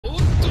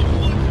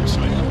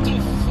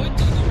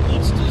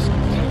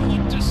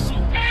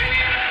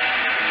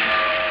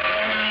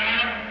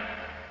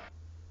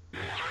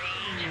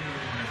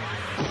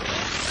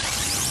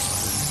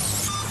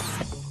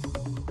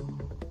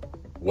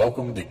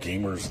Welcome to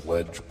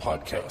Gamersledge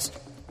Podcast,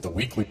 the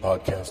weekly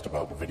podcast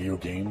about video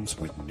games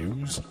with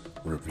news,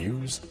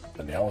 reviews,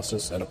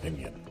 analysis, and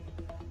opinion.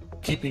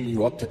 Keeping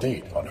you up to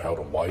date on how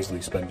to wisely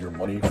spend your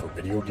money for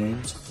video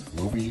games,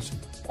 movies,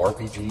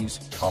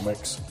 RPGs,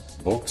 comics,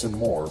 books, and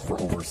more for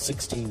over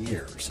 16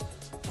 years.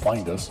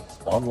 Find us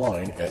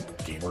online at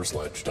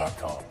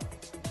Gamersledge.com.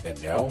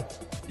 And now,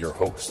 your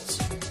hosts.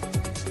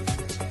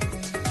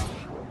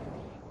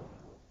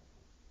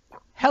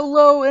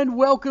 Hello and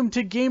welcome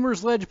to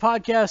Gamersledge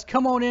Podcast.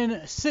 Come on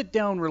in, sit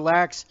down,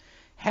 relax,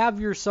 have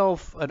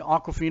yourself an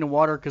Aquafina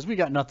water because we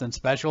got nothing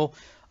special.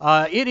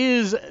 It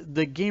is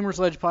the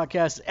Gamersledge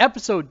Podcast,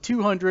 episode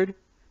 200.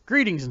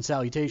 Greetings and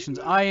salutations.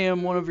 I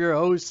am one of your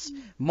hosts,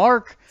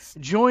 Mark.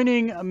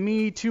 Joining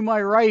me to my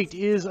right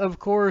is, of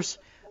course,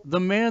 the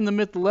man, the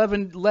myth, the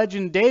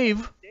legend,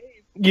 Dave.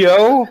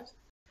 Yo.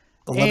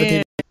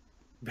 And,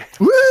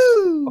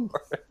 Woo!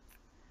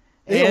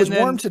 It was then,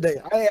 warm today.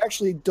 I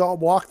actually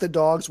walked the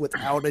dogs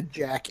without a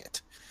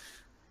jacket.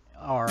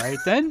 All right,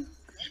 then.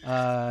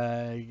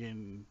 There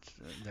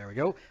we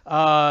go.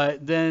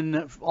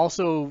 Then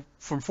also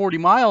from 40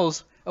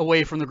 miles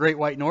away from the Great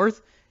White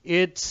North,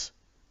 it's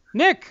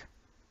Nick.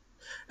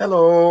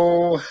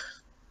 Hello.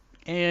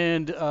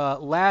 And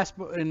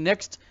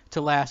next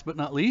to last but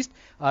not least,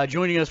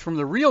 joining us from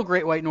the real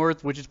Great White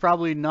North, which is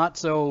probably not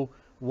so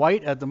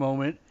white at the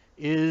moment,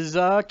 is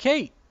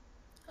Kate.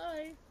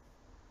 Hi.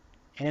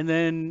 And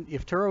then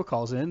if Turo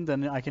calls in,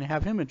 then I can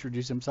have him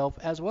introduce himself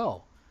as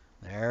well.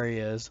 There he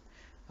is.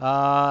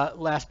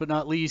 Last but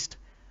not least,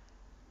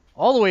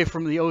 all the way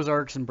from the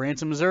Ozarks in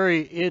Branson,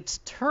 Missouri, it's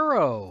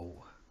Turo.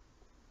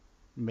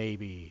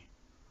 Maybe.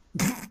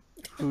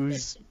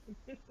 Who's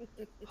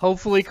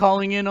hopefully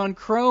calling in on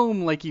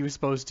Chrome like he was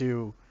supposed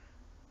to.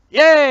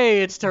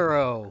 Yay, it's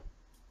Turo.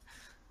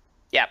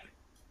 Yep.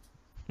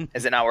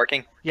 Is it not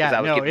working? Yeah,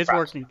 no, it's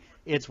props. working.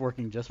 It's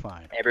working just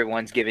fine.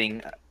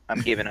 I'm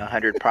giving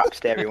 100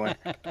 props to everyone.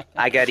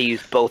 I got to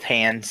use both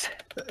hands.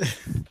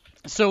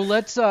 So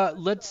let's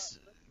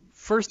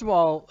first of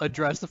all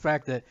address the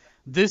fact that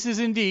this is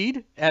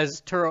indeed, as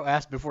Turo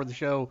asked before the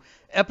show,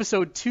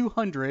 episode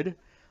 200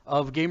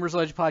 of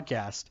Gamersledge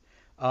Podcast.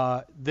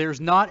 There's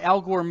not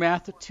Al Gore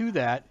math to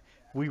that.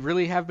 We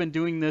really have been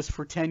doing this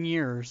for 10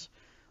 years,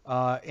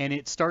 and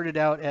it started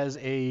out as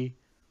a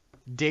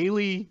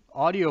daily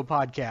audio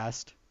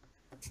podcast,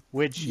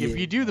 which if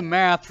you do the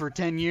math for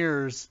 10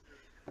 years,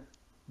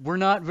 we're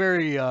not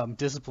very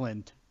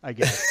disciplined, I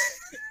guess.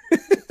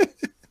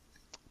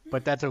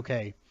 But that's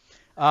okay.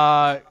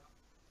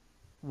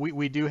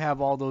 We do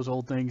have all those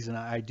old things, and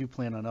I do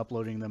plan on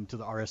uploading them to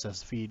the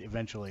RSS feed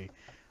eventually.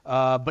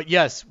 But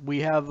yes, we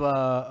have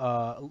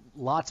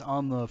lots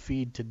on the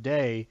feed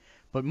today,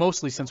 but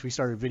mostly since we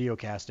started video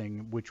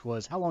casting, which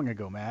was how long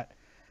ago, Matt?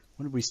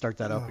 When did we start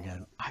that up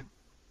again? I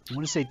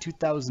want to say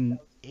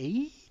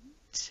 2008?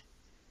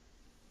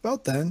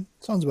 About then.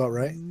 Sounds about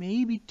right.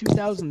 Maybe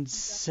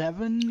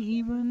 2007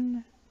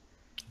 even?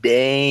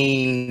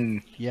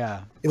 Dang.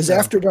 Yeah. It was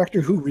after Doctor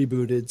Who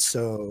rebooted,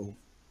 so...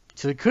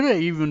 So it could have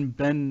even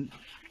been...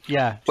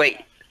 Yeah. Wait,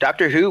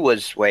 Doctor Who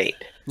was... Wait.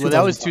 Well,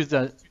 that was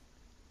 2000...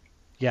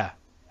 Yeah.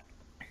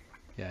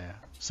 Yeah.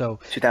 So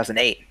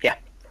 2008, yeah.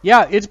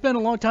 Yeah, it's been a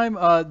long time.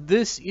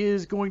 This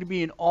is going to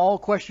be an all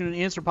question and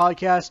answer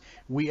podcast.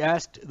 We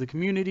asked the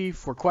community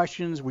for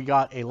questions. We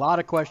got a lot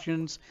of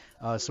questions,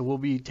 so we'll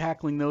be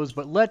tackling those.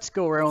 But let's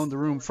go around the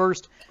room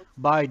first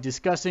by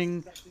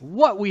discussing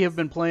what we have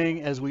been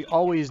playing, as we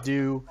always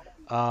do.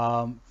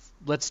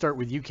 Let's start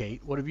with you,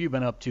 Kate. What have you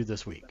been up to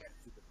this week?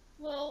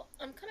 Well,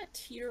 I'm kind of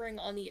teetering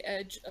on the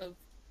edge of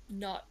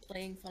not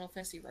playing Final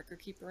Fantasy Record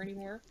Keeper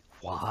anymore.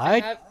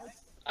 What?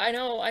 I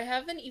know, I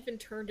haven't even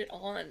turned it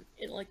on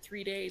in like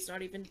 3 days,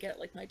 not even to get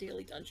like my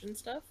daily dungeon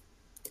stuff.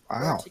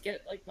 Wow. Or to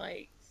get like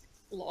my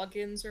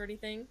logins or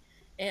anything.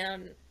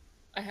 And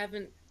I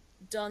haven't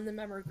done the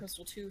Memory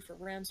Crystal 2 for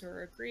Rams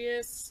or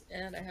Agrias,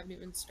 and I haven't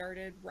even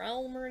started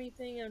Realm or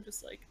anything. I'm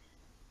just like,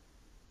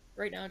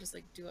 right now, just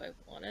like, do I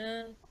want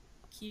to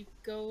keep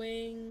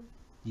going?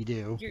 You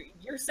do.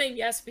 You're saying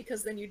yes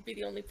because then you'd be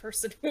the only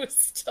person who is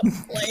still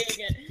playing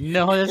it.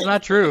 No, that's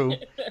not true.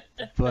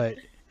 But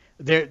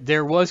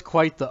there was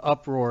quite the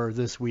uproar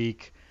this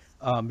week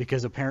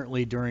because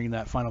apparently during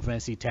that Final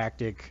Fantasy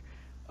Tactic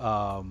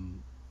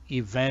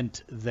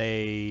event,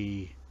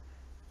 they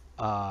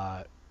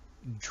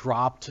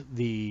dropped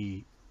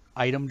the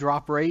item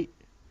drop rate,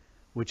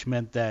 which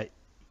meant that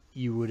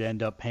you would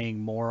end up paying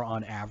more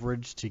on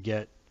average to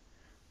get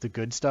the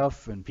good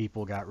stuff, and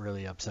people got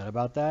really upset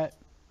about that.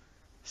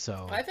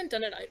 So I haven't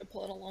done an item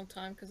pull in a long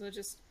time because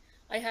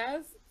I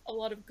have a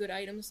lot of good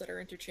items that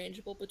are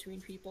interchangeable between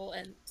people,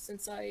 and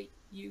since I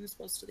use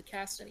most of the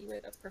cast anyway,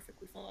 that's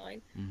perfectly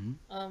fine.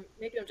 Mm-hmm.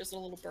 Maybe I'm just a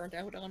little burned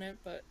out on it,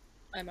 but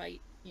I might,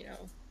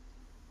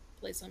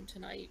 play some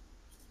tonight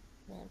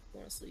while I'm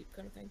going to sleep,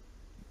 kind of thing.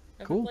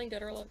 I've Cool. been playing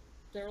Dead or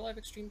Alive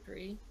Extreme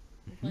 3.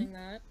 I'm playing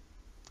that.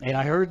 And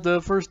I heard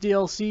the first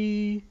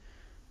DLC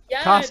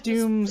Yeah,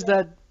 costumes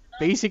that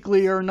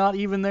basically are not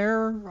even there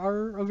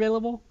are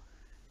available.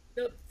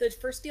 The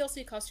first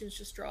DLC costumes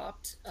just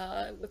dropped.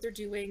 What they're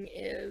doing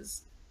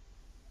is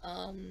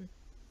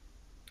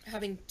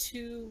having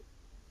 2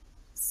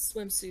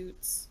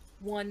 swimsuits,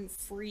 one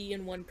free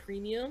and one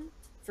premium,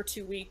 for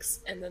 2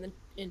 weeks, and then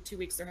in 2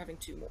 weeks they're having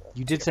 2 more.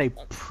 You did say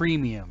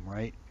premium,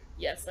 right?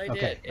 Yes, I did.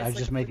 Okay, I was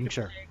just making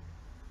sure.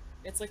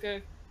 It's like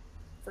a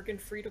freaking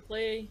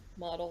free-to-play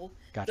model.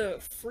 Gotcha. The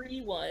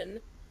free one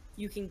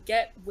you can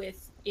get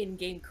with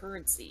in-game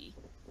currency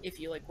if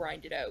you like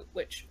grind it out,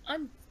 which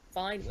I'm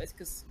fine with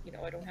because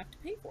I don't have to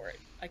pay for it.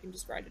 I can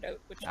just grind it out,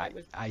 which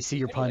I see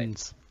your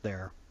puns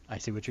there. I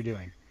see what you're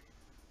doing.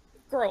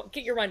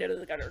 Get your mind out of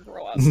the gutter,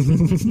 grow up.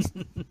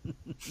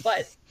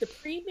 But the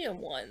premium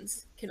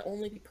ones can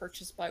only be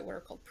purchased by what are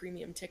called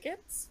premium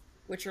tickets,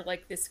 which are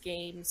like this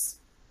game's,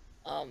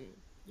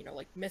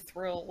 like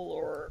Mithril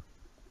or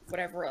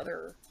whatever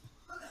other,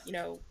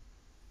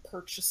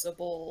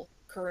 purchasable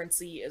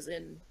currency is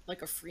in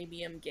like a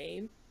freemium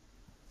game.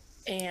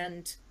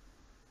 And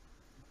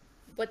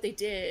what they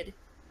did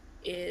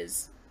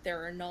is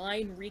there are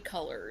 9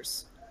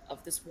 recolors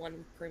of this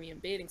one premium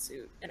bathing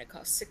suit, and it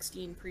costs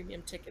 16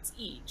 premium tickets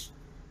each.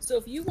 So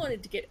if you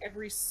wanted to get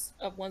every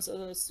of one of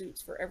those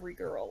suits for every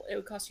girl, it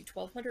would cost you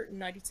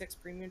 1,296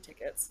 premium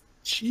tickets,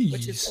 Jeez.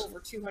 which is over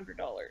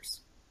 $200.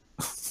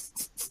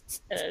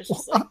 And it's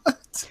just like,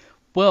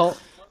 well,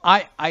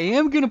 I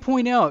am going to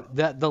point out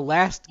that the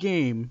last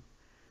game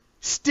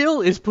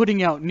still is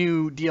putting out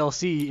new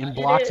DLC in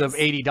blocks of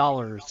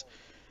 $80,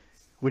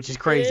 which is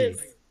crazy. It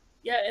is.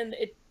 Yeah, and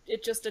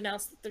it just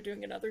announced that they're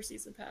doing another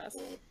season pass.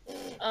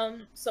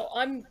 So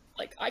I'm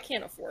like, I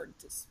can't afford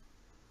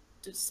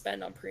to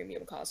spend on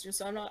premium costumes,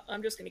 so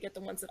I'm just going to get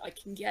the ones that I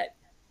can get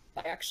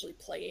by actually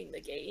playing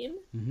the game,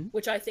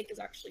 which I think is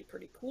actually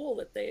pretty cool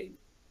that they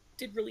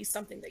did release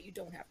something that you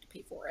don't have to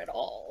pay for at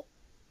all.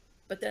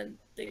 But then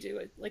they do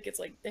it like it's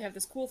like they have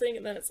this cool thing,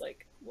 and then it's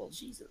like, well,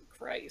 Jesus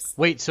Christ.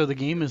 Wait, so the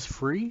game is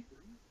free?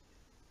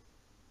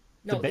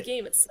 No, the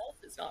game itself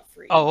is not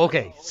free. Oh,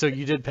 okay. So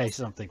you did pay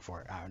something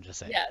for it. I'm just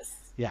saying. Yes.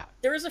 Yeah.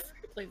 There is a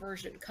free-to-play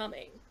version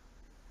coming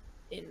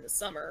in the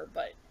summer,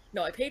 but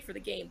no, I paid for the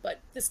game. But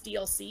this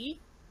DLC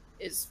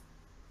is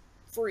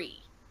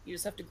free. You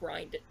just have to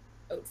grind it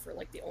out for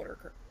like the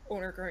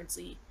owner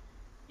currency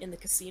in the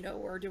casino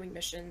or doing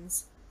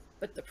missions.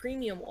 But the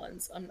premium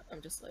ones, I'm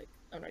just like,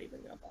 I'm not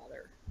even gonna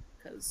bother,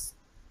 because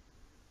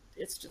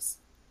it's just,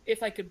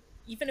 if I could,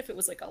 even if it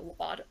was like a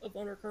lot of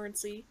owner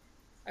currency,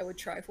 I would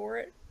try for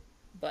it.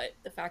 But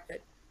the fact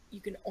that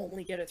you can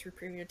only get it through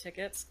premium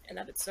tickets and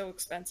that it's so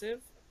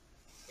expensive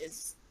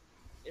is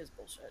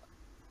bullshit.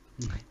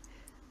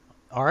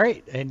 All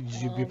right, and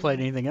did you played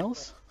anything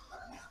else?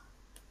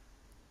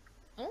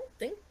 I don't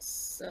think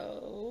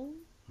so.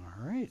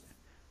 All right.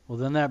 Well,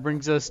 then that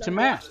brings us to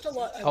Matt. I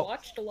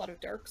watched a lot of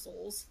Dark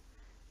Souls.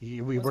 I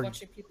was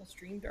watching people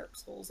stream Dark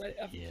Souls. I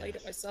haven't played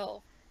it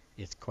myself.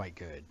 It's quite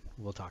good.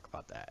 We'll talk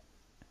about that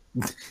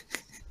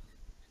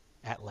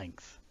at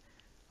length.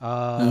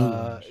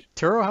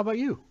 Turo, how about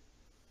you?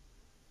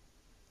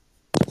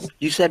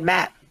 You said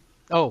Matt.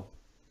 Oh,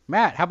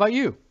 Matt, how about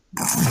you?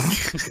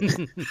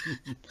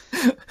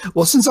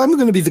 Well, since I'm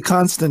going to be the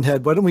constant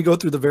head, why don't we go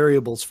through the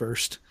variables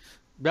first?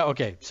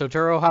 Okay, so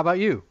Turo, how about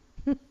you?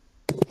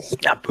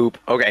 Not poop.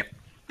 Okay.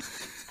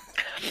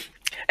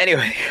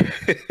 Anyway,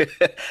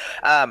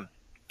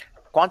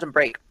 Quantum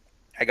Break.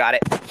 I got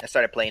it. I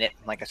started playing it.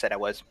 Like I said, I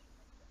was.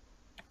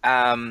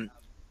 The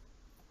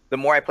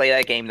more I play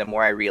that game, the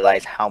more I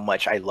realize how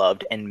much I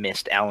loved and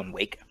missed Alan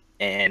Wake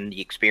and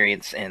the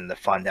experience and the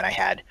fun that I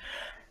had.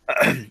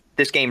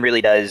 This game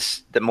really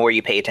does, the more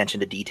you pay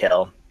attention to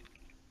detail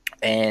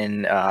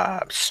and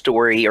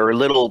story or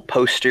little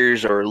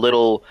posters or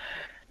little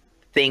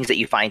things that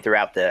you find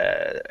throughout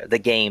the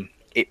game,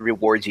 it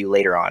rewards you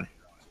later on.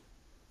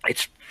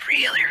 It's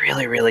really,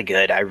 really, really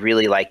good. I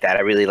really like that.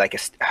 I really like a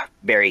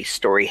very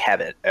story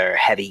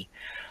heavy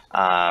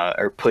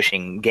or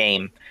pushing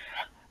game.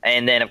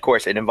 And then, of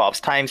course, it involves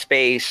time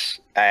space.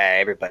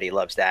 Everybody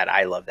loves that.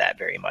 I love that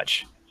very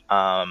much.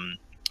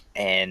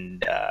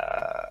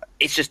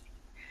 It's just,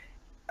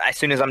 as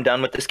soon as I'm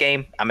done with this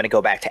game, I'm going to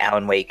go back to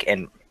Alan Wake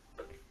and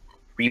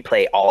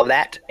replay all of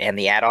that and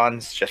the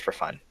add-ons just for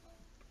fun.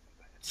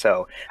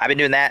 So I've been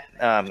doing that.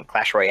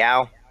 Clash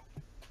Royale,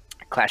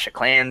 Clash of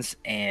Clans,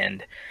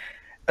 and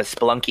a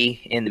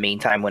Spelunky in the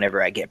meantime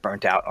whenever I get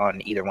burnt out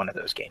on either one of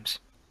those games.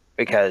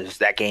 Because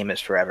that game is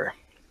forever.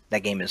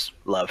 That game is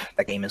love.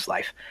 That game is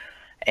life.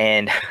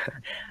 And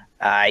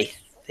I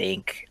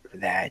think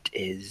that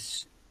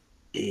is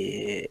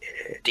it.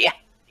 Yeah.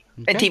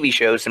 Okay. And TV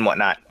shows and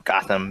whatnot.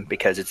 Gotham,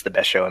 because it's the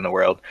best show in the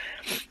world.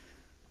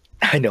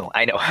 I know.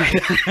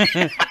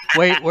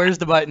 Wait, where's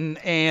the button?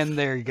 And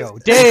there you go.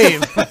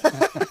 Dave!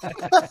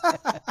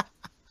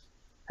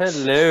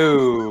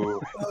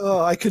 Hello. Oh,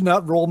 I could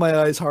not roll my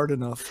eyes hard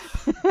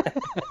enough.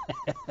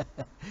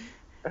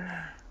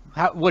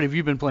 What have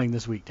you been playing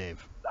this week,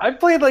 Dave? I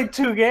played like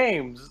 2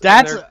 games.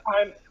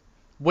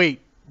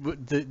 Wait,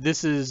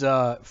 this is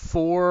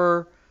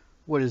for,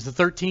 what is the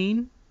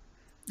 13?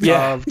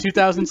 Yeah. Of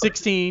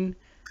 2016.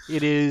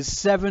 It is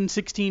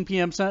 7:16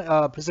 p.m.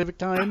 Pacific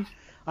time.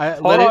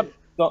 Hold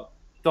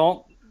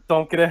on.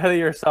 Don't get ahead of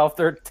yourself.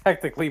 They're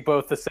technically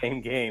both the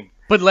same game.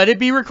 But let it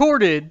be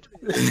recorded.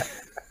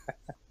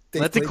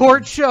 Let the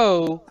court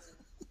show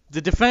the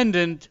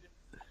defendant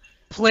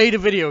played a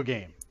video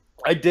game.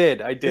 I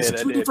did.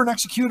 It's two different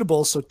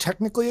executables, so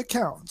technically it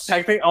counts.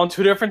 Technically, on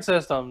two different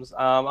systems.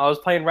 I was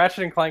playing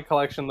Ratchet and Clank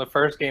Collection, the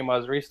first game. I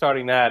was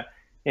restarting that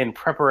in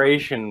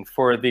preparation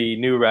for the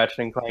new Ratchet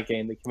and Clank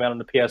game that came out on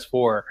the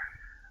PS4.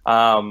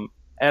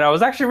 And I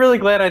was actually really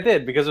glad I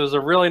did, because it was a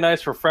really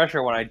nice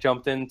refresher when I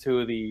jumped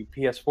into the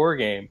PS4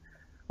 game,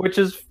 which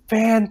is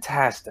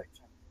fantastic.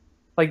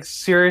 Like,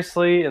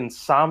 seriously,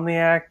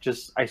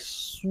 Insomniac, I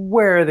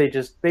swear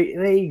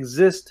they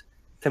exist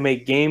to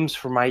make games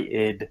for my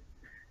id.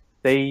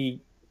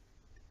 They,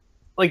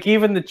 like,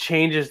 even the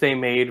changes they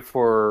made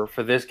for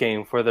this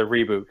game, for the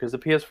reboot, because the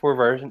PS4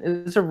 version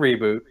is a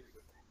reboot,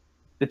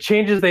 the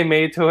changes they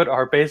made to it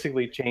are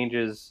basically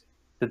changes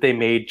that they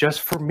made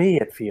just for me,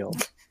 it feels.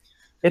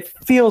 It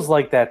feels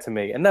like that to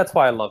me, and that's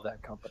why I love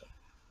that company.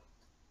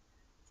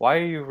 Why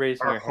are you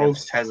raising your hand? Our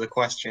host has a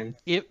question.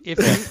 If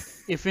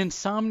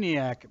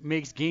Insomniac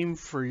makes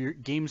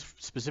games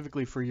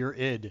specifically for your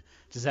id,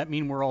 does that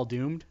mean we're all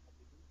doomed?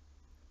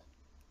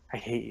 I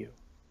hate you.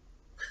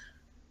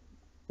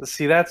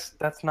 See, that's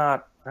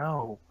not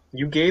no.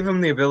 You gave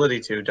him the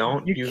ability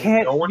to. You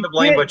can't. No one to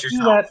blame but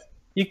yourself.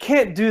 You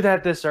can't do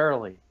that this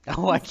early.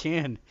 Oh, I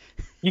can.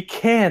 You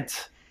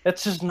can't.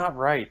 That's just not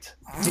right.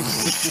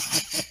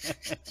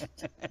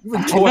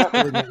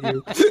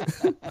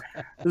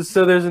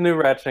 So there's a new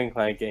Ratchet and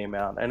Clank game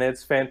out, and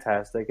it's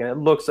fantastic, and it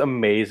looks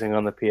amazing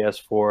on the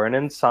PS4.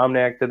 And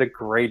Insomniac did a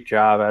great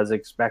job as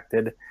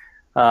expected.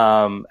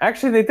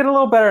 Actually, they did a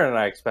little better than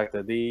I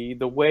expected.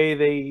 The way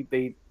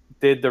they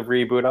did the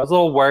reboot, I was a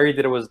little worried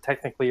that it was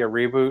technically a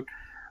reboot,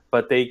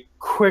 but they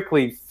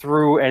quickly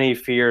threw any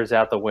fears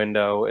out the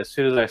window as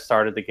soon as I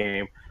started the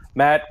game.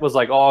 Matt was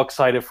like all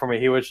excited for me.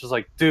 He was just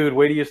like, dude,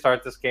 wait till you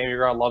start this game. You're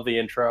going to love the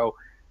intro.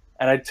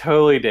 And I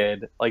totally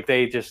did. Like,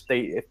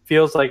 it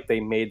feels like they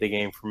made the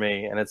game for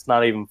me, and it's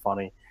not even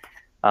funny.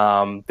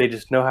 They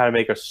just know how to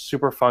make a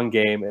super fun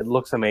game. It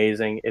looks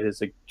amazing. It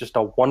is just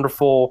a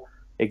wonderful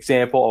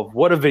example of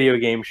what a video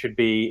game should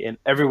be in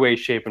every way,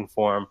 shape, and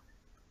form.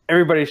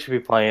 Everybody should be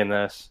playing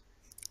this.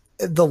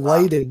 The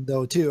lighting,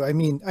 though, too. I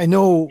mean, I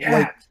know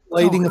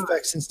lighting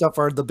effects and stuff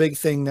are the big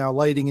thing now,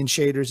 lighting and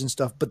shaders and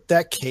stuff. But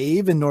that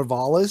cave in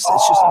Norvalis,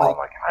 it's just like, oh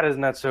my god,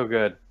 isn't that so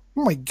good?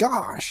 Oh my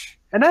gosh!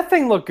 And that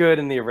thing looked good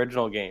in the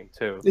original game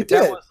too. It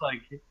did.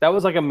 That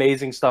was like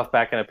amazing stuff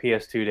back in the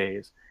PS2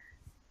 days.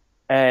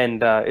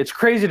 And it's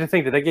crazy to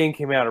think that game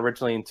came out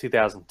originally in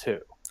 2002.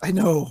 I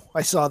know.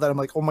 I saw that. I'm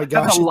like, oh my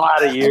gosh. That's a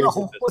lot of years.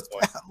 What's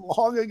that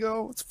long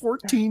ago? It's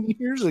 14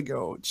 years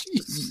ago.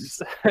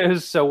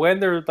 Jeez. So when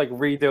they're like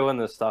redoing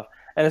this stuff,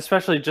 and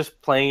especially just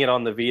playing it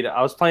on the Vita,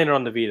 I was playing it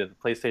on the Vita, the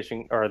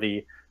PlayStation, or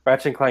the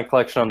Ratchet and Clank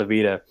collection on the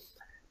Vita.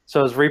 So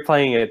I was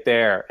replaying it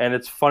there, and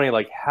it's funny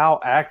like how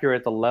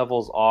accurate the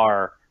levels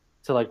are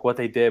to like what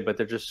they did, but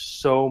they're just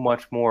so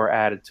much more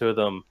added to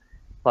them,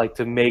 like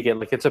to make it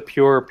like it's a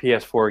pure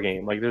PS4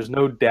 game. Like there's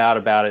no doubt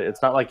about it.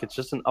 It's not like it's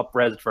just an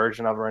up-res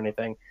version of it or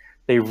anything.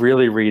 They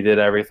really redid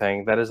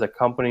everything. That is a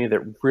company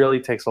that really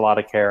takes a lot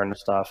of care into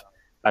stuff.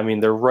 I mean,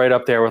 they're right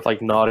up there with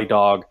like Naughty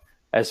Dog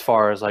as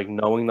far as like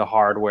knowing the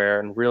hardware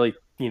and really,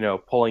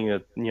 pulling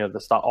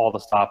all the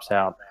stops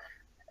out.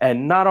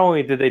 And not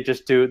only did they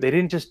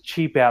didn't just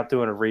cheap out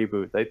doing a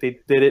reboot. Like they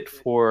did it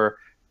for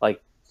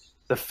like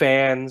the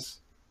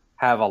fans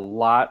have a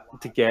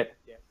lot to get,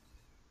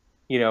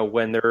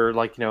 when they're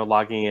like,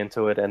 logging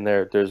into it, and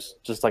there's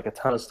just like a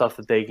ton of stuff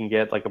that they can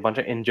get, like a bunch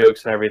of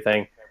in-jokes and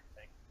everything.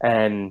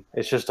 And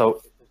it's just a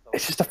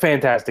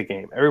fantastic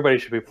game. Everybody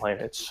should be playing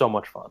it. It's so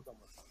much fun.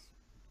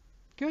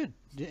 Good.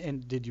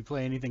 And did you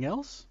play anything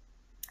else?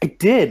 I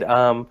did.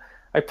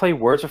 I played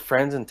Words with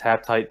Friends and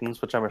Tap Titans,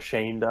 which I'm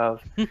ashamed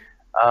of.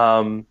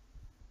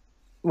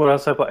 What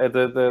else I played?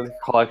 The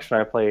collection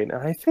I played,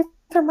 and I think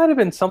there might have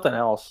been something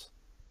else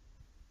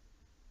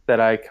that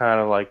I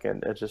kind of like,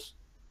 and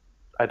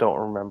I don't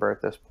remember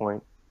at this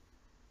point.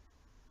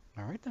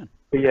 All right then.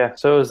 But yeah,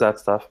 so it was that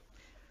stuff.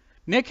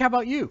 Nick, how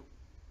about you?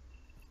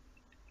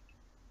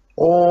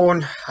 Oh,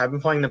 I've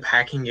been playing the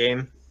packing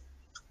game,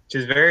 which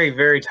is very,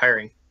 very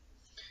tiring.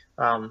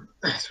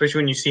 Especially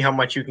when you see how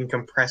much you can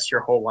compress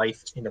your whole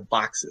life into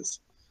boxes.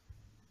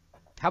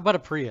 How about a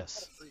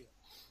Prius?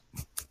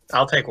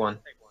 I'll take one.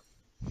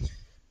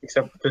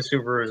 Except the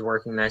Subaru is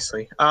working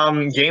nicely.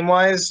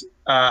 Game-wise,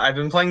 I've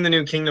been playing the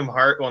new Kingdom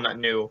Hearts. Well, not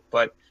new,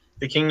 but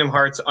the Kingdom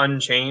Hearts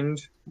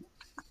Unchained,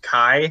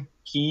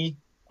 Key,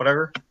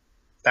 whatever.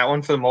 That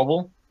one for the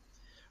mobile.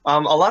 A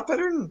lot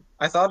better than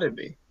I thought it'd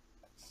be.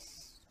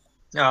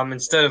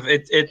 Instead of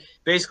it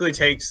basically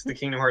takes the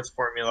Kingdom Hearts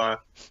formula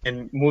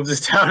and moves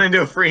it down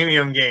into a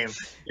freemium game.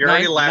 You're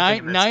already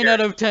laughing. 9 out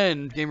of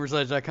 10,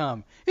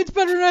 Gamersledge.com. It's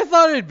better than I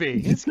thought it'd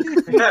be.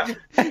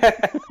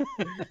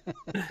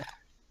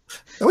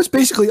 That was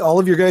basically all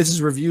of your guys'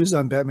 reviews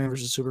on Batman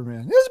vs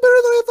Superman. It was better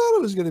than I thought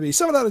it was going to be.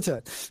 7 out of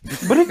 10.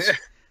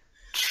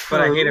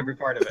 but I hate every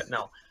part of it.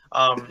 No,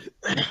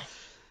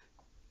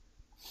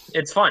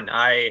 it's fun.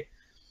 I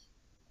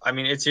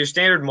mean, it's your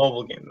standard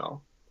mobile game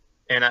though,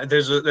 and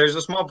there's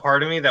a small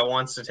part of me that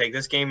wants to take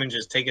this game and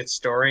just take its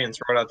story and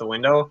throw it out the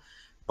window,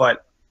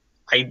 but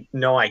I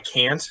know I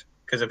can't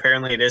because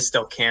apparently it is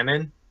still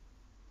canon.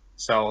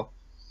 So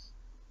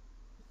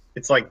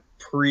it's like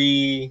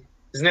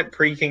isn't it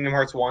pre Kingdom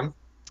Hearts 1?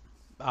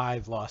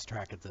 I've lost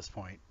track at this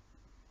point.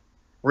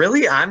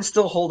 Really? I'm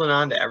still holding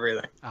on to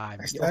everything. I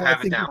still I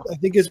have it down. I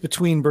think it's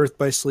between Birth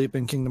by Sleep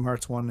and Kingdom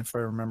Hearts 1, if I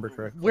remember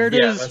correctly. Where Yeah,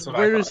 does that's what I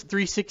where does thought.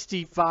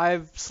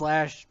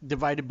 365 /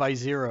 divided by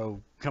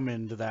 0 come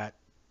into that?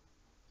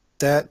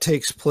 That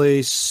takes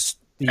place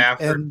the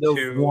After end of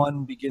 2.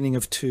 1, beginning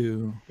of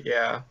 2.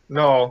 Yeah.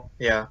 No.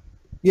 Yeah.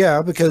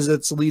 Yeah, because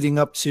it's leading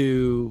up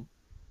to...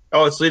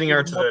 Oh, it's leading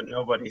her to the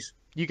nobodies.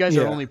 You guys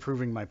are Yeah. only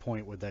proving my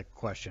point with that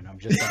question. I'm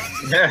just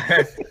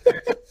saying.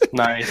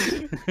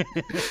 Nice.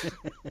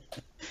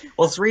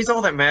 Well, 3's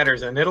all that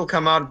matters, and it'll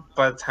come out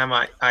by the time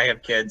I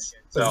have kids.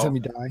 By the So time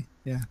you die.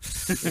 Yeah.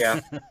 yeah.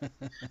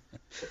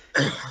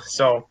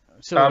 So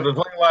So I've been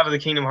playing a lot of the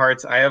Kingdom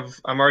Hearts. I'm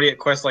already at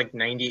quest like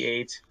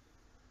 98.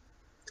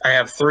 I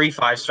have 3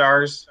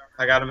 5-stars.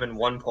 I got them in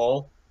one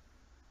pull.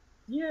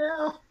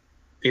 Yeah.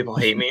 People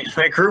hate me in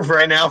my group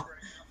right now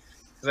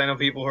because I know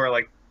people who are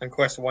like on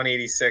quest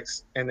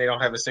 186 and they don't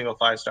have a single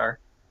 5-star.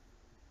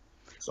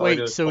 So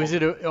wait, so is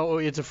it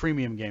it's a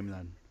freemium game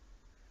then?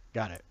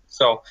 Got it.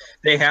 So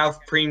they have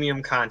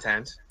premium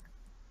content,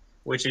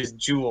 which is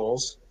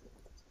jewels.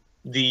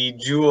 The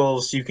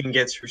jewels you can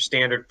get through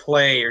standard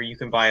play, or you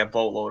can buy a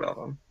boatload of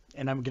them.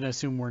 And I'm gonna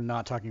assume we're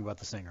not talking about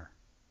the singer.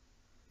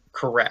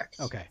 Correct.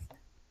 Okay.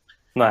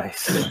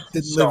 Nice.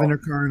 Didn't live in her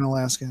car in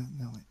Alaska.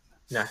 No, wait.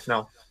 Yeah,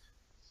 no.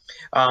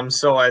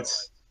 So I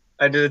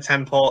did a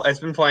 10 pull. It's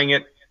been playing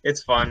it.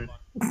 It's fun.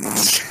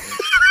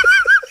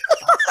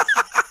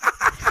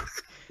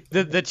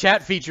 The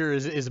chat feature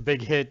is a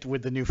big hit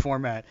with the new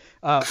format.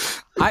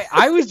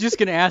 I was just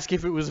gonna ask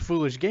if it was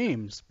Foolish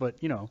Games, but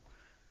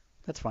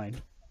that's fine.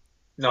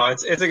 No,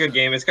 it's a good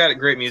game. It's got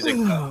great music.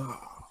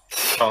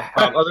 So,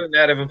 other than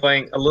that, I've been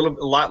playing a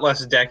lot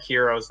less deck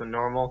heroes than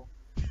normal.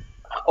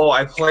 Oh,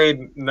 I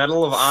played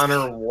Medal of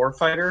Honor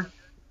Warfighter.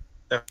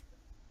 The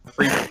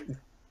free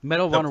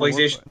Medal of the Honor.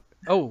 PlayStation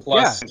Oh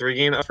Plus yeah. 3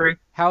 game that's free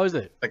How is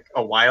it? like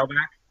a while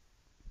back.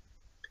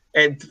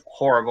 It's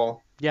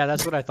horrible. Yeah,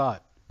 that's what I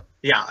thought.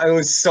 Yeah, it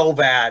was so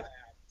bad.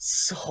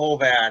 So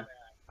bad.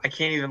 I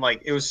can't even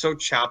it was so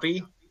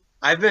choppy.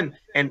 And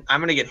I'm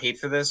going to get hate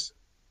for this.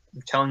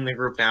 I'm telling the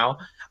group now.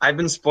 I've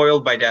been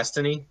spoiled by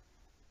Destiny,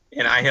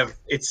 and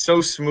it's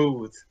so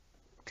smooth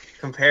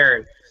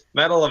compared.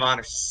 Medal of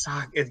Honor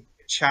it's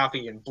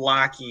choppy and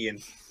blocky,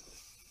 and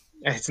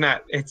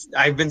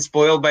I've been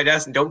spoiled by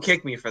Destiny. Don't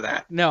kick me for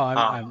that. No,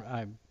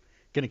 I'm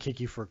gonna kick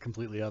you for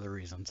completely other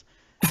reasons.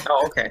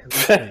 Oh, okay.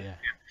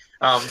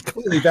 Yeah.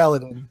 Completely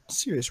valid and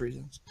serious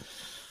reasons.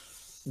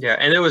 Yeah,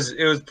 and it was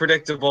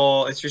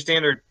predictable. It's your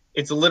standard.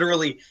 It's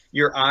literally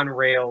you're on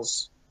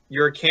rails.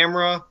 You're a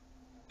camera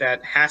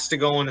that has to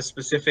go into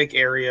specific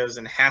areas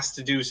and has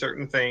to do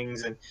certain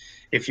things. And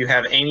if you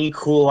have any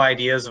cool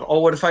ideas of,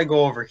 what if I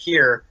go over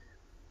here?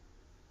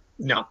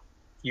 No,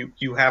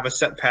 you have a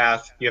set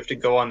path. You have to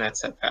go on that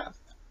set path.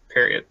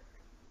 Period.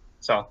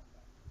 So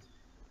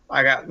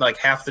I got like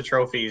half the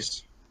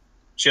trophies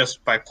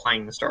just by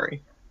playing the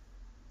story.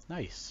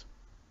 Nice.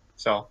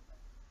 So,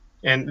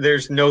 and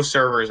there's no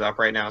servers up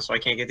right now, so I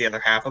can't get the other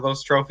half of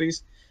those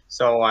trophies.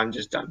 So I'm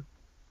just done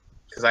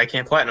because I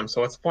can't platinum.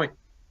 So what's the point?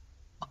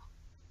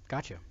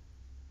 Gotcha.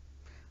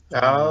 See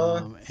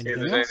if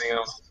there's anything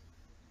else.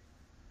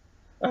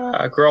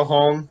 Grow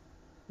Home,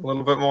 a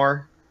little bit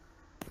more.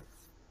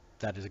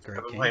 That is a great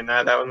I've been game. playing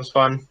that. That one was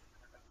fun.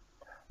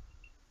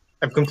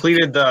 I've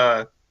completed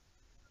the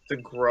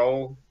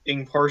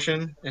growing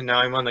portion, and now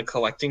I'm on the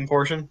collecting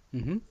portion.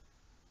 Mm-hmm.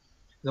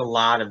 There's a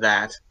lot of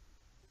that.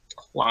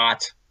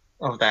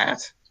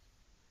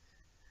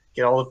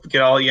 You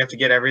have to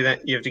get everything.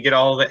 You have to get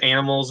all the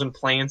animals and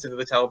plants into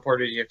the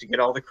teleporters. You have to get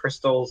all the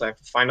crystals. I have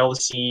to find all the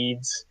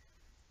seeds.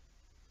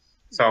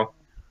 So,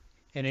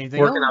 And anything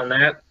working else? on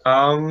that.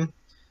 I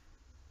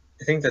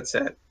think that's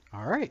it.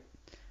 All right.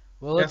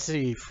 Well, let's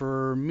see.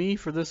 For me,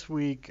 for this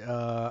week,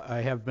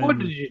 I have been. What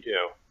did you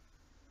do?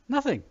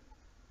 Nothing.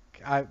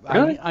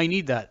 Really? I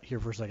need that here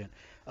for a second.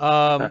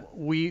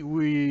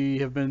 We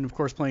have been, of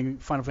course, playing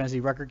Final Fantasy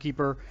Record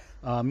Keeper,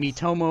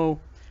 Miitomo,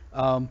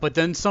 but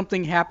then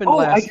something happened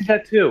I did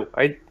that too.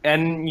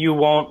 And you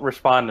won't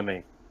respond to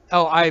me.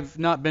 Oh, I've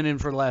not been in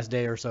for the last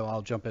day or so.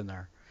 I'll jump in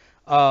there.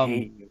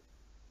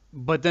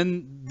 But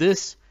then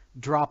this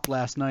dropped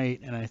last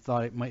night, and I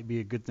thought it might be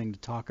a good thing to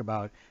talk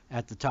about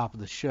at the top of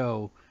the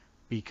show,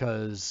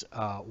 because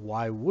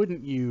why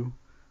wouldn't you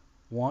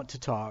want to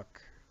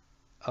talk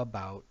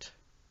about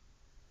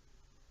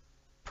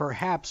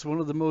perhaps one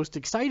of the most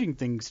exciting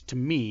things to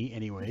me,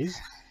 anyways,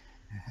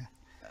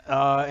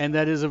 and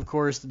that is, of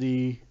course,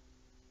 the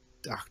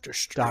Doctor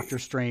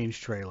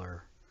Strange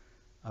trailer.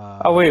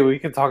 Wait, we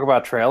can talk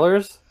about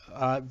trailers?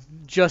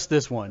 Just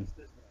this one.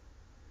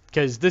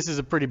 because this is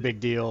a pretty big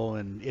deal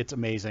and it's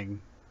amazing.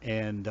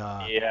 And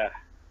Yeah.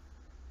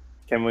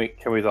 Can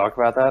we talk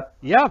about that?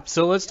 yeah,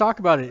 so let's talk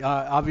about it.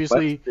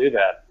 Obviously, Let's do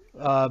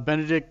that.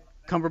 Benedict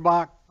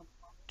Cumberbatch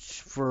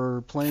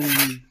for playing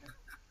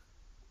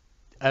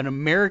an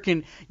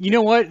American. You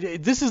know what?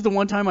 This is the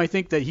one time I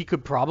think that he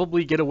could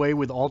probably get away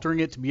with altering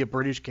it to be a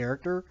British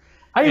character.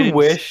 I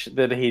wish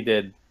that he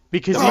did.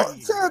 Because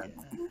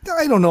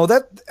I don't know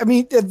that. I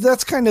mean,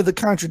 that's kind of the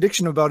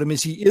contradiction about him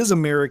is he is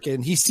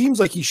American. He seems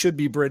like he should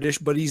be British,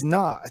 but he's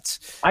not.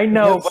 I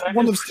know, That's but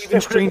one of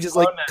Stephen Strange's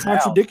like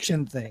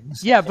contradiction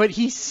things. yeah, but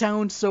he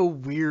sounds so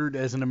weird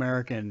as an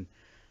American.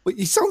 But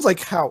he sounds like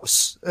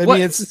House. I What?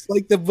 mean, it's just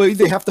like the way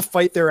they have to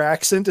fight their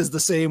accent is the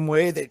same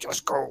way. They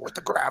just go with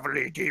the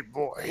gravelly deep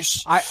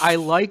voice. I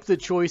like the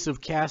choice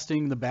of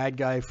casting the bad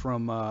guy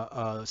from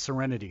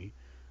Serenity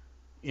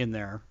in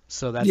there.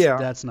 So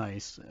that's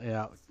nice.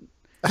 Yeah.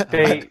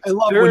 They, I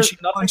love there when is she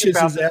nothing punches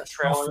about his that ass.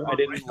 trailer I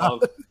didn't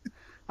love.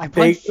 They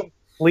They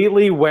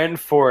completely went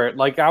for it.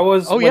 Like I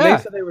was Oh, when yeah.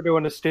 they said they were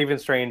doing a Stephen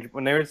Strange,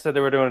 when they said they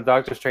were doing a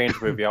Doctor Strange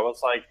movie, I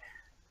was like,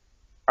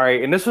 all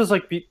right. And this was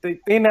like they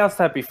announced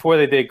that before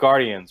they did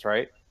Guardians,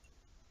 right?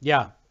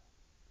 Yeah.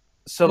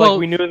 So like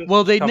we knew. This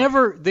Well, was they coming.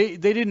 never they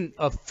didn't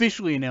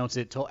officially announce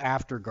it till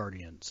after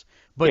Guardians,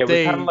 but Yeah, they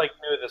we kind of like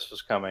knew this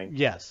was coming.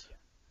 yes.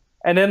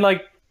 And then I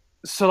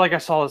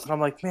saw this and I'm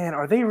like, man,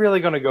 are they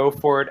really going to go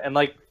for it? And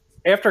like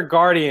after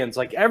Guardians,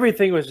 like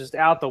everything was just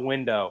out the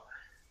window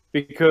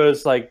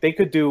because like they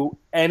could do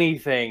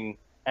anything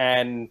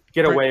and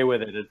get Print- away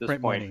with it at this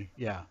Print point. money.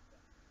 Yeah.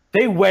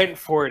 They went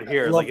for it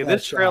here. love Like, and that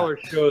this trailer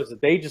shows that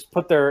they just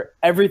put their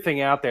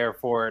everything out there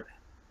for it.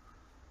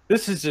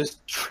 This is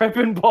just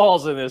tripping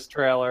balls in this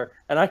trailer,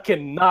 and I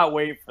cannot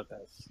wait for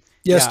this.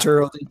 Yes, Yeah.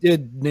 Turo, they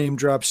did name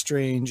drop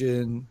Strange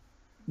in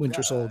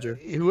Winter Soldier.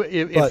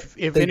 If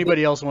They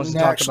anybody else wants to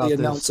didn't talk actually about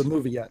announce this, a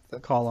movie yet.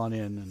 call on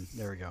in, and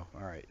there we go.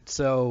 All right.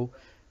 So,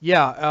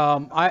 yeah,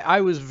 I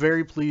was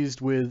very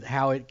pleased with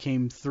how it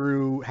came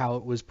through, how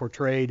it was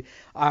portrayed.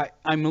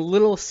 I'm a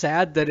little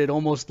sad that it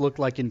almost looked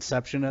like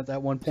Inception at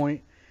that one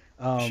point.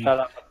 Shut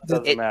up. It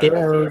doesn't it- matter.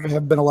 There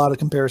have been a lot of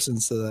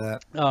comparisons to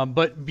that.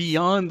 But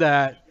beyond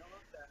that,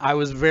 I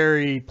was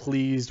very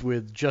pleased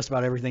with just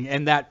about everything.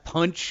 And that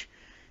punch,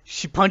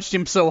 she punched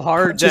him so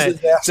hard Punches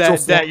his astral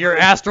that your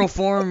form. astral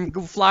form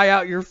go fly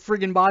out your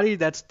friggin' body.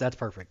 That's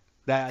perfect.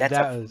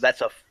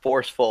 That's a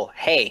forceful,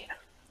 hey,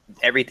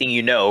 everything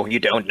you know, you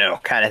don't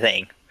know kind of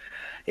thing.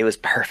 It was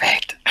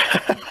perfect.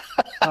 I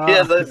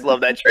just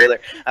love that trailer.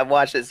 I've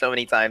watched it so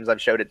many times.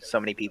 I've showed it to so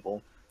many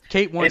people.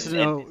 Kate wants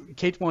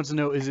to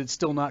know, is it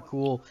still not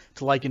cool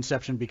to like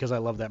Inception because I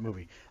love that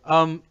movie?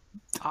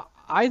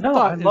 I No,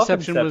 thought I love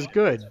Inception was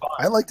good.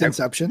 I liked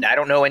Inception. I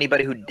don't know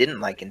anybody who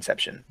didn't like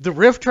Inception. The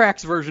Riff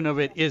Tracks version of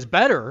it is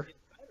better.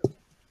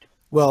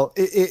 Well,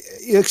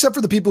 except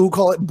for the people who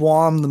call it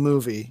Boom the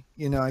movie.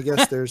 You know, I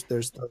guess there's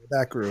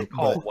that group.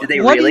 But Did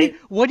they What really?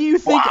 do you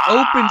think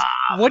opens?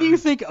 What do you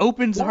think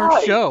opens our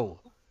Why? show?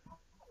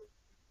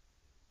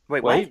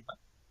 Wait, Wait. what?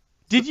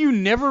 Did you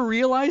never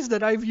realize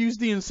that I've used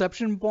the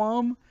Inception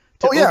bomb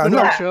to Oh, yeah, open no.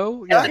 our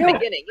show? At the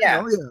beginning,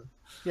 yeah. Oh, yeah.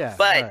 Yeah.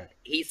 But all right.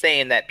 he's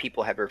saying that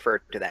people have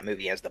referred to that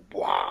movie as the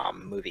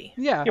Blom movie.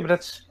 Yeah. Yeah, but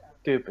that's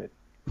stupid.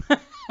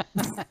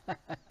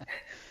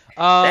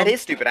 That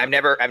is stupid. I've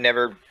never. I've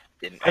never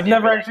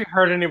really- actually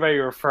heard anybody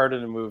refer to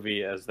the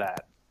movie as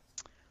that.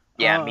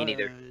 Yeah, me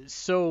neither.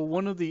 So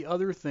one of the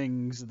other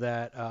things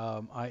that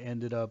I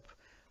ended up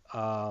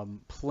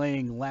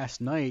playing last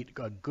night,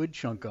 a good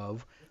chunk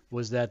of,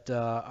 was that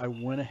I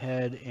went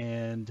ahead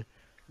and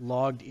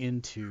logged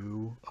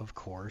into, of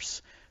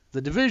course,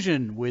 The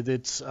Division with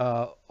its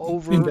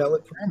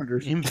Invalid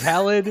parameters.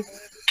 invalid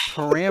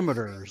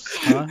parameters.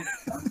 Huh?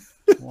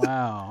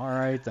 Wow. All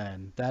right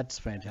then. That's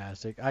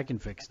fantastic. I can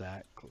fix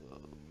that. Close.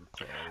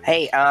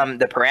 Hey,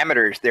 the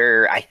parameters,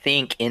 they're, I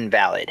think,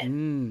 invalid.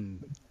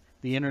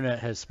 The internet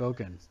has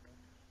spoken.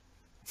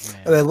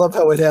 And I love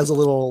how it has a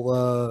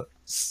little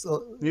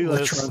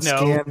electron snow.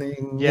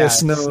 scanning. Yeah,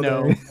 snow.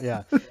 snow.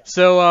 Yeah.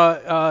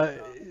 So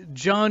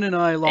John and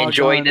I logged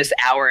Enjoy on. this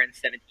hour and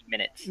 17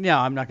 minutes. No,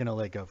 I'm not going to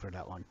let go for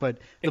that long. But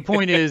the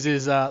point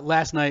is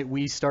last night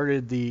we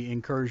started the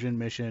incursion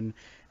mission,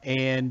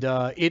 and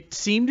it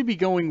seemed to be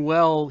going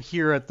well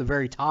here at the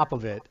very top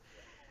of it.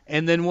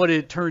 And then what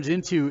it turns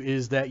into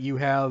is that you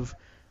have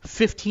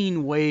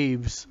 15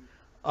 waves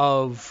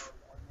of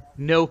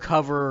no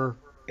cover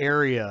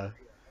area.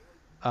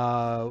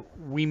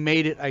 We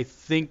made it, I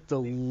think the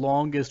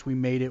longest we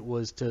made it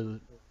was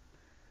to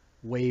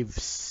wave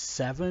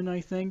 7,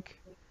 I think.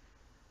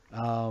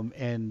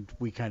 And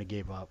we kind of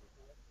gave up.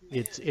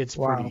 It's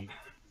Wow.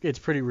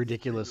 pretty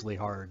ridiculously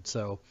hard.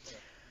 So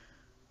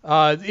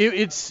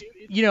it's,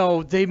 you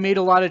know, they made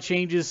a lot of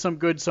changes, some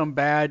good, some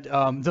bad.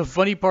 The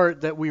funny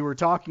part that we were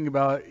talking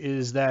about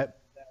is that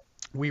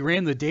we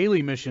ran the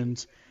daily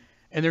missions,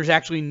 and there's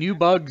actually new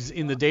bugs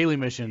in the daily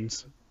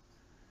missions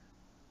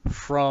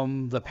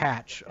from the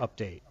patch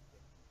update.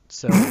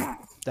 So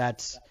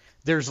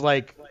there's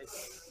like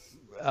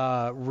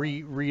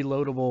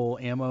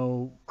reloadable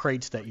ammo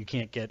crates that you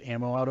can't get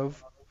ammo out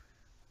of.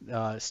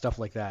 stuff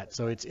like that.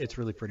 So it's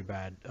really pretty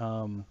bad.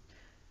 And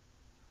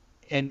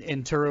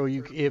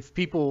Turo, if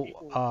people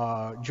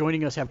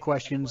joining us have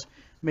questions,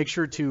 make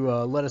sure to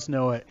let us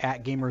know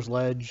at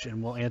Gamersledge,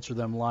 and we'll answer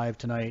them live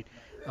tonight.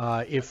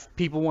 If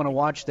people want to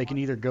watch, they can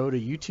either go to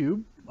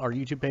YouTube, our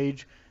YouTube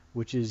page,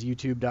 which is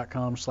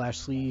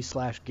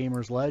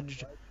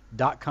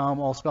youtube.com/c/gamersledge.com,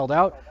 all spelled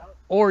out,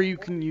 or you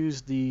can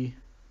use the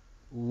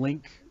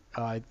link.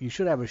 You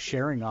should have a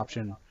sharing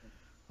option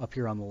up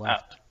here on the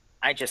left.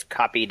 I just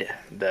copied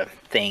the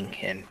thing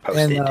and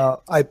posted. And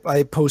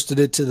I posted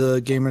it to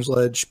the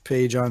Gamersledge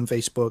page on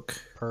Facebook.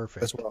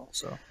 Perfect. As well.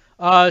 So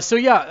that's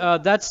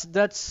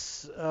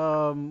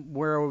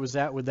where I was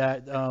at with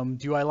that.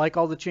 Do I like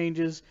all the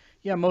changes?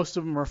 Yeah, most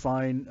of them are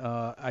fine.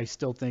 I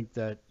still think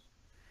that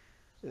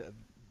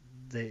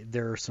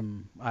there are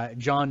some.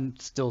 John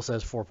still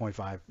says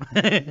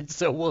 4.5,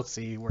 so we'll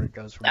see where it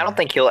goes from I don't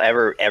think he'll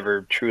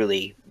ever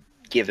truly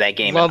give that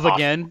game love an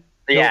again.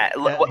 Yeah,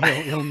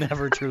 he'll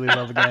never truly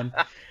love again.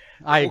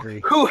 I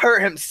agree. Who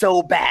hurt him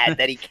so bad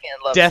that he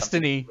can't love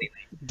Destiny?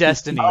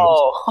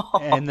 Oh,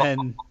 And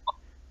then,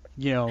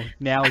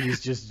 now he's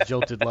just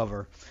jilted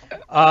lover.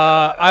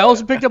 I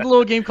also picked up a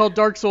little game called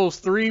Dark Souls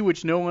 3,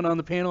 which no one on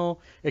the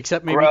panel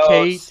except maybe Gross.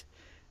 Kate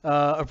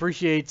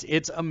appreciates.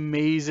 It's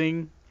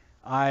amazing.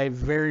 I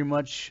very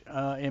much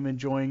am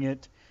enjoying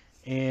it.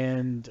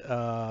 And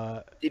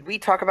did we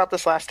talk about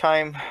this last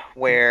time?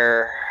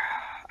 Where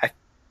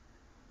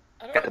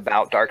I don't know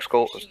about Dark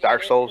Souls?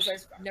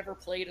 I've never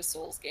played a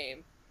Souls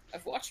game.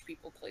 I've watched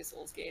people play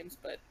Souls games,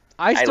 but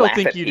I still laugh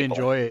think at you'd people.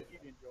 enjoy it.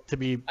 To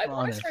be I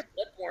honest, tried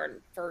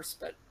Bloodborne first,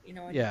 but I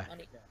Yeah. need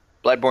money.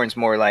 Bloodborne's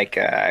more like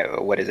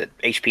what is it?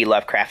 HP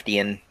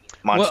Lovecraftian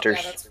monsters.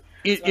 Yeah, that's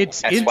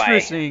it's That's why-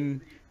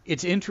 interesting.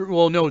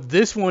 Well, no,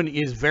 this one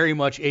is very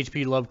much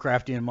HP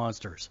Lovecraftian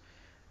monsters.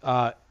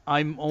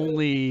 I'm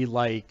only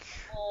like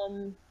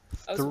I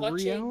was 3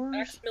 watching hours.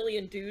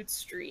 Maximilian Dude's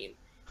stream,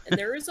 and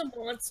there is a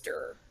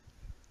monster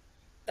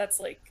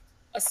that's like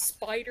a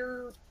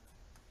spider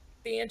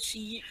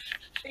banshee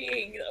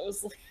thing that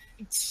was like,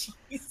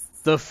 jeez.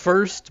 The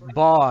first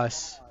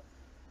boss,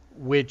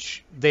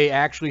 which they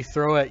actually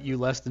throw at you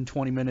less than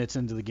 20 minutes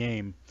into the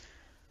game,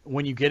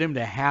 when you get him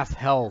to half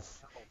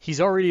health, he's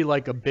already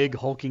like a big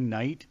hulking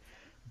knight,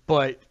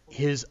 but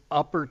his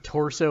upper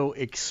torso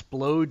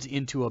explodes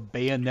into a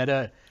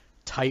Bayonetta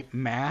type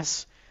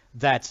mass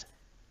that's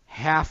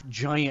half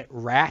giant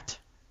rat,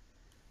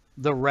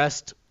 the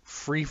rest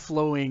free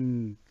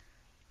flowing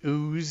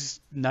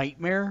ooze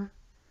nightmare.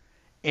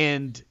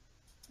 And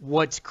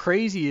what's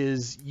crazy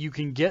is you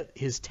can get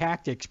his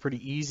tactics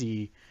pretty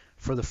easy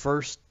for the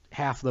first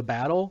half of the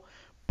battle,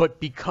 but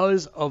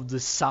because of the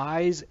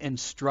size and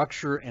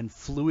structure and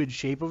fluid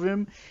shape of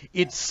him,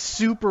 it's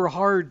super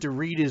hard to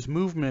read his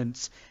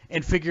movements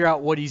and figure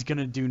out what he's going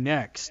to do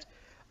next.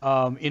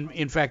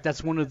 In fact,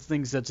 that's one of the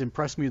things that's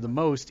impressed me the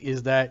most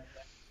is that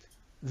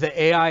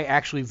the AI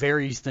actually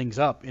varies things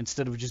up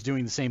instead of just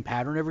doing the same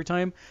pattern every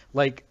time.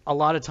 Like, a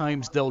lot of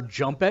times they'll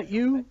jump at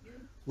you.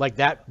 Like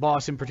that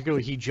boss in particular,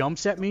 he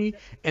jumps at me,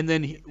 and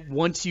then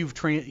once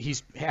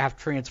he's half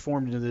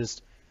transformed into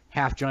this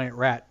half giant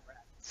rat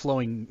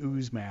flowing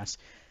ooze mass,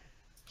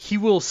 he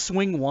will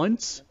swing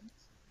once,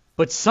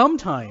 but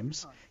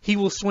sometimes he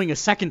will swing a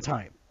second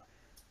time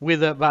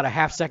with about a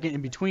half second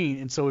in between.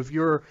 And so if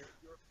you're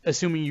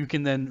assuming you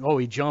can then,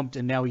 he jumped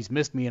and now he's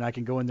missed me and I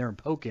can go in there and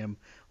poke him,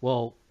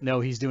 well, no,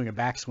 he's doing a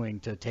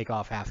backswing to take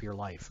off half your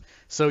life.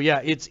 So yeah,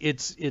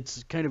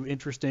 it's kind of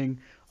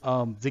interesting.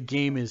 The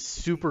game is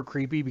super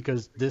creepy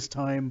because this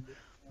time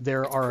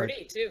there It's are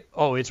pretty too.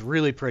 Oh, it's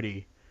really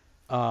pretty.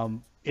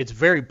 It's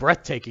very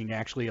breathtaking,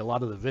 actually, a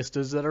lot of the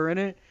vistas that are in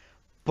it.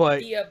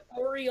 But The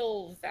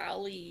Boreal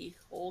Valley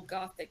old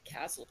Gothic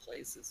castle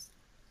place is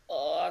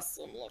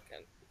awesome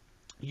looking.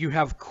 you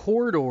have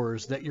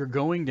corridors that you're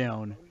going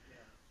down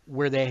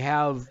where they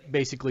have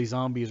basically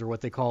zombies, or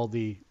what they call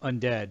the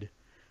undead,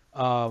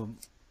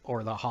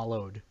 or the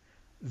hollowed,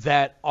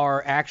 that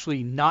are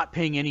actually not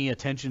paying any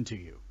attention to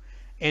you.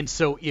 And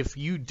so if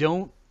you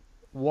don't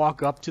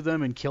walk up to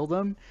them and kill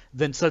them,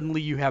 then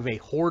suddenly you have a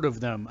horde of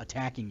them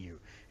attacking you.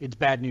 It's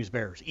bad news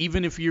bears.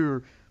 Even if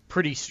you're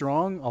pretty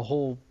strong, a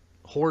whole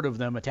horde of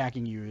them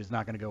attacking you is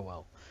not going to go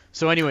well.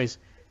 So anyways,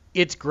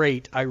 it's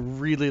great. I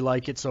really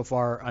like it so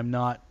far. I'm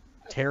not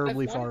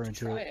terribly I've far wanted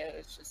to into try it.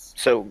 It's just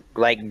So,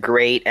 like,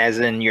 great as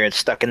in you're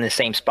stuck in the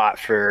same spot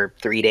for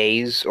 3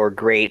 days, or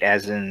great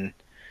as in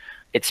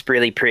it's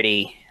really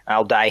pretty,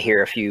 I'll die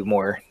here a few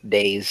more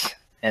days,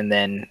 and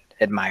then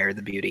admire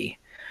the beauty,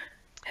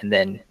 and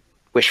then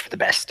wish for the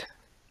best.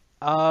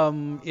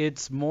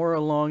 It's more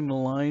along the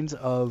lines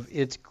of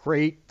it's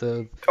great.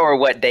 Or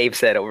what Dave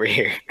said over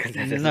here, because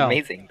this is No.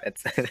 amazing.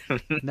 That's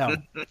No,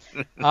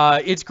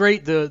 it's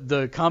great.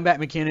 The combat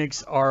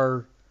mechanics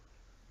are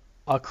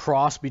a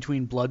cross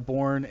between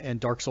Bloodborne and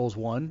Dark Souls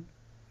 1.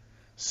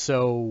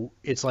 So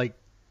it's like,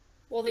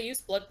 well, they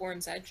use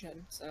Bloodborne's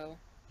engine, so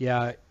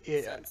yeah,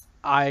 makes sense.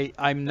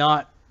 I'm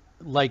not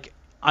like,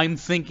 I'm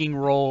thinking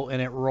roll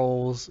and it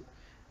rolls,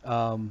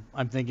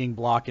 I'm thinking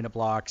block in a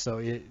block, so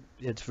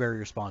it's very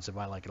responsive.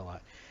 I like it a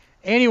lot.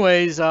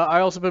 Anyways,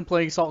 I also been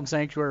playing Salt and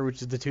Sanctuary,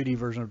 which is the 2D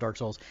version of Dark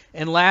Souls.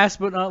 And last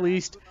but not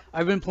least,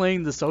 I've been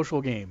playing the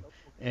social game.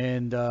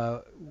 And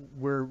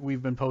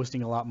we've been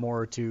posting a lot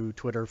more to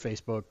Twitter,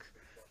 Facebook,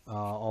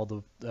 all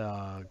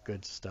the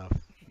good stuff.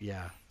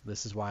 Yeah,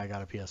 this is why I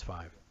got a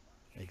PS5.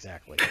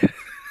 Exactly.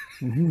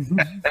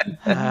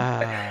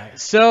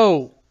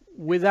 So,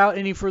 without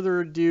any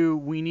further ado,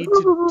 we need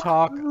to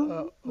talk.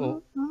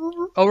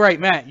 Oh, right,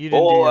 Matt, you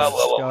didn't do yours.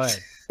 Go ahead.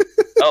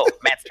 Oh,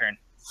 Matt's turn.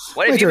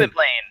 What have you been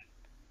playing?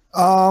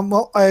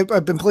 Well,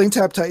 I've been playing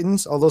Tap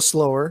Titans, although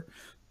slower.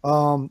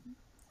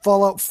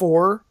 Fallout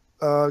 4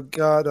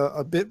 got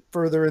a bit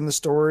further in the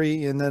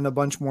story, and then a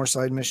bunch more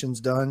side missions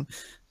done.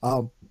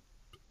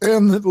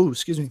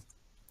 Excuse me.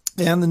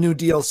 And the new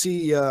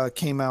DLC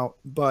came out,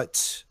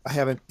 but I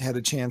haven't had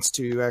a chance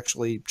to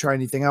actually try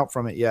anything out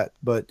from it yet.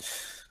 But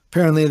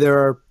apparently, there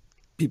are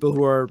people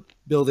who are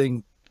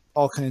building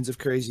all kinds of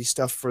crazy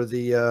stuff for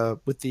the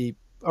with the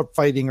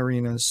fighting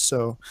arenas.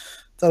 So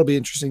that'll be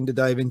interesting to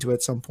dive into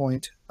at some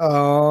point.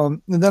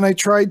 And then I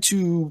tried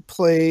to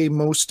play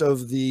most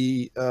of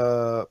the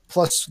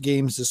Plus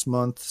games this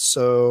month.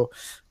 So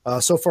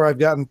far, I've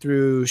gotten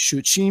through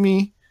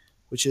Shuchimi,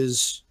 which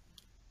is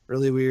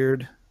really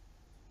weird.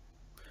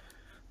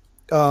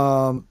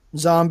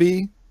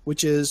 Zombie,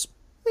 which is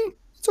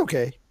it's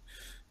okay,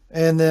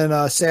 and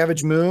then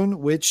Savage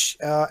Moon, which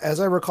as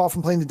I recall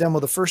from playing the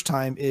demo the first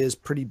time, is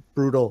pretty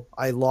brutal.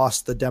 I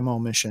lost the demo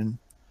mission.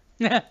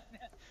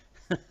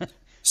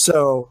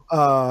 So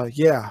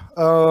the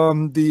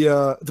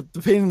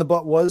pain in the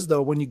butt was,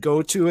 though, when you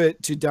go to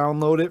it to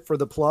download it for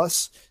the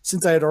Plus,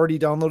 since I had already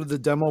downloaded the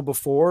demo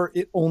before,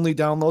 it only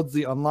downloads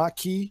the unlock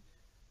key.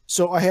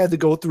 So I had to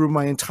go through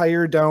my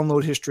entire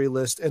download history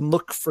list and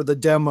look for the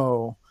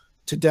demo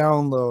to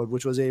download,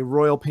 which was a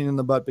royal pain in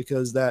the butt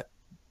because that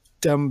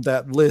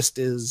list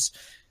is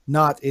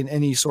not in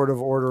any sort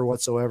of order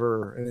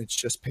whatsoever, and it's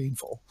just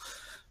painful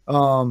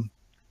on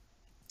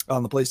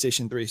the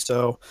PlayStation 3.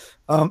 So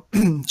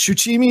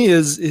Shuchimi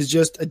is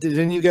just, did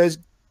any of you guys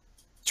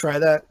try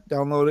that?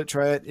 Download it,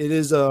 try it. It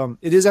is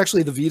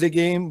actually the Vita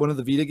game, one of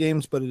the Vita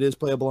games, but it is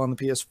playable on the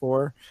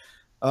PS4.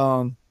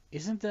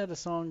 Isn't that a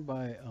song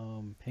by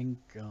Pink?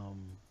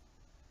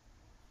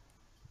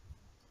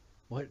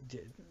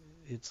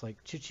 It's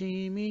like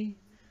Chichimi,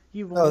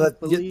 you won't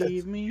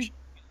believe me.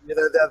 Yeah,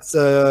 that's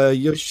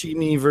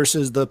Yoshimi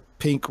versus the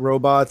Pink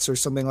Robots or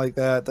something like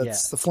that.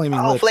 That's the Flaming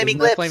Lips. Oh, Flaming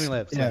Lips. Flaming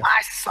Lips. Yeah.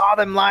 I saw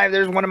them live.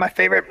 There's one of my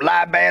favorite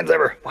live bands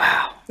ever.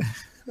 Wow.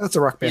 That's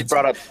a rock band. You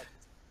brought up.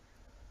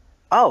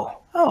 Oh,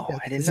 Yeah,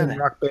 I didn't know that.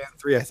 Rock Band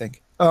 3, I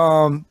think.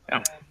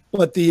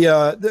 But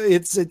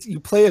you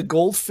play a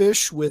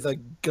goldfish with a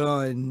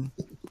gun,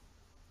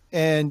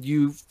 and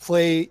you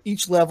play,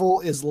 each level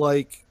is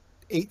like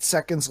 8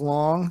 seconds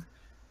long.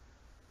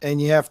 And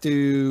you have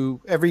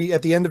to at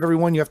the end of every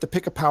one, you have to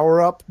pick a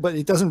power up, but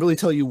it doesn't really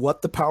tell you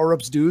what the power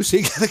ups do. So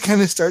you got to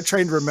kind of start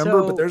trying to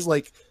remember. But there's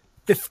like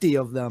 50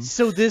 of them.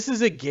 So this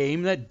is a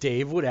game that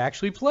Dave would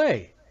actually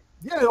play.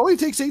 Yeah, it only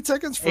takes 8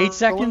 seconds. For 8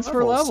 seconds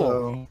per level.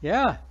 So.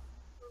 Yeah.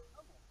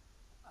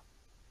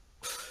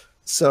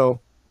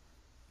 So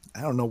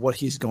I don't know what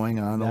he's going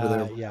on over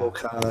there. Yeah.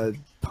 Bocad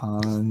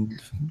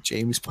Pond,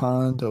 James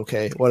Pond.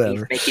 Okay,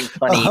 whatever. He's making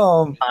funny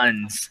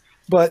puns.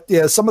 But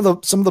yeah, some of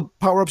the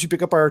power ups you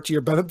pick up are to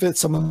your benefit.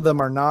 Some of them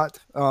are not.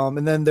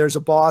 And then there's a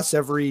boss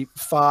every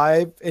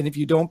 5. And if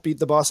you don't beat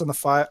the boss on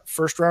the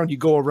first round, you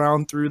go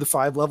around through the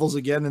 5 levels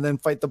again and then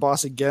fight the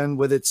boss again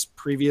with its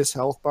previous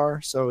health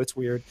bar. So it's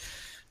weird.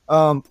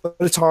 But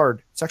it's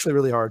hard. It's actually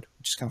really hard,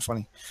 which is kind of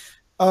funny.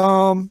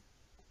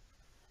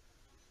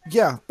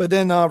 Yeah, but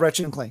then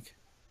Ratchet and Clank.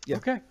 Yeah.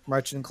 Okay.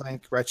 Ratchet and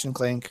Clank.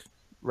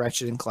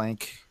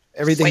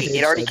 Everything. Wait,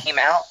 it already came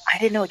out? I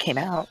didn't know it came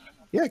out.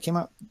 Yeah, it came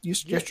out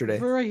yesterday.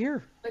 We're right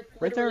here.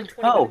 Right there.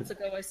 20 minutes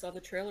ago, I saw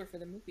the trailer for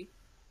the movie.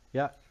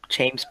 Yeah.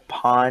 James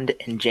Pond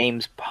and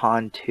James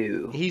Pond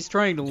 2. He's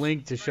trying to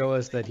link to show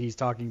us that he's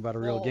talking about a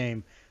real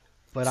game.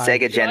 But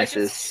Sega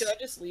Genesis. Should I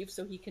just leave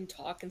so he can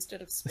talk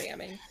instead of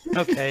spamming?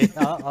 Okay,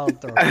 I'll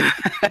throw it.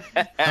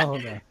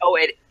 Okay. Oh,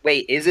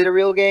 wait, is it a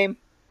real game?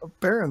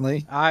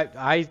 Apparently.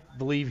 I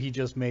believe he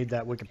just made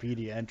that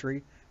Wikipedia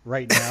entry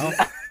right now.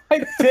 I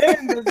did.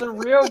 It's a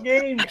real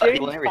game. James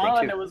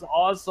Pond. Too. It was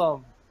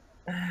awesome.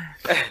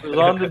 It was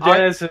on the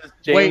Genesis.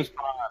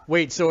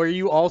 Wait, so are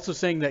you also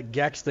saying that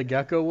Gex the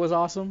Gecko was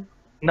awesome?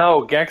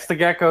 No, Gex the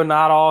Gecko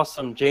not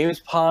awesome. James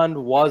Pond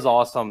was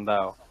awesome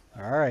though.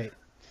 All right.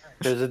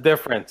 There's a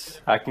difference.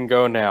 I can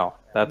go now.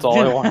 That's all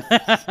I want.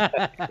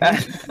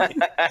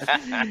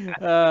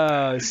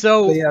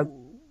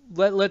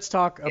 Let's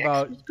talk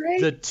about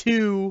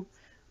the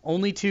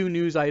only two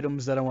news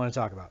items that I want to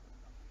talk about.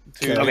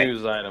 Two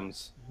news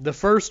items. The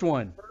first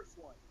one,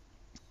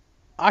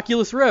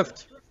 Oculus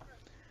Rift.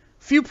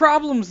 Few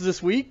problems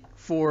this week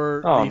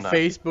for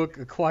Facebook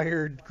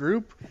acquired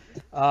group.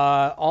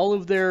 All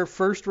of their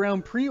first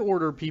round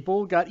pre-order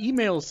people got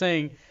emails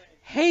saying,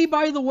 hey,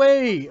 by the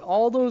way,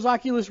 all those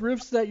Oculus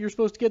Rifts that you're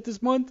supposed to get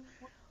this month,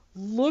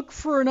 look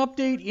for an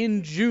update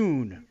in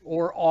June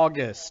or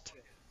August.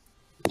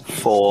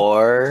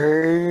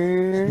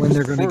 For when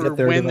they're going to For get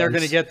their when they're device.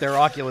 going to get their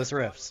Oculus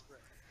Rifts.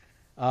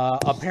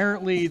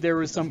 Apparently, there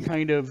was some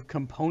kind of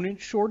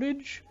component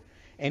shortage,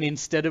 and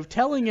instead of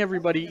telling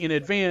everybody in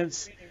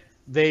advance,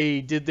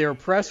 they did their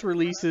press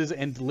releases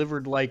and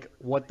delivered like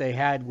what they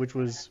had, which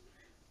was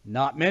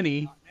not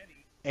many,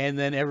 and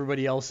then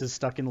everybody else is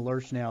stuck in the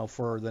lurch now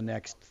for the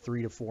next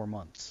 3 to 4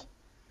 months.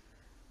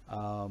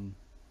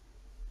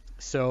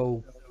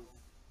 So,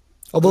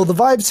 Although the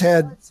Vives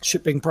had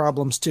shipping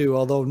problems too,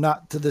 although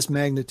not to this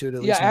magnitude.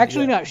 At yeah, least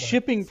actually yet, not but-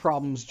 shipping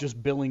problems,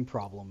 just billing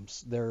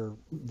problems.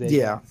 They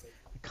Yeah.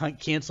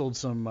 canceled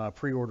some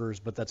pre-orders,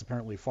 but that's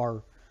apparently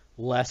far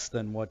less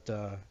than what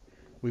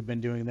we've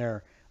been doing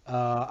there.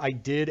 I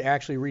did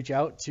actually reach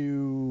out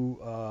to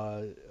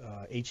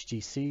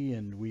HTC,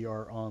 and we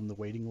are on the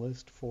waiting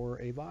list for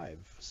a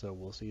Vive. So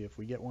we'll see if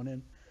we get one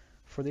in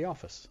for the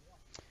office.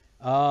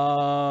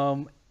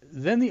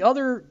 Then the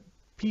other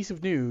piece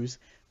of news,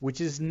 which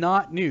is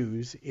not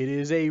news, it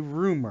is a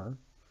rumor,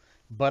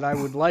 but I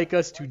would like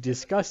us to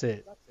discuss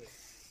it,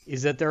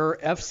 is that there are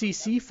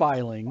FCC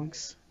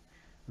filings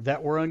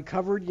that were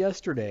uncovered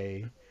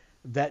yesterday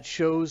that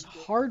shows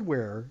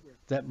hardware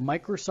that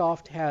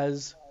Microsoft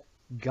has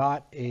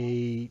got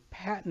a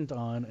patent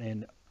on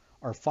and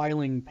are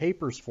filing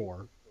papers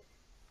for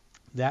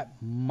that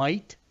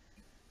might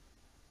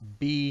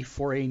be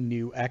for a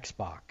new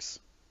Xbox.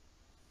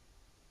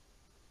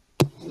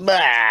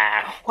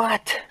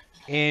 What?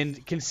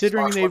 And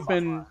considering Xbox they've One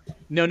been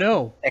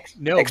no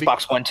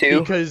Xbox One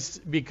 2?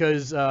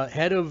 because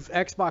head of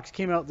Xbox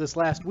came out this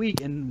last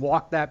week and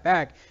walked that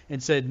back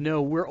and said,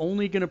 no, we're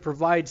only going to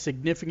provide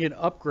significant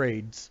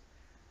upgrades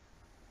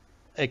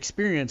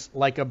experience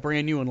like a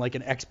brand new one, like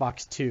an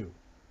Xbox 2.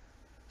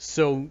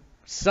 So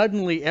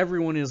suddenly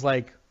everyone is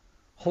like,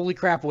 holy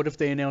crap, what if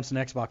they announce an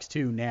Xbox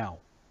 2 now?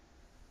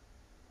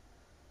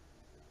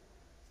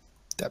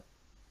 That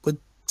would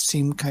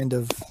seem kind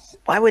of.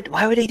 Why would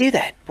they do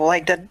that? Well,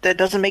 like that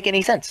doesn't make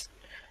any sense.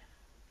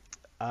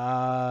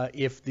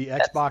 If the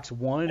Xbox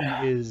One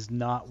is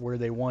not where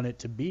they want it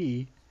to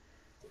be,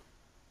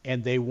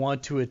 and they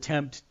want to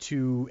attempt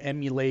to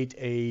emulate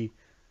a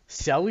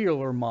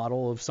cellular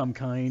model of some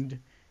kind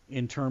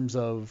in terms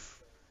of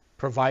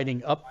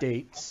providing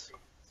updates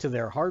to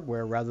their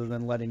hardware rather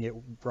than letting it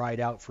ride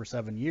out for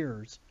 7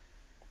 years,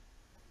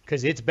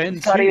 because it's been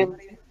It's not two. even-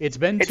 It's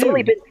been It's two.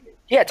 only been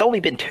it's only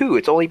been 2.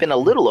 It's only been a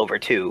little over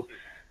 2.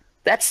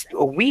 That's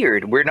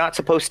weird. We're not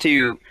supposed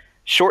to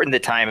shorten the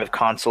time of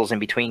consoles in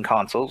between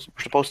consoles.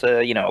 We're supposed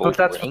to, But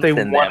that's what they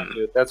lengthen want them. to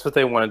do. That's what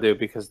they want to do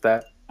because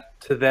that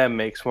to them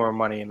makes more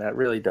money, and that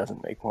really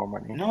doesn't make more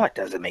money. No, it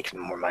doesn't make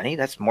more money.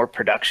 That's more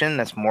production.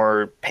 That's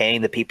more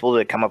paying the people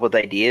to come up with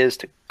ideas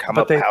to come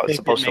up they how it's think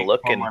supposed it to makes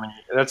look. more And money.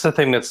 That's the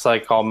thing that's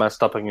like all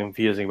messed up and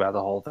confusing about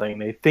the whole thing.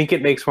 They think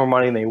it makes more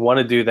money, and they want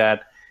to do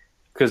that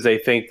because they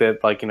think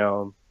that, like,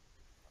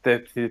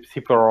 that the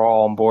people are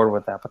all on board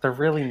with that, but they're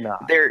really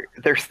not.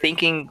 they're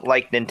thinking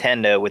like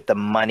Nintendo with the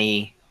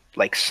money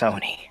like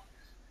Sony.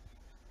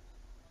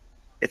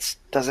 It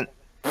doesn't.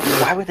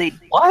 Why would they?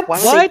 What? Why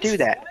would What? they do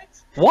that?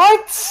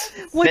 What?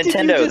 What Nintendo.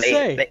 did you just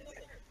say?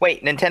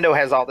 Wait. Nintendo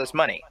has all this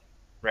money,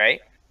 right?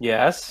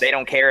 Yes. They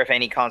don't care if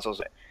any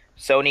consoles.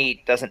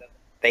 Sony doesn't.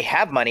 They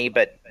have money,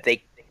 but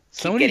they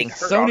keep getting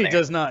hurt on Sony there.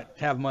 does not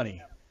have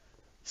money.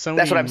 Sony,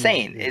 That's what I'm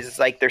saying. Is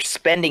like they're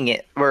spending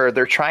it, or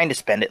they're trying to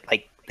spend it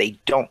like they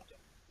don't.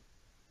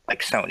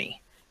 Like Sony,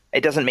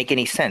 it doesn't make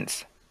any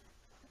sense.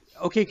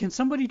 Okay, can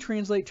somebody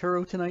translate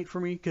Turo tonight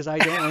for me? Because I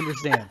don't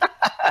understand.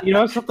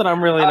 Something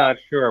I'm really not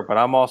sure, but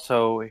I'm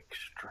also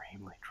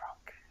extremely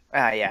drunk.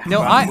 Yeah. No,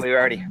 Well, we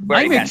already I'm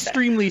passed that.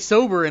 extremely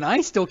sober, and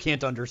I still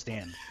can't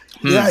understand.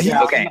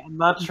 Yeah. Okay. I'm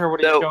not sure what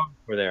he's So- going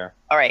for there.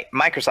 All right,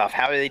 Microsoft.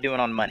 How are they doing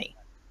on money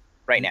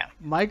right now?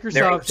 Microsoft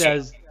They're-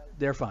 says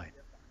they're fine.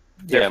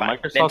 They're Yeah, fine.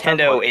 Microsoft has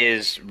Nintendo money.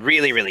 is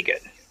really, really good.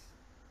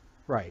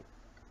 Right.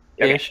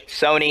 Okay. Ish.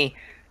 Sony,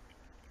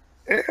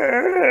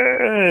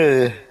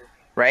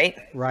 right?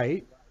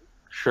 Right.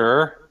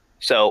 Sure.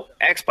 So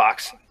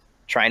Xbox,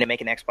 trying to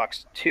make an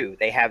Xbox 2,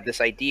 they have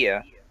this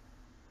idea,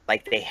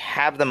 like they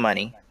have the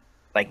money,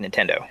 like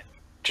Nintendo,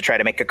 to try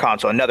to make a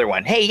console, another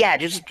one. Hey, yeah,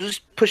 just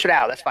push it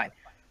out. That's fine.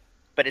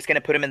 But it's going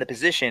to put them in the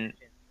position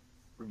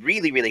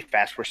really, really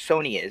fast where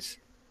Sony is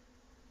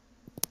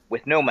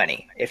with no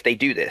money if they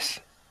do this.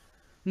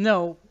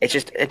 No.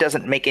 It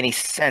doesn't make any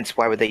sense.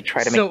 Why would they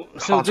try to make So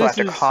console this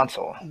after is-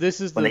 console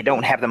This is when the they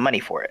don't have the money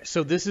for it?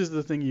 So this is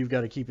the thing you've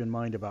got to keep in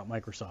mind about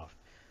Microsoft.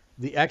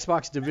 The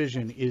Xbox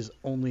division is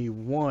only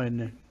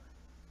one.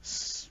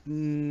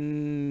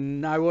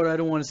 I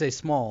don't want to say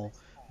small,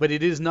 but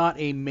it is not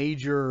a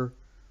major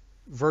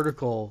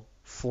vertical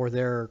for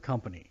their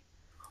company.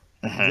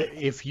 Mm-hmm.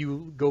 If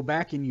you go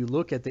back and you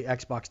look at the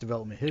Xbox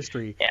development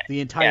history, Yeah. the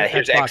entire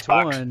here's Xbox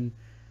Xbox. One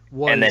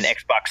was And then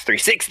Xbox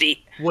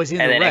 360, was in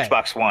and the then red.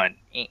 Xbox One.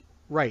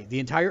 Right. The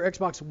entire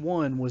Xbox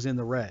One was in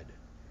the red.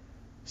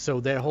 So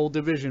that whole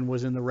division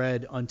was in the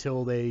red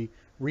until they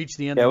reached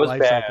the end Yeah, of it the was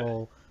life bad.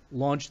 cycle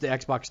launched the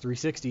Xbox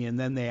 360, and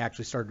then they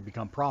actually started to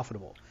become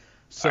profitable.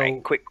 So,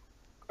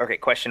 All right,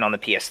 question on the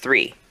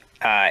PS3.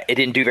 It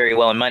didn't do very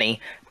well in money,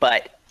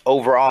 but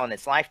overall in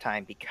its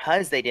lifetime,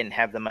 because they didn't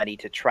have the money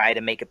to try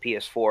to make a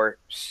PS4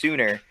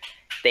 sooner,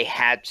 they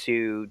had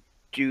to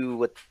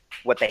do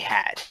what they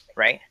had,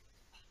 right?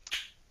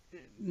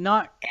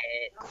 not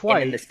And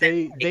quite. in the sense,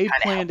 They it kinda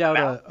planned helped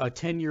them out a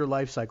 10-year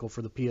life cycle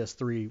for the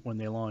PS3 when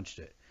they launched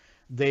it.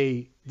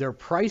 Their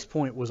price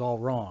point was all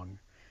wrong,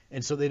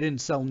 and so they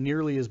didn't sell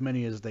nearly as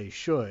many as they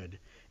should.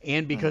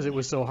 And because it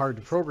was so hard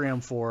to program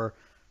for,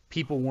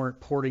 people weren't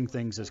porting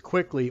things as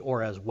quickly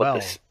or as well.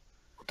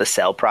 The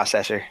cell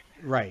processor.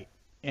 Right.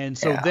 And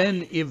so Yeah.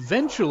 then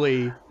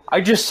eventually,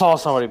 I just saw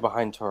somebody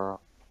behind Toro.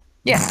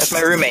 Yeah, that's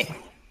my roommate.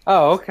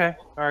 Oh, okay.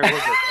 All right, we're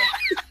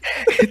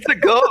good It's a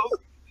ghost.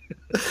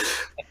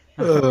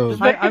 Oh,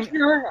 then. I'm I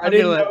gonna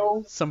didn't let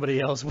know. somebody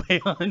else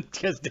weigh on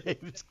because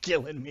Dave's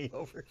killing me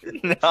over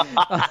here.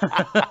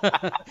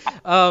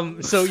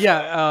 So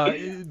yeah,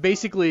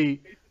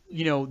 basically,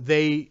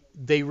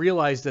 they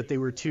realized that they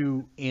were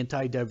too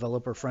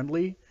anti-developer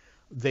friendly.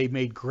 They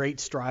made great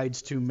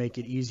strides to make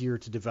it easier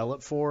to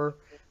develop for.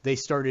 They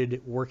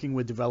started working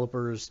with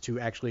developers to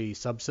actually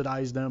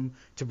subsidize them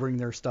to bring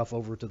their stuff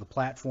over to the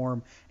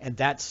platform, and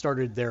that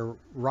started their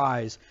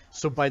rise.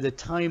 So by the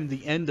time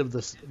the end of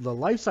the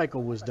life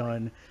cycle was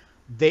done,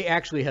 they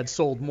actually had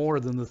sold more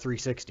than the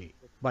 360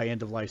 by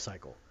end of life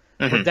cycle.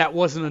 But that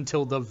wasn't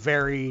until the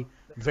very,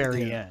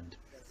 very end.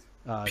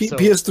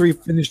 PS3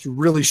 finished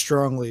really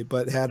strongly,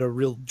 but had a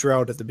real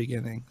drought at the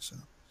beginning. So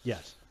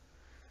Yes.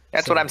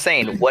 That's what I'm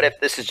saying. What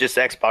if this is just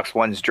Xbox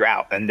One's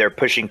drought and they're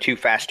pushing too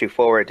fast, too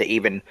forward to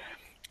even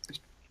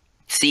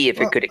see if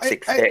it could I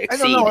don't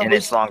exceed know. in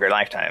its longer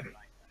lifetime?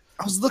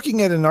 I was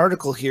looking at an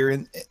article here,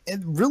 and it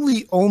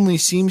really only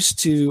seems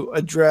to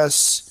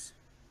address.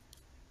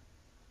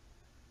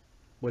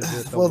 What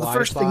is it? Well, the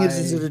first thing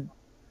is it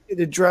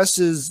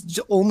addresses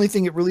the only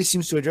thing it really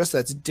seems to address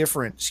that's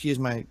different. Excuse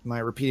my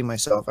repeating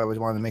myself. I was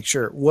wanting to make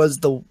sure was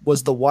the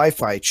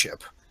Wi-Fi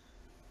chip.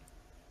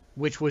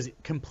 which was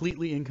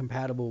completely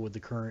incompatible with the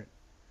current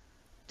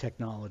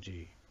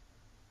technology,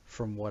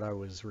 from what I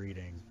was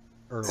reading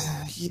earlier.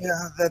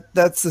 Yeah,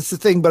 that's the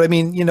thing. But I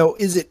mean,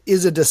 is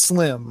it a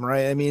slim,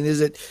 right? I mean,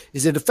 is it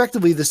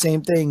effectively the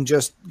same thing,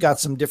 just got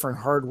some different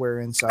hardware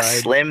inside?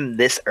 Slim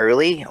this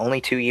early?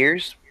 Only 2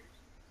 years?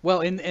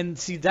 Well, and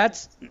see,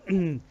 that's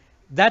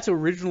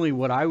originally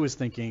what I was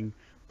thinking.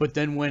 But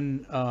then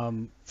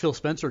when Phil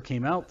Spencer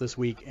came out this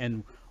week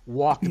and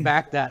walked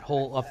back that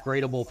whole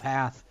upgradable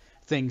path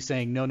thing,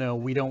 saying, no,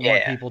 we don't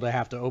want people to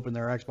have to open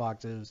their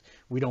Xboxes.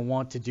 We don't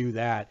want to do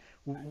that.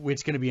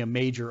 It's going to be a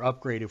major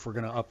upgrade if we're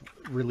going to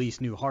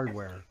release new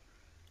hardware.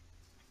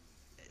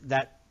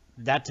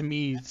 That to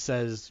me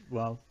says,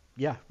 well,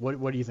 yeah.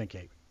 What do you think,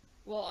 Kate?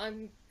 Well,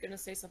 I'm going to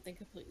say something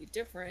completely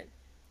different.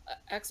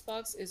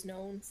 Xbox is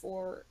known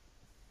for,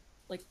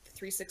 like, the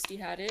 360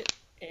 had it,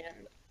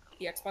 and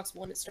the Xbox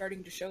One is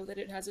starting to show that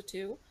it has it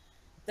too,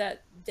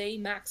 that they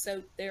max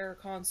out their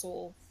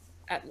console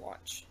at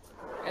launch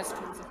as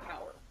terms of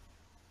power.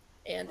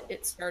 And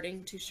it's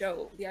starting to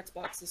show, the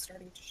Xbox is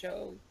starting to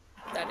show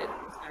that it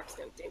was maxed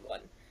out day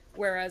one.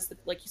 Whereas,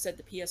 like you said,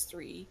 the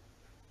PS3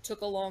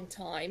 took a long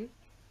time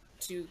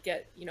to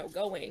get,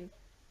 going,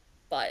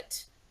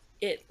 but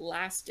it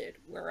lasted,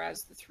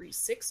 whereas the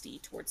 360,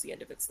 towards the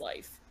end of its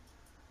life,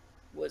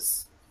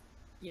 was,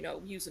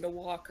 using a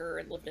walker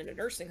and lived in a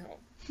nursing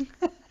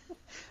home.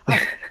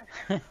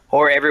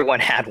 Or everyone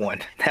had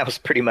one. That was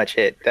pretty much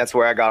it. That's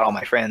where I got all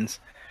my friends.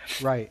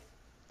 Right.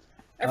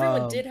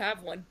 Everyone did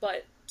have one,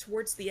 but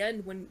towards the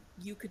end, when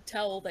you could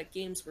tell that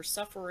games were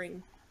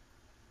suffering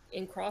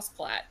in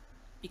cross-plat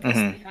because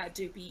they had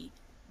to be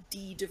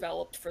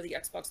de-developed for the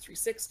Xbox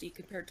 360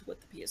 compared to what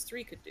the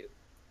PS3 could do.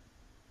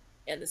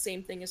 And the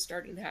same thing is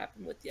starting to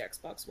happen with the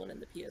Xbox One and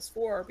the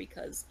PS4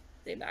 because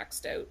they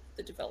maxed out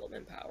the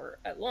development power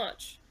at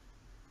launch.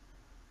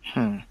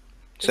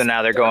 So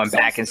now they're going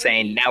back and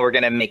saying, now we're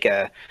going to make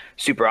a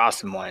super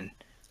awesome one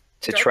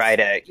to try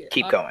to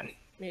keep going.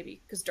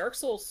 Maybe, because Dark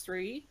Souls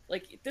 3,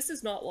 like, this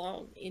is not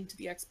long into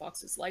the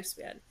Xbox's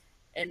lifespan,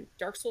 and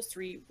Dark Souls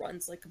 3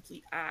 runs like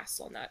complete ass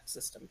on that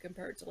system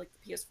compared to, like,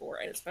 the PS4,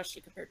 and especially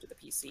compared to the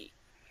PC.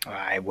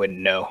 I wouldn't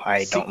know.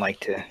 I don't like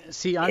to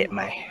hit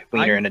my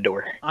wiener in a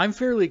door. I'm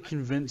fairly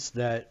convinced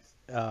that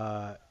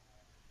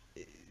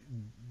it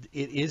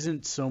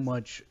isn't so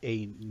much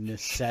a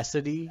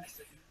necessity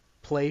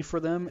play for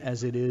them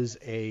as it is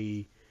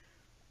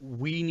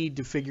we need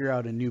to figure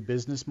out a new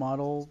business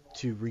model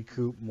to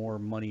recoup more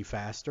money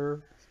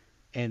faster,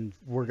 and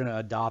we're going to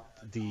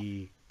adopt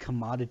the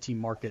commodity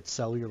market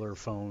cellular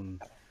phone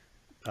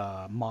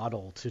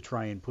model to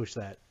try and push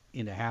that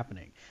into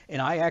happening.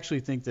 And I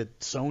actually think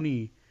that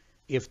Sony,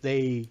 if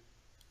they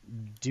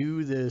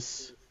do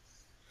this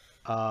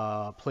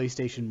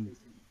PlayStation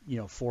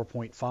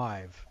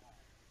 4.5,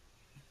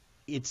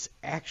 it's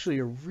actually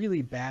a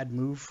really bad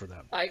move for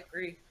them. I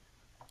agree.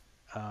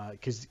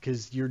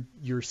 Because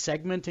you're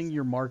segmenting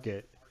your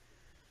market,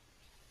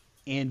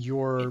 and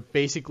you're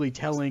basically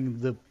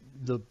telling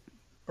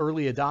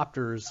early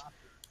adopters,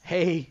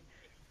 hey,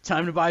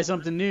 time to buy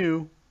something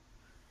new.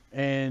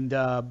 And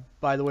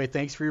by the way,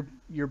 thanks for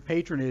your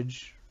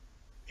patronage,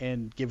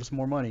 and give us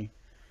more money.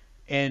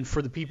 And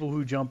for the people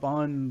who jump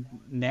on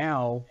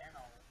now,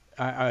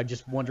 I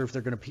just wonder if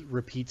they're going to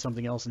repeat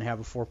something else and have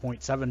a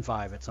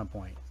 4.75 at some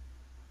point.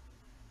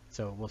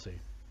 So we'll see.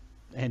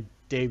 And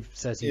Dave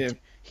says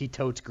he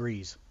totes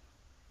Grease.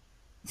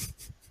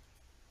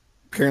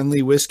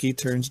 Apparently, whiskey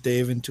turns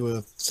Dave into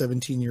a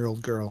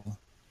 17-year-old girl.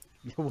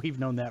 We've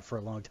known that for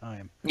a long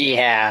time.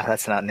 Yeah,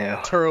 that's not new.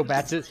 Turo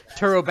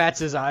bats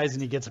his eyes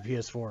and he gets a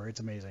PS4. It's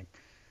amazing.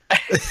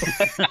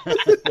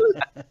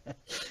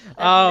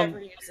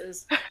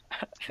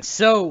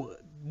 So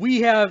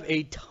we have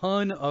a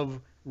ton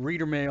of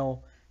reader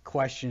mail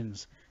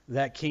questions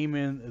that came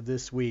in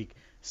this week.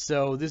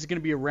 So this is going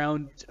to be a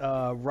round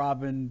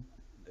robin.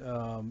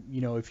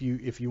 If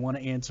you want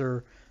to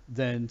answer,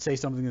 then say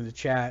something in the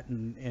chat,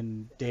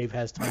 and Dave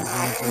has tons of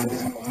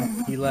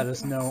answers. He let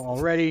us know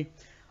already.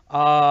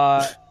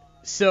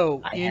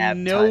 So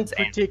in no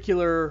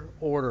particular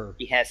order.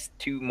 He has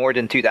more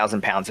than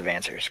 2,000 pounds of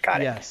answers.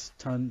 Got it. Yes,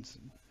 tons,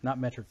 not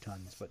metric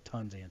tons, but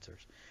tons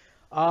answers.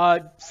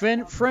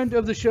 Friend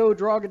of the show,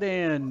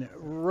 Drogadan,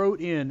 wrote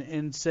in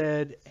and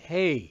said,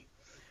 hey,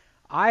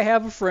 I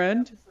have a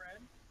friend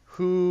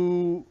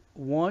who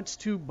wants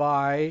to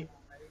buy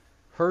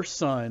her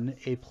son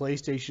a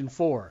PlayStation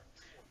 4,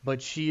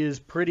 but she is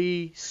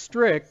pretty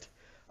strict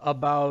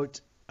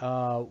about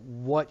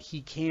what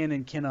he can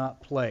and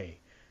cannot play.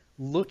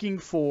 Looking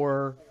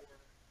for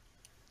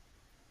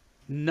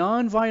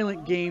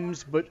non-violent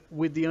games, but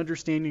with the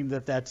understanding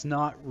that that's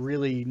not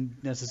really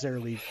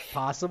necessarily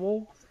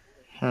possible,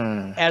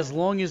 as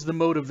long as the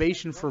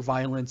motivation for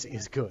violence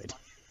is good.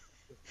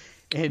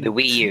 And the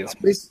Wii U.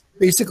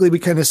 Basically, we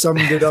kind of summed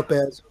it up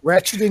as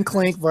Ratchet and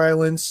Clank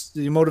violence.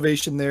 The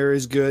motivation there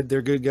is good.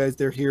 They're good guys.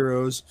 They're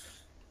heroes.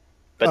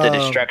 But the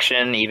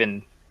destruction,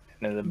 even.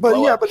 But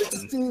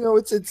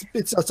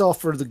it's all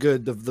for the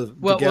good of the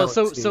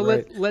galaxy, so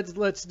right?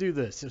 let's do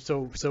this.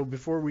 So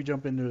before we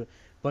jump into a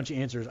bunch of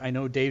answers, I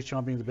know Dave's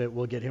chomping the bit.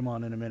 We'll get him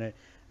on in a minute.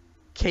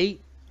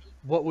 Kate,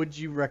 what would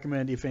you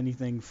recommend, if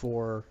anything,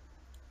 for?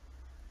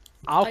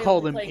 I'll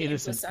call them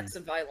innocent. Sex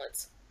and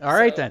violence. All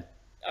right then.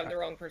 I'm the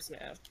wrong person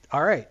to ask.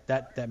 All right,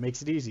 that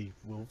makes it easy.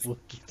 We'll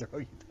throw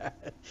you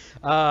that.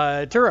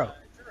 Turo.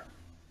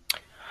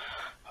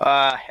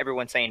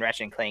 Everyone's saying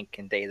Ratchet and Clank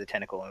and Day of the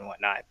Tentacle and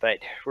whatnot, but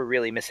we're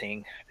really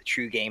missing the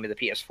true game of the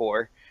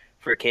PS4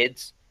 for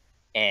kids,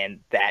 and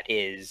that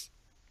is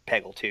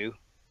Peggle 2.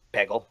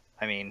 Peggle.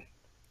 I mean,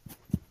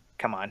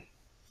 come on.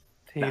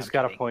 He's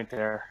got a point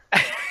there.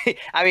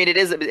 I mean, it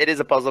is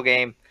a puzzle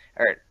game,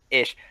 or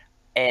ish,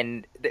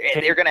 and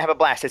they're going to have a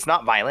blast. It's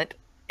not violent,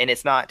 and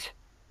it's not.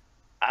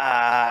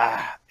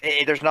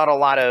 There's not a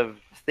lot of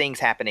things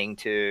happening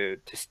to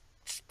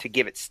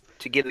give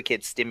the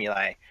kids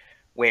stimuli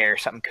where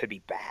something could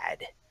be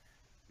bad.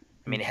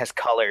 I mean, it has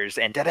colors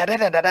and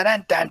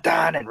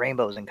and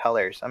rainbows and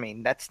colors. I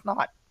mean, that's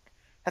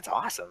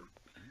awesome.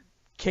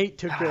 Kate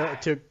took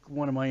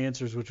one of my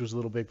answers, which was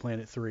Little Big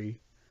Planet 3.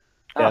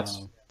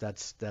 Yes.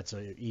 That's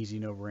a easy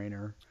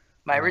no-brainer.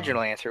 My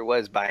original answer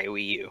was buy a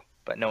Wii U,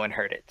 but no one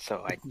heard it,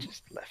 so I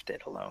just left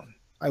it alone.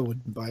 I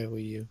wouldn't buy a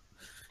Wii U.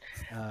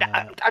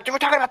 We're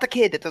talking about the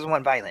kid that doesn't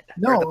want violent.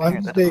 No,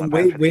 I'm saying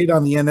wait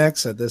on the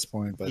NX at this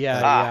point. But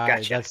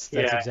gotcha. That's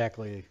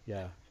exactly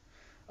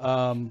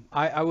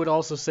I would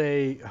also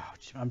say,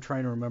 I'm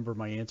trying to remember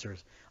my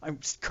answers.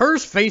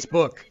 Curse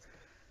Facebook.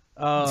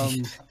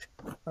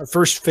 Our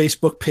first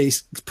Facebook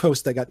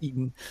post that got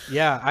eaten.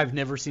 Yeah, I've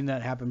never seen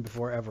that happen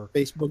before, ever.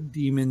 Facebook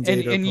demons.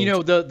 And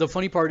the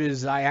funny part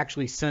is I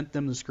actually sent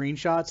them the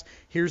screenshots.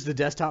 Here's the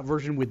desktop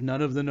version with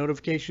none of the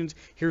notifications.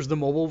 Here's the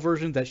mobile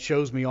version that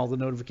shows me all the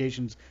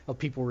notifications of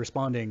people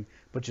responding,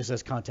 but just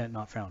says content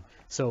not found.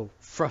 So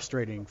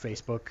frustrating,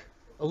 Facebook.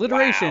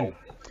 Alliteration.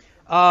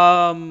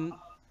 Wow.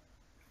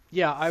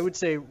 Yeah, I would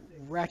say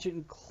Ratchet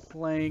and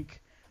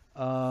Clank,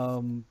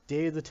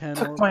 Day of the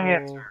Tentacle. Took my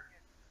answer.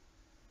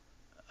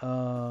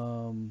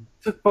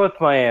 Took both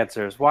my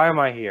answers. Why am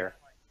I here?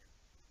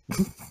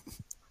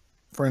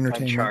 For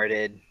entertainment.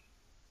 Uncharted.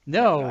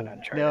 No, not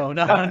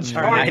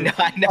Uncharted.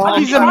 I know.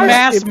 He's a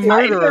mass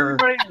murderer.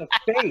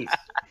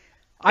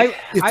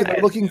 If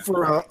they're looking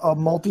for a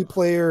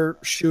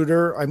multiplayer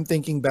shooter, I'm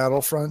thinking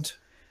Battlefront.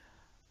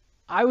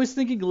 I was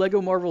thinking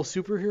Lego Marvel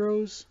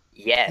Superheroes.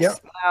 Yes. Yep.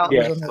 Well,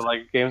 yes,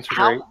 like games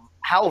are great.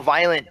 How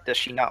violent does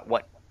she not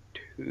want?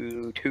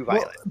 Too violent.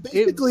 Well,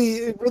 basically,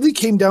 it really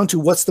came down to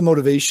what's the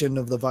motivation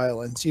of the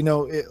violence.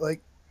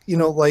 Like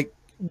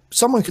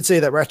someone could say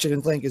that Ratchet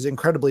and Clank is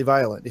incredibly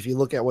violent if you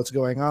look at what's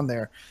going on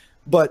there,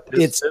 but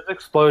there's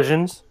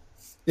explosions.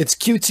 It's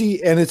cutesy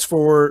and it's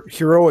for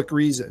heroic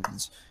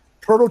reasons.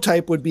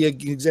 Prototype would be an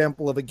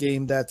example of a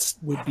game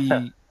would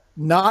be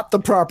not the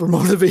proper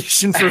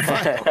motivation for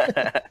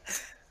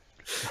violence.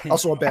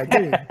 Also a bad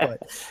game,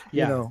 but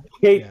Yeah. you know.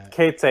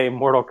 Kate say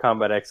Mortal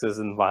Kombat X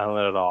isn't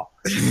violent at all.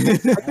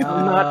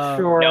 I'm not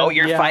sure. No,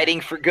 you're Yeah.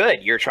 fighting for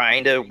good. You're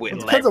trying to let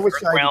depends on which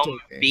side you Realm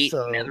take, beat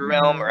so-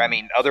 NetherRealm, or I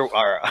mean, other.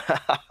 Or,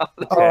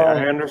 Okay,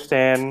 I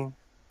understand.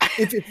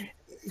 If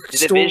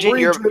Division,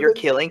 you're story-driven-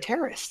 killing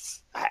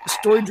terrorists.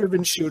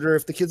 story-driven shooter.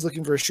 If the kid's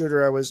looking for a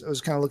shooter, I was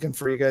kind of looking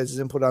for you guys'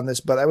 input on this,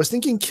 but I was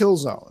thinking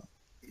Killzone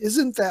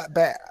isn't that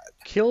bad,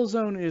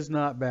 Killzone is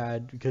not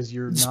bad because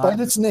despite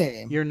its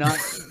name. you're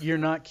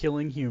not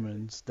killing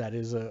humans. That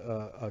is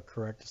a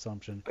correct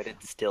assumption. But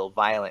it's still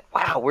violent.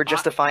 Wow, we're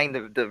justifying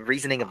the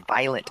reasoning of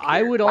violent. Here.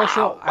 I would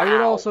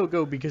Wow. also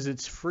go because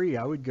it's free.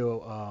 I would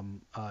go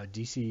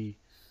DC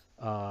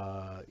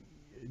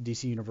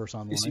Universe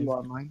Online. DC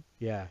Online.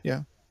 Yeah.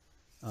 Yeah.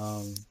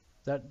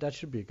 That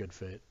should be a good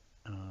fit.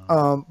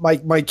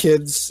 My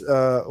kids,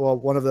 well,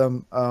 one of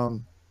them,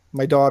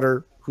 my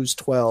daughter, who's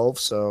 12,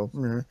 so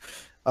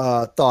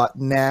thought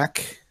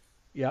Knack.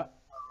 Yeah.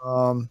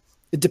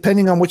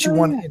 Depending on what you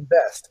want to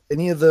invest,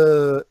 any of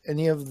the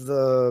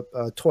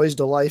Toys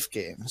to Life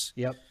games.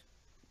 Yep.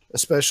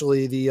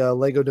 Especially the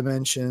Lego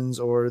Dimensions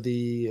or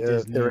the if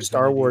Disney they're a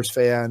Star Infinity. Wars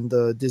fan,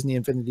 the Disney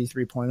Infinity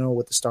 3.0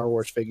 with the Star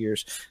Wars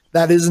figures.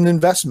 That is an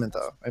investment,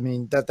 though. I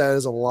mean, that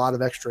is a lot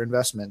of extra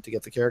investment to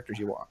get the characters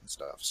you want and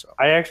stuff. So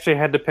I actually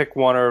had to pick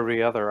one over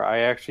the other.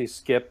 I actually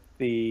skipped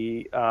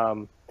the,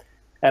 and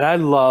I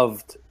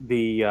loved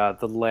the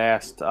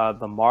last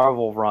the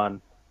Marvel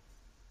run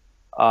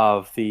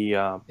of the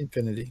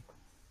Infinity.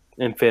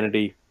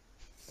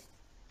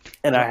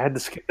 And I had to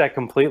skip that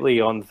completely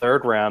on the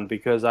third round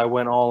because I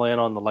went all in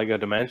on the Lego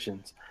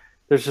Dimensions.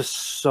 There's just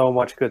so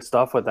much good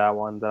stuff with that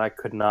one that I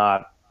couldn't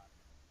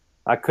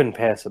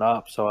pass it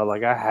up. So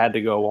I had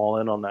to go all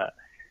in on that.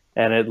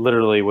 And it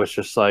literally was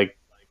just like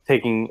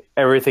taking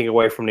everything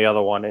away from the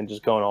other one and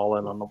just going all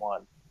in on the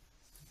one.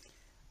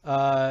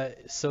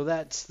 So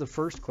that's the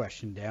first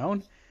question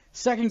down.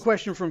 Second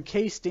question from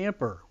K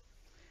Stamper.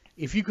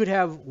 If you could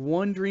have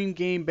one dream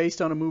game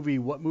based on a movie,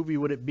 what movie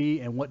would it be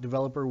and what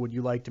developer would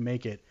you like to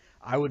make it?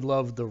 I would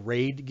love the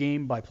Raid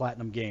game by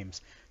Platinum Games.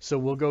 So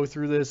we'll go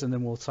through this and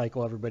then we'll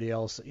cycle everybody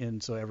else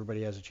in so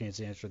everybody has a chance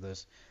to answer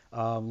this.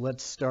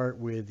 Let's start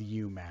with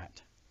you,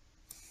 Matt.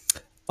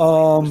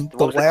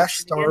 The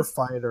Last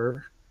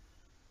Starfighter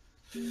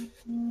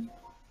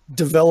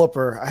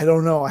developer. I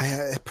don't know.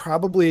 I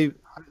probably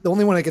the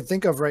only one I could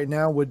think of right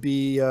now would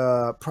be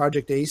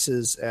Project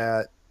Aces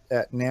at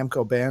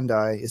Namco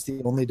Bandai is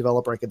the only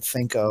developer I could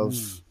think of.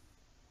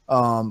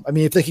 I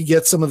mean, if they could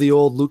get some of the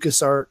old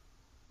LucasArts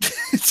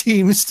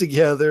teams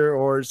together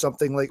or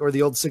something like, or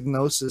the old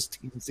Psygnosis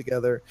teams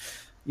together,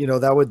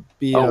 that would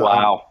be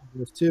wow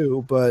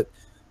too. But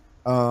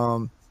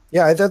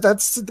yeah,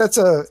 that's a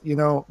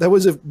that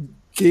was a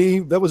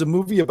game, that was a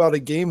movie about a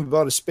game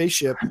about a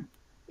spaceship.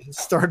 It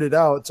started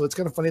out, so it's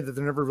kind of funny that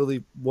there never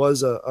really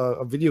was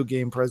a video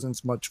game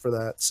presence much for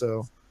that.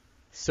 So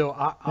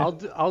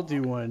I'll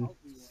do one.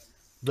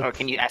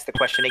 Can you ask the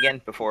question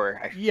again before?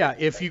 Yeah,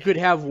 if you could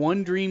have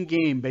one dream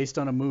game based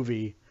on a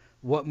movie,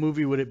 what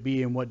movie would it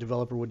be and what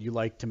developer would you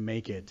like to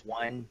make it?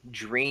 One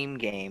dream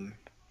game.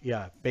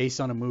 Yeah,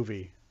 based on a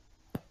movie.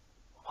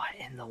 What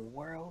in the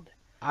world?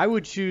 I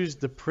would choose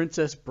The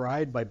Princess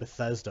Bride by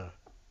Bethesda.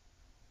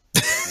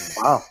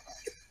 Wow.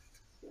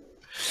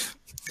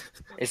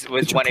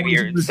 Was one of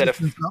your set of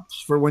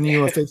for when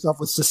you face off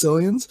with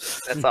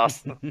Sicilians? That's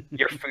awesome.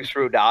 Your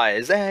Fusro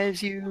dies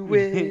as you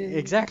wish.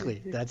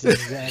 Exactly. That's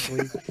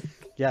exactly.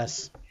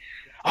 Yes.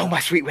 Oh, my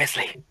sweet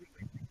Wesley.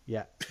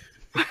 Yeah.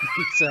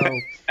 So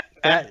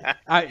that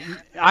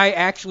I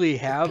actually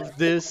have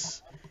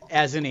this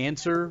as an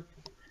answer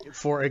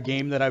for a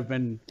game that I've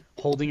been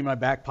holding in my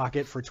back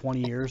pocket for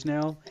 20 years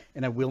now,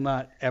 and I will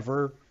not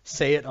ever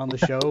say it on the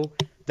show.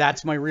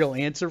 That's my real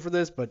answer for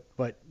this, but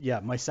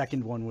yeah, my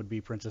second one would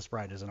be Princess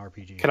Bride as an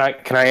RPG. Can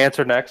I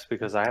answer next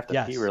because I have to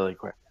Yes. pee really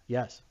quick?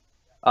 Yes.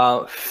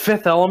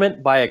 Fifth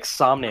Element by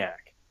Insomniac.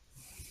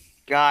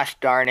 Gosh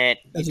darn it!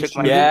 You took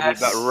my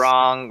Yes. movie,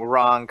 but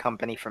wrong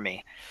company for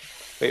me.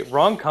 Wait,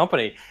 wrong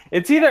company.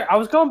 It's either I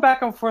was going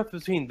back and forth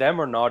between them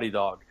or Naughty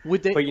Dog.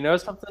 Would they? But you know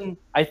something?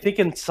 I think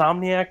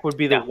Insomniac would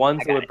be the Yeah, ones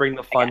I that got would it. bring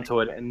the I fun got it. to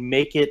it and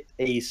make it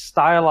a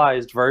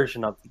stylized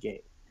version of the game.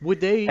 Would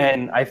they?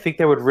 And I think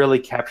they would really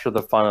capture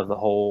the fun of the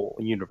whole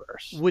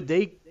universe. Would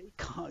they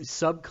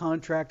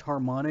subcontract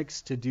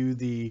Harmonix to do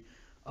the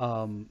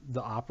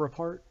opera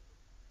part?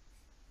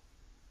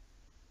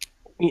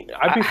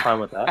 I'd be fine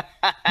with that.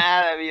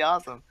 That'd be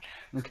awesome.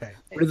 Okay.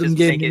 Rhythm Just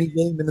game, make mini it-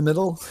 game in the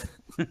middle.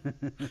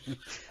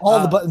 All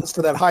the buttons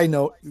for that high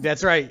note.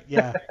 That's right.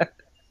 Yeah.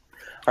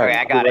 All Okay,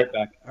 I I'll be got right it.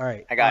 back. All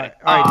right. I got it.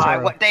 All right, Oh,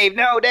 Taro. Dave,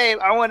 no, Dave.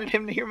 I wanted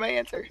him to hear my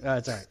answer.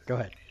 That's all right. Go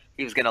ahead.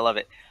 He was gonna love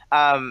it.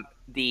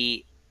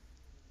 The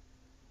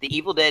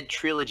Evil Dead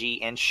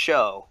trilogy and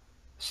show,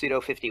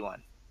 Pseudo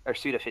 51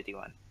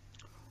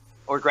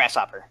 or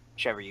Grasshopper,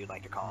 whichever you'd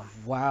like to call him.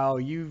 Wow,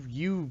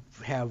 you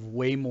have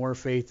way more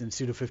faith in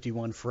Suda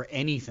 51 for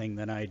anything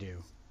than I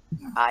do.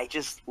 I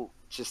just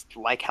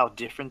like how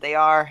different they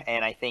are,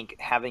 and I think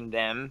having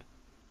them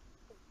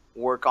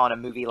work on a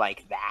movie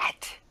like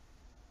that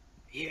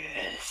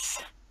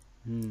Yes.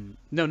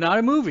 No, not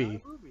a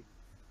movie.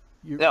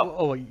 No,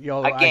 Oh, a I see game.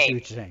 what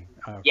you're saying.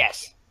 Oh, okay.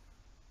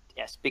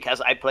 Yes,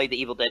 because I played the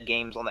Evil Dead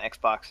games on the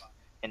Xbox,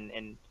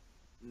 and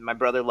my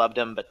brother loved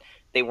them, but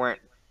they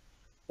weren't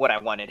what I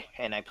wanted.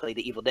 And I played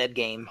the Evil Dead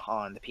game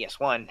on the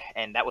PS1,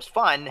 and that was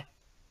fun.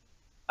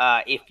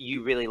 If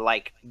you really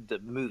like the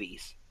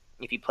movies,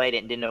 if you played it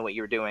and didn't know what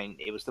you were doing,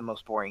 it was the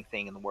most boring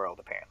thing in the world,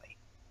 apparently.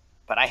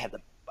 But I had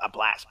a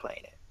blast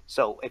playing it.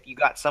 So if you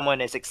got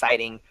someone as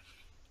exciting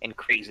and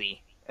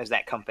crazy as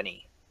that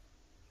company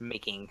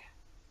making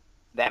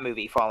that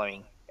movie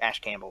following Ash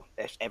Campbell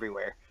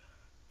everywhere,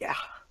 yeah,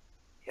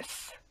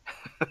 yes.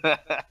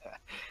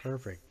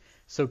 Perfect.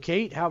 So,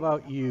 Kate, how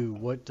about you?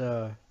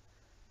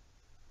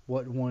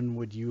 What one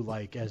would you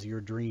like as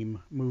your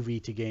dream movie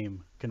to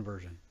game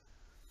conversion?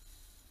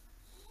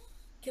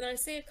 Can I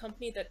say a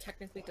company that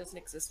technically doesn't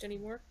exist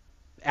anymore?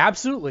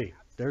 Absolutely.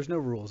 There's no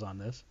rules on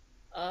this.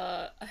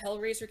 A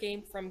Hellraiser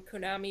game from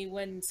Konami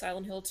when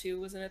Silent Hill 2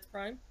 was in its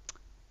prime.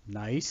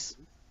 Nice.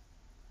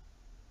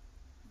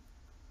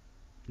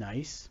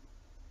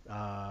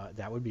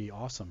 That would be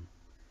awesome.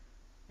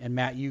 And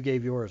Matt, you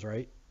gave yours,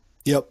 right?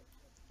 Yep.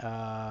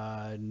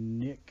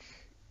 Nick,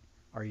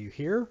 are you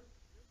here?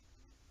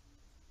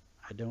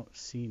 I don't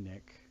see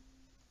Nick.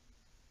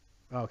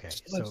 Okay,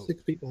 so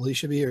 6 people. He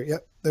should be here.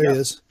 Yep, there he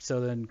is. So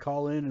then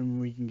call in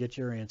and we can get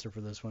your answer for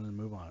this one and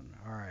move on.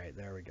 All right,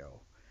 there we go.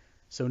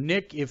 So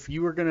Nick, if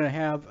you were going to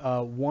have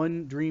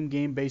one dream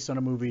game based on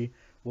a movie,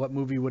 what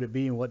movie would it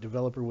be and what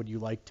developer would you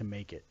like to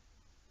make it?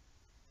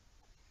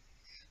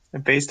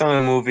 Based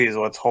on a movie is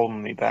what's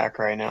holding me back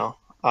right now.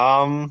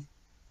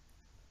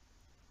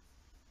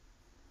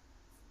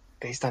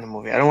 Based on a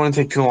movie. I don't want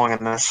to take too long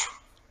on this.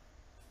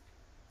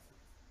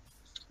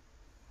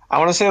 I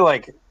want to say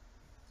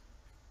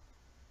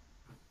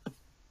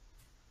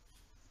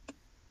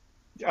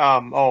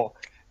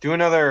do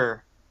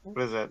another,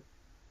 what is it?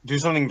 Do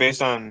something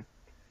based on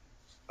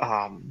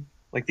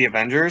like the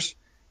Avengers,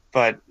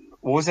 but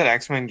what was that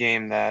X-Men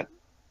game that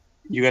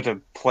you had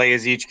to play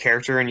as each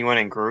character and you went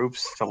in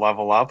groups to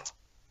level up?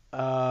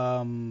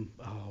 Oh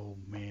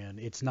man,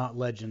 it's not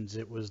Legends.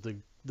 It was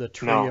the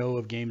trio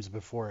of games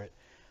before it.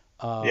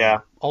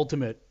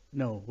 Ultimate.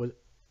 No,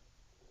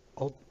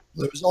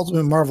 There was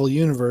Ultimate Marvel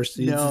Universe.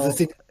 No. I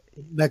think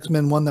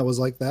X-Men one that was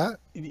like that.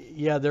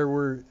 Yeah, there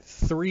were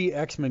 3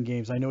 X-Men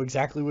games. I know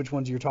exactly which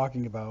ones you're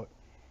talking about,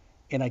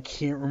 and I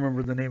can't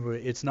remember the name of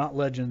it. It's not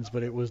Legends,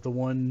 but it was the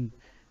one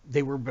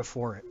they were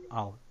before it.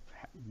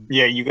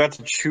 Yeah, you got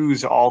to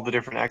choose all the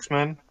different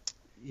X-Men,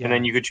 Yeah. and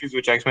then you could choose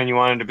which X-Men you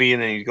wanted to be,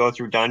 and then you'd go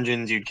through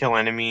dungeons, you'd kill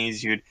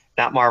enemies,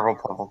 not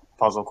Marvel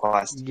Puzzle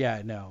Quest.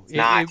 Yeah, no.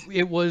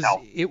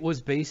 It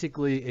was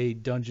basically a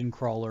dungeon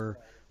crawler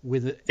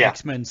with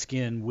X-Men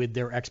skin with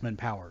their X-Men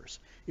powers.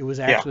 It was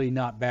actually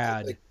not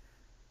bad.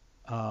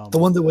 The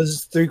one that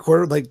was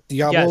 3/4 like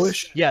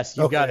Diablo-ish? Yes,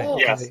 you got it. Oh,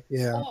 Yes.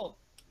 Yeah. Oh,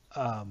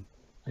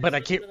 But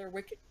I can't Another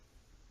Wicked.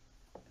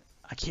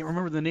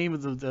 remember the name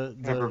of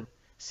the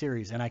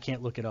series, and I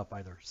can't look it up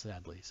either,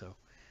 sadly. So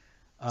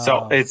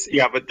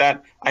But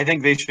that, I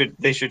think they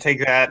should take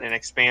that and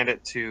expand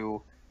it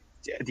to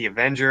the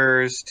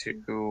Avengers,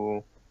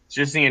 to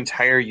just the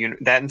entire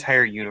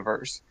entire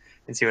universe,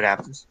 and see what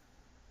happens.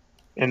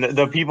 And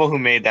the people who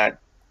made the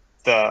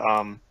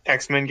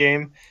X-Men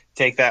game,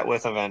 take that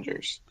with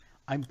Avengers.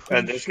 I'm pretty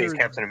In this sure case,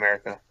 Captain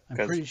America. I'm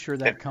pretty sure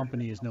that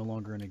company is no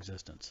longer in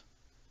existence.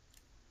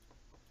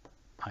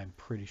 I'm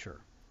pretty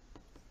sure.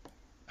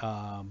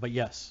 But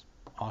yes,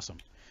 awesome.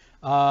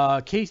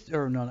 Not Case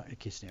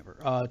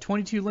Stamper.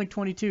 22 Link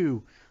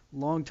 22,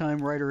 longtime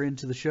writer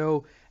into the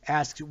show,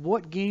 asks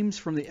what games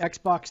from the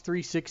Xbox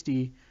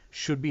 360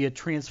 should be a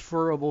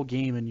transferable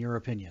game in your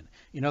opinion.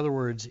 In other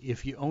words,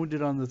 if you owned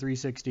it on the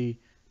 360,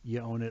 you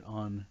own it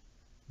on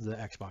the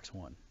Xbox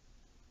One.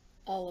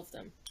 All of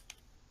them.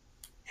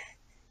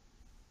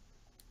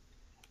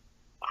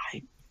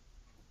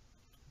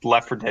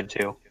 Left 4 Dead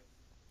 2.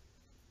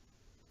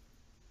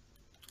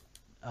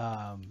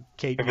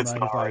 Kate, do you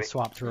mind if I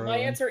swap through? My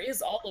answer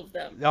is all of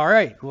them. All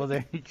right. Well,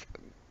 there you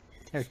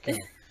go.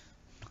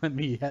 Let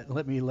me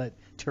let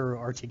Turo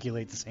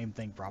articulate the same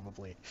thing.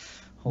 Probably.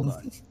 Hold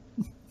on.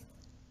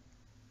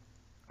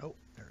 Oh,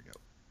 there we go.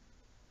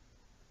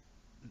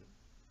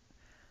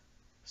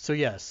 So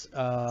yes.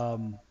 I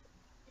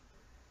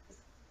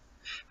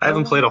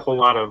haven't played a whole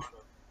lot of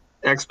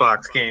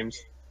Xbox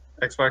games,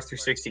 Xbox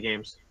 360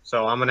 games,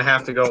 so I'm gonna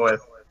have to go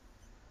with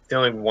the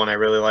only one I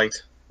really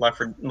liked, Left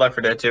 4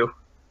 Dead 2.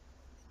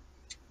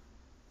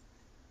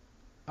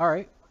 All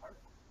right.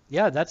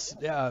 Yeah, that's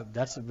a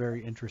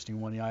very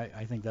interesting one. Yeah,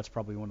 I think that's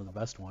probably one of the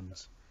best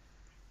ones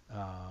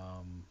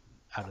out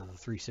of the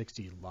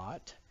 360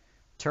 lot.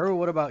 Taro,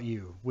 what about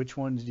you? Which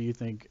ones do you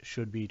think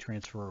should be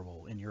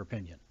transferable in your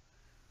opinion?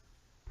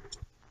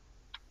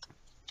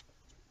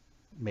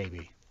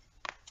 Maybe.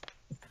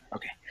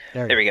 Okay.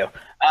 There we go.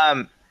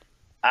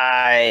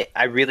 I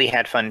really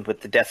had fun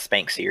with the Death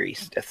Spank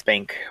series, Death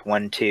Spank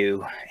 1,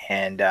 2,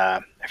 and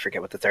I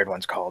forget what the third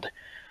one's called.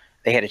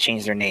 They had to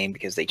change their name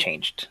because they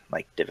changed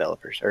like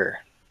developers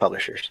or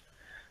publishers.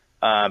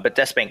 But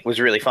Deathspank was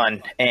really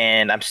fun,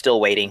 and I'm still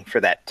waiting for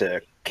that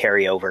to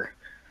carry over.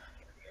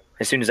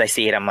 As soon as I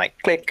see it, I'm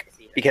like, click,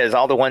 because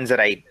all the ones that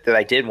I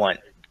did want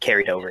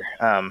carried over.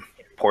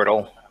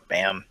 Portal,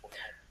 bam,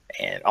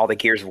 and all the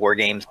Gears of War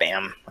games,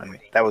 bam. I mean,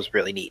 that was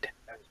really neat.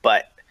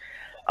 But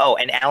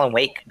and Alan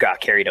Wake got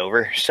carried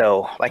over.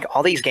 So like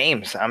all these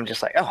games, I'm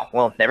just like, oh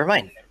well, never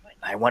mind.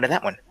 I wanted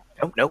that one.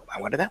 Nope,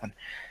 I wanted that one.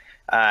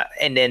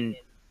 And then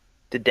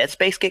did Dead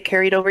Space get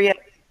carried over yet?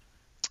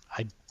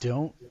 I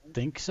don't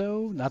think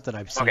so. Not that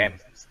I've seen. Okay.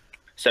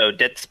 So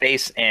Dead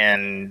Space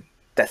and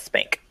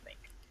Deathspank.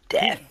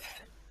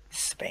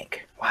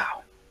 Deathspank.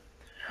 Wow.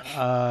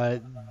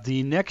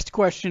 The next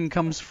question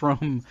comes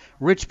from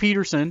Rich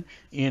Peterson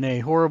in a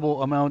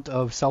horrible amount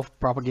of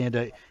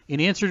self-propaganda. In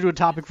answer to a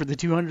topic for the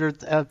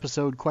 200th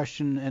episode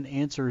question and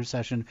answer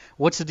session,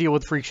 what's the deal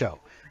with Freak Show?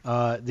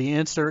 The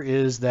answer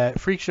is that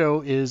Freak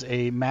Show is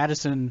a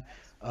Madison,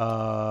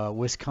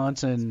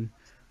 Wisconsin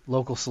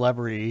local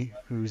celebrity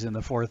who's in the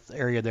 4th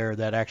area there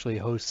that actually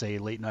hosts a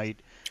late-night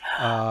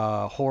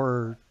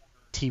horror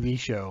TV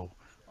show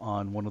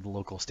on one of the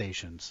local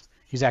stations.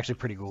 He's actually a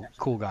pretty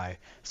cool guy,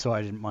 so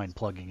I didn't mind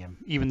plugging him,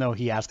 even though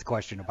he asked the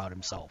question about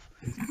himself.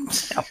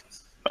 Oh,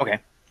 okay.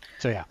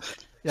 So, yeah.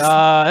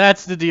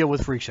 That's the deal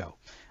with Freak Show.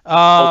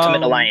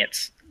 Ultimate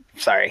Alliance.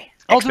 Sorry.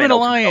 Ultimate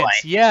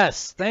Alliance.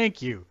 Yes,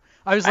 thank you.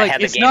 I was like, I had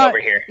the game over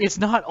here. It's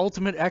not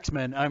Ultimate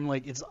X-Men. I'm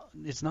like, it's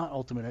not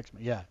Ultimate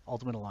X-Men. Yeah,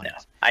 Ultimate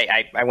Alliance. No.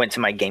 I went to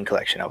my game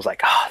collection. I was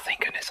like, oh, thank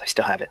goodness, I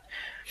still have it.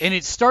 And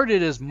it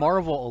started as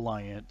Marvel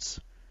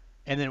Alliance,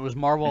 and then it was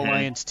Marvel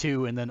Alliance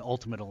 2, and then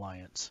Ultimate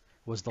Alliance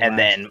was the last.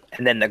 And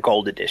then the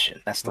Gold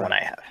Edition. That's the one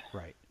I have.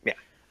 Right. Yeah.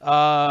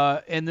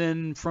 And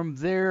then from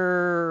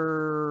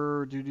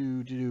there,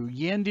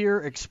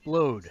 Yandir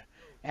Explode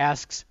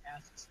asks,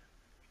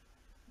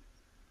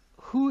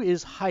 who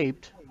is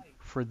hyped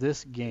for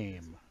this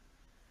game?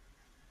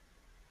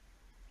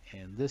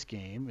 And this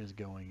game is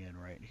going in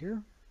right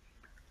here.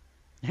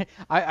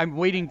 I'm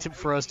waiting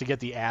for us to get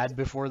the ad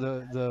before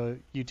the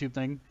YouTube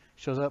thing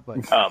shows up,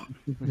 but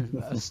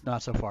that's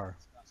not so far.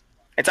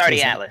 It's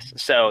already Atlas,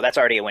 so that's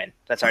already a win.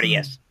 That's already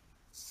yes.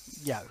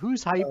 Yeah,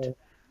 who's hyped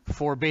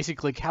for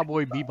basically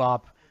Cowboy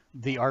Bebop,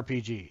 the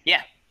RPG?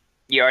 Yeah,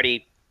 you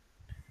already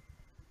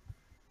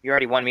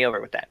won me over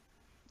with that.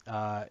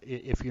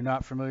 If you're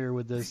not familiar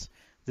with this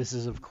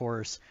is, of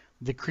course,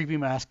 the Creepy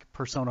Mask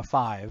Persona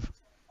 5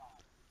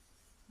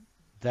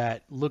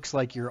 that looks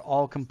like you're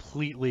all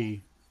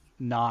completely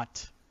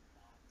not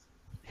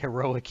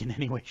heroic in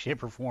any way,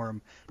 shape, or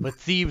form, but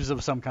thieves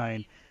of some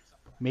kind.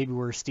 Maybe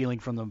we're stealing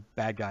from the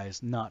bad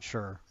guys, not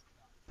sure.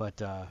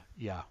 But,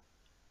 yeah.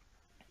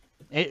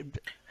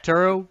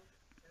 Turo,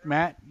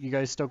 Matt, you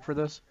guys stoked for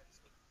this?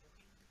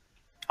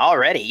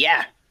 Already,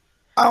 yeah.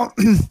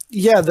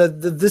 Yeah,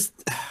 this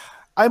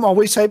I'm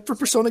always hyped for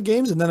Persona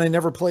games, and then I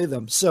never play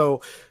them.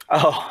 So,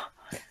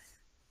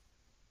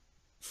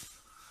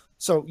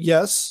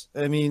 yes,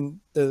 I mean,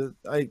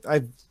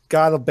 I've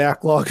got a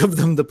backlog of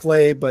them to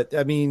play, but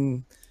I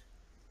mean,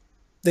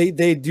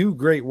 they do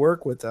great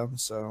work with them.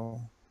 So,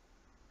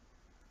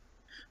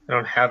 I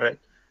don't have it.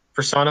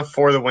 Persona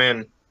for the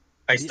win.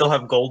 I still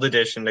have Gold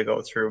Edition to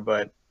go through,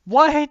 but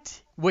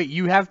what? Wait,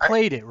 you have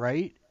played it,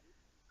 right?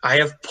 I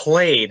have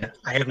played.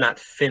 I have not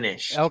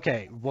finished.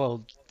 Okay,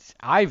 well,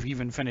 I've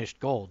even finished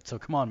Gold, so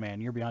come on,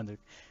 man, you're behind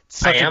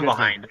I am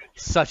behind.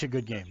 Such a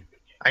good game.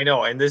 I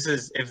know, and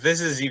if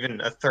this is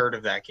even a third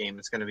of that game,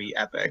 it's going to be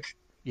epic.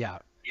 Yeah.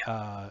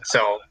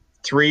 So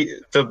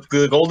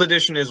the Gold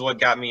Edition is what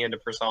got me into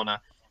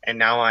Persona, and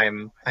now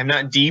I'm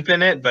not deep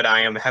in it, but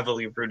I am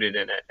heavily rooted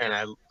in it, and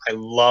I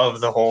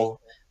love the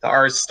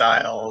art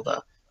style,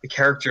 the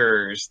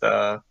characters,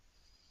 the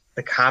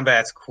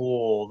combat's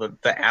cool,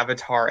 the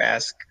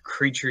Avatar-esque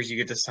creatures you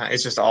get to sign.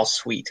 It's just all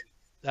sweet.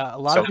 A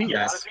lot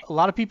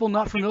of people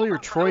not familiar.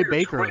 Troy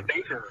Baker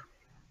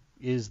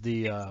is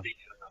the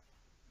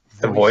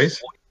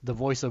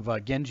voice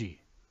of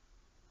Genji.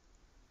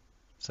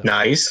 So,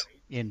 nice.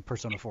 In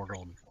Persona 4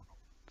 Golden.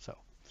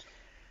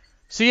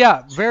 So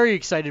yeah, very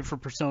excited for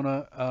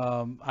Persona.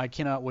 I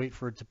cannot wait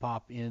for it to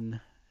pop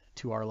in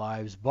to our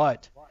lives,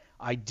 but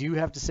I do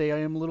have to say I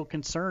am a little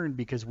concerned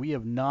because we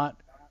have not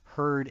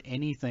heard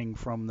anything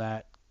from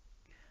that,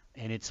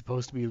 and it's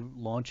supposed to be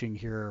launching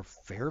here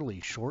fairly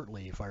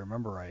shortly, if I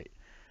remember right.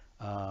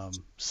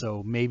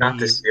 So maybe not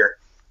this year.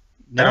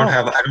 No.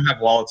 I don't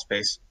have wallet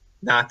space.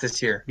 Not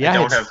this year. Yeah, I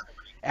don't have.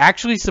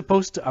 Actually,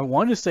 supposed to. I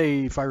want to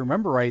say, if I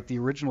remember right, the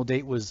original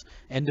date was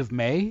end of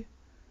May,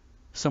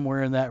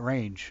 somewhere in that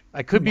range.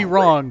 I could be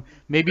wrong.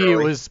 Maybe it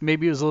was a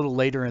little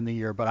later in the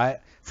year,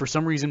 but for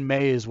some reason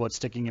May is what's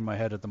sticking in my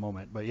head at the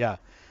moment. But yeah,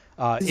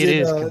 it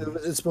is.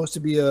 It's supposed to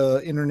be a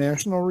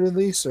international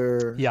release,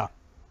 or yeah.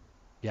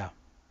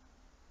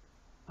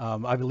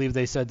 I believe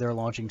they said they're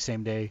launching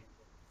same day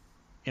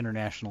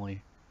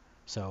internationally.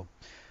 So,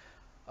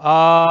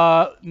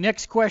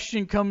 next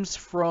question comes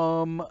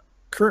from.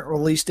 Current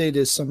release date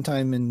is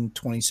sometime in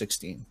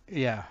 2016.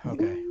 Yeah.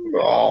 Okay.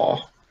 Oh,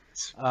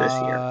 this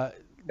year.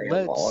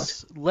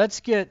 Let's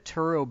get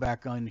Turo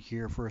back on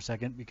here for a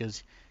second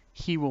because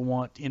he will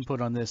want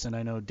input on this, and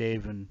I know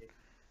Dave and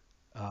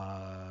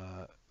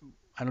I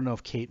don't know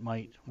if Kate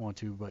might want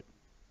to, but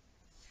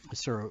as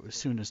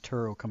soon as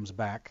Turo comes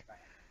back,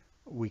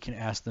 we can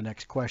ask the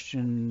next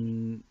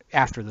question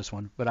after this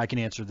one, but I can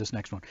answer this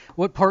next one.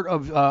 What part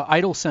of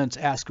Idle Sense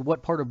asked,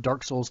 what part of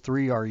Dark Souls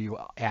 3 are you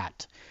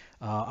at?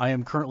 I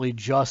am currently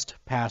just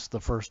past the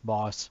first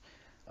boss.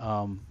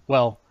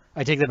 Well,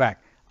 I take that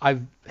back.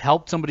 I've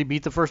helped somebody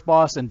beat the first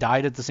boss and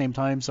died at the same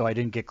time, so I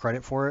didn't get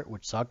credit for it,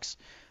 which sucks.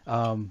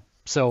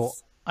 So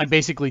I'm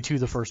basically to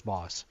the first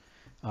boss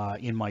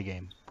in my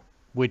game,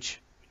 which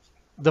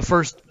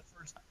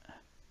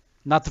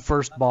not the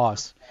first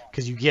boss,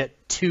 because you get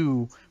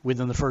 2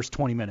 within the first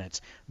 20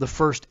 minutes. The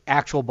first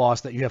actual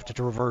boss that you have to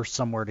traverse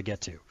somewhere to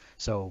get to.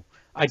 So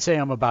I'd say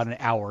I'm about an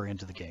hour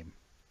into the game.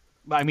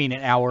 I mean,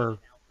 an hour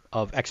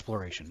of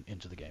exploration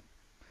into the game.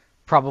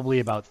 Probably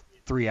about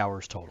 3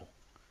 hours total.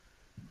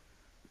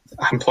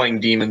 I'm playing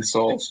Demon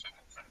Souls.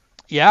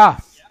 Yeah.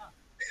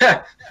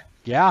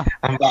 Yeah.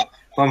 I'm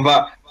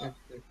about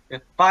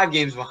 5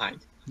 games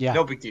behind. Yeah.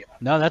 No big deal.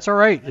 No, that's all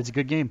right. It's a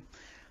good game.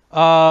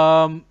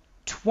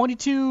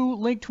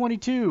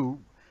 Link22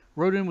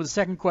 wrote in with a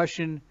second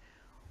question.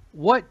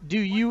 What do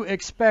you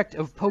expect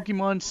of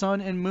Pokemon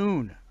Sun and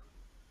Moon?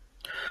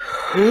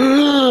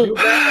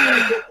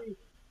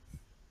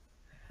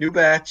 New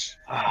batch.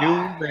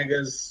 New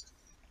megas.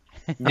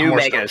 New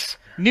megas.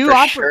 New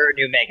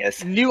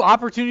megas. New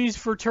opportunities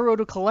for Turo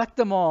to collect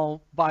them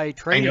all by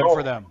trading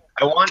for them.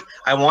 I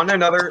want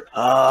another.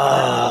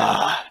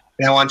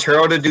 And I want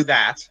Turo to do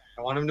that.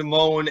 I want him to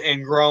moan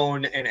and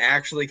groan and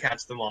actually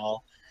catch them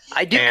all.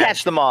 I do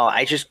catch them all.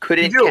 I just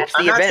couldn't catch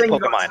the event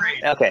Pokemon.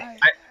 Okay.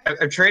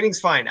 Trading's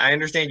fine. I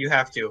understand you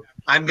have to.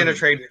 I'm going to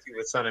trade with you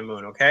with Sun and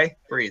Moon, okay?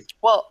 Breathe.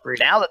 Well, Breathe.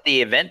 now that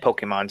the event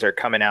Pokemons are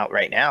coming out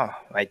right now,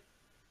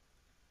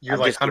 You're I'm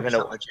like just giving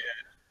 100% legit.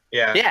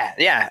 Yeah.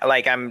 Yeah.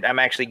 Like I'm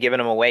actually giving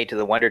them away to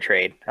the Wonder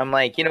Trade. I'm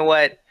like, you know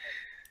what?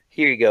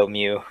 Here you go,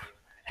 Mew.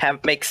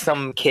 Make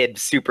some kid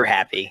super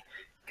happy,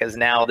 because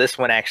now this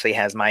one actually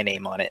has my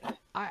name on it.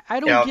 I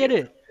don't get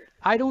it.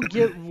 I don't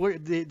get where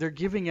they're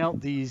giving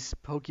out these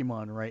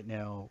Pokemon right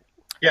now.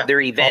 Yeah, they're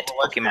event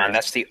Pokemon.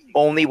 That's the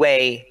only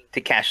way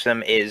to catch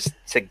them, is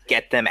to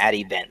get them at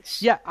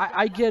events. Yeah,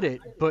 I get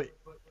it, but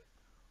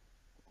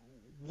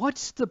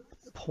what's the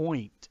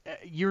point?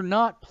 You're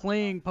not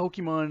playing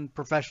Pokemon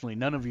professionally.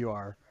 None of you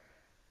are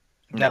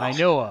that I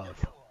know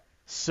of.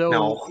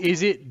 So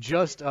is it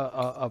just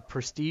a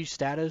prestige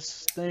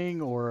status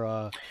thing, or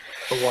a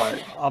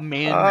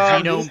man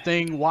genome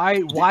thing?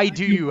 Why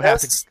do you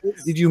have to?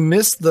 Did you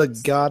miss the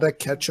gotta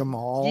catch 'em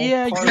all?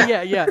 Yeah.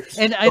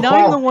 And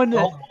I'm the one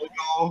that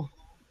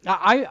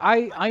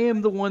I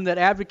am the one that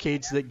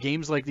advocates that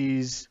games like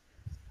these,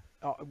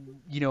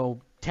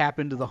 tap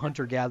into the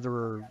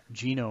hunter-gatherer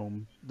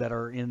genome that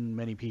are in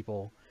many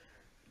people.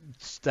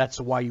 That's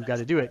why you got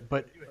to do it.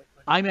 But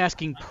I'm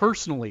asking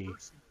personally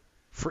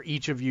for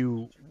each of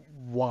you,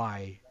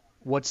 why?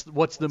 What's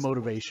the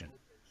motivation?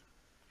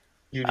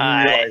 You do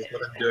realize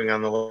what I'm doing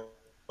on the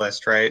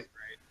list, right?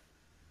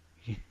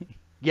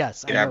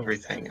 Yes, I know.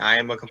 Everything. I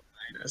am a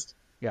completionist.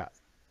 Yeah.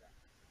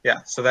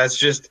 Yeah. So that's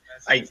just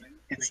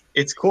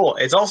it's cool.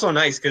 It's also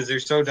nice because they're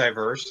so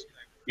diverse.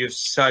 You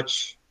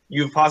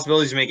have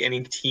possibilities to make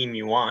any team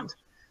you want.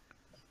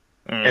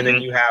 Mm-hmm. And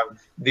then you have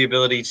the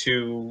ability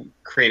to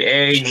create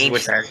eggs,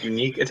 which has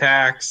unique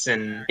attacks,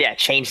 and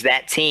change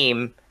that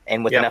team.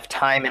 And with enough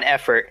time and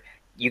effort,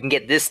 you can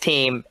get this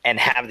team and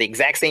have the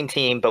exact same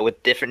team, but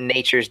with different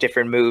natures,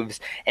 different moves,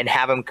 and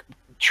have them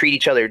treat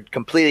each other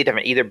completely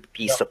different. Either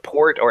be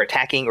support or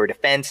attacking or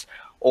defense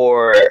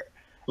or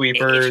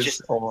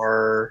sweepers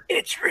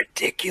It's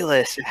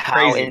ridiculous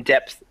how in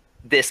depth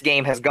this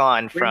game has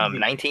gone from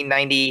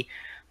 1990.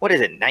 What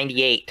is it?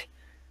 98,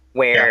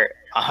 where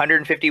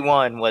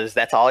 151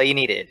 that's all you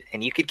needed,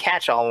 and you could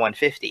catch all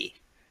 150.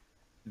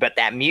 But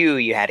that Mew,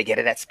 you had to get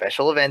it at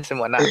special events and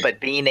whatnot. But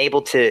being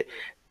able to,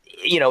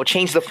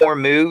 change the 4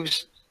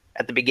 moves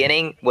at the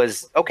beginning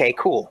was, okay,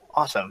 cool,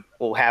 awesome.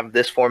 We'll have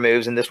this 4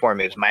 moves and this 4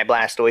 moves. My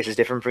Blastoise is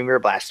different from your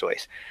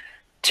Blastoise.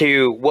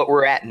 To what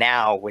we're at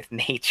now with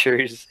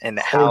natures and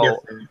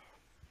different.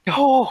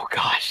 Oh,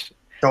 gosh.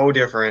 So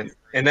different.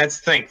 And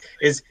that's the thing,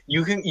 is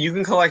you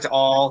can collect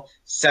all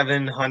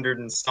 700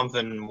 and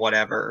something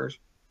whatever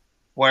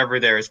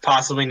there is.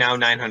 Possibly now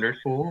 900.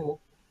 Ooh.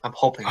 I'm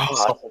hoping. I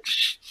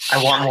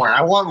want more.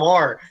 I want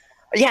more.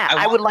 Yeah,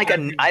 I would like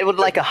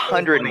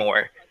 100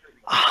 more.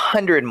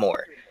 100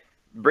 more.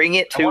 Bring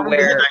it to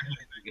where.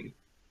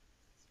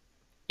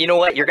 You know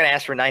what? You're gonna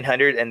ask for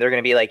 900, and they're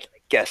gonna be like,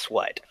 "Guess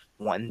what?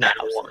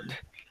 1,000.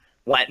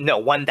 What? No,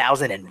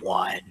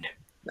 1,001."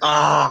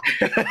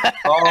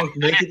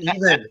 Make it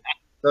even.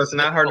 So it's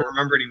not hard to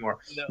remember anymore.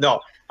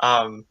 No.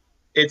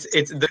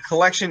 It's the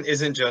collection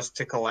isn't just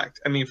to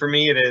collect. I mean, for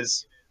me, it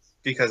is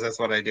because that's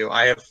what I do.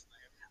 I have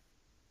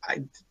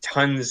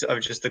tons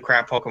of just the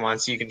crap Pokemon,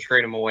 so you can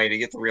trade them away to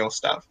get the real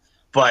stuff.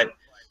 But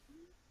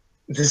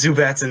the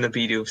Zubats and the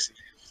Bidoops.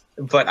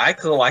 But I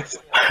collect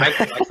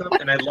them,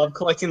 and I love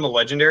collecting the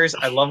legendaries.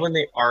 I love when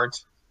they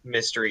aren't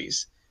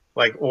mysteries.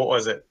 Like, what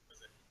was it?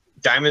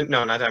 Diamond?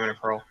 No, not Diamond and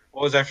Pearl.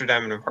 What was after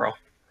Diamond and Pearl?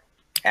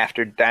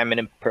 After Diamond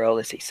and Pearl,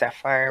 let's see,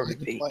 Sapphire,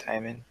 Ruby,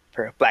 Diamond,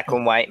 Pearl, Black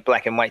and White 2.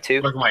 Black and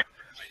White.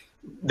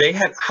 They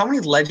had how many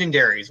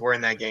legendaries were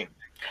in that game?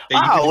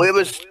 It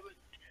was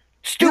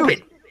stupid.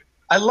 Dude,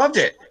 I loved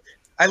it.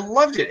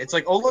 It's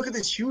like, oh, look at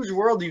this huge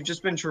world you've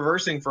just been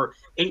traversing for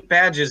 8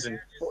 badges and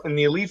in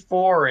the Elite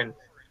Four, and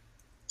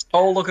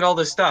oh, look at all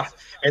this stuff.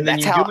 And then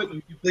do it,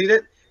 you complete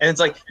it, and it's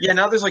like, yeah,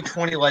 now there's like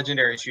 20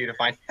 legendaries for you to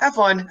find. Have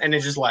fun, and it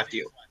just left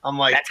you. I'm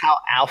like, that's how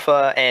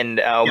Alpha and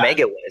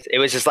Omega was. It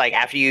was just like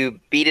after you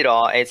beat it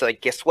all, it's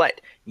like, guess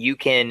what? You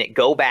can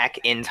go back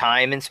in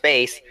time and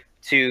space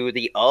to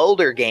the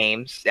older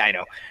games. I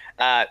know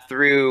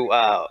through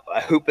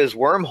Hoopa's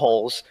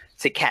wormholes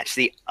to catch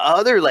the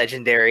other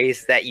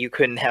legendaries that you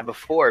couldn't have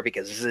before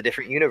because this is a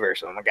different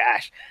universe. Oh my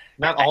gosh!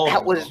 Not all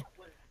of them.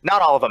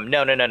 Not all of them.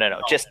 No.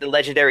 Just the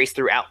legendaries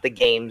throughout the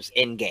games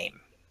in game.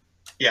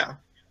 Yeah.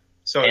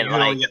 So you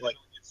can only get like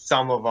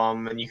some of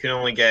them, and you can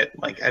only get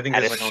like I think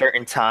at a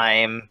certain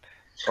time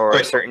or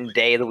a certain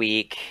day of the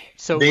week.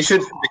 So they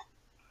should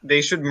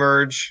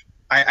merge.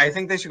 I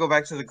think they should go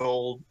back to the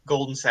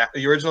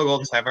the original Gold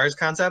and Sapphires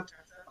concept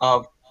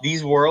of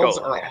these worlds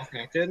are all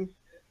connected.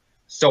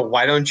 So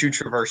why don't you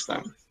traverse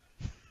them?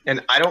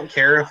 And I don't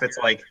care if it's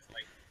like,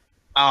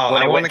 oh,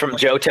 when I went from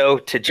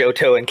Johto to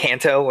Johto and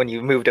Kanto when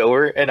you moved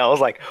over, and I was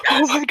like,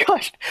 oh my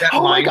gosh.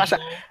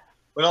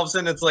 But all of a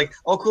sudden it's like,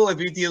 oh cool, I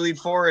beat the Elite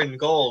Four in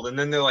Gold, and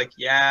then they're like,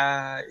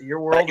 yeah, your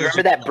world. You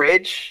remember that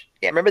bridge?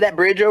 Yeah, remember that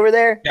bridge over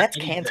there? That's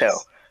Kanto.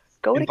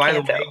 Go to Kanto. By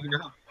the way,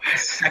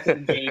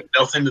 second game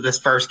built into this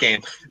first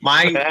game.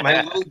 My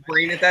little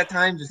brain at that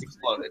time just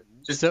exploded.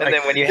 And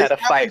then when you had a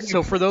fight.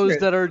 So for those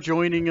that are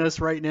joining us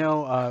right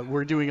now,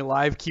 we're doing a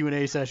live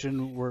Q&A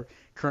session. We're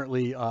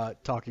currently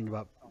talking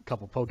about a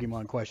couple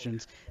Pokemon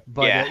questions.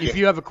 But if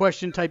you have a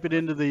question, type it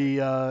into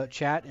the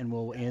chat and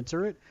we'll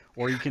answer it.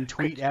 Or you can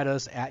tweet at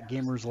us at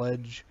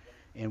Gamersledge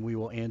and we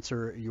will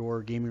answer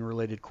your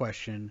gaming-related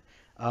question.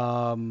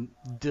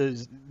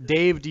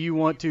 Dave, do you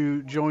want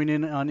to join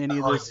in on any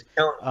of this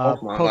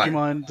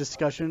Pokemon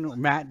discussion?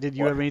 Matt, did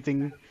you have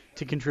anything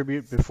to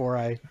contribute before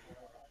I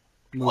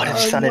move What if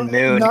Sun and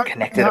Moon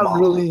connected them all?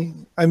 Not really.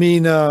 I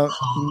mean,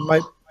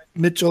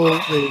 Mitchell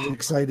is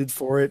excited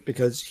for it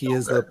because he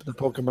is the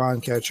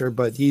Pokemon catcher,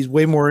 but he's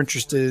way more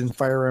interested in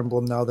Fire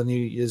Emblem now than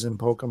he is in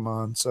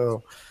Pokemon.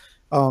 So,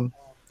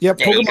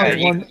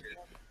 Pokemon's one.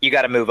 You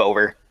got to move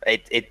over.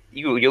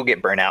 You'll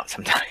get burnt out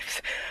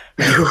sometimes.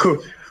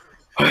 Because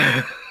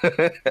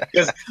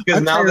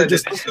now that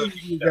just listening to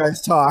you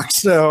guys talk,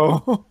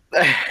 so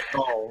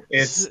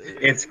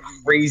it's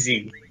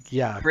crazy.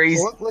 Yeah,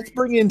 crazy. Well, let's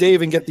bring in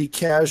Dave and get the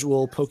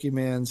casual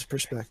Pokemon's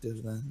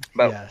perspective then.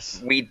 But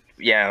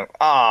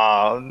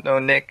oh no,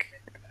 Nick.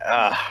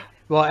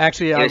 Well,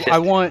 actually, I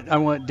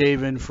want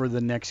Dave in for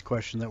the next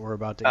question that we're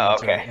about to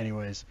answer. Okay.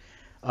 Anyways,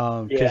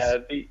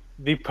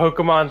 the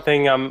Pokemon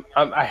thing,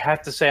 I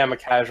have to say I'm a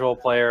casual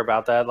player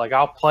about that. Like,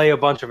 I'll play a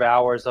bunch of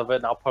hours of it,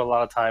 and I'll put a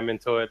lot of time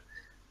into it.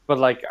 But,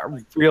 like,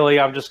 really,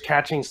 I'm just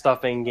catching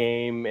stuff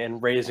in-game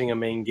and raising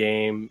them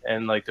in-game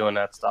and, like, doing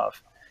that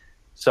stuff.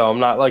 So I'm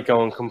not, like,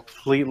 going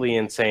completely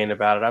insane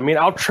about it. I mean,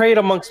 I'll trade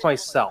amongst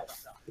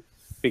myself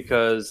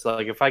because,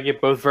 like, if I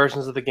get both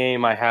versions of the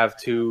game, I have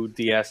 2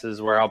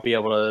 DSs where I'll be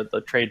able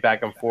to trade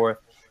back and forth.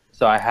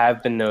 So I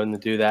have been known to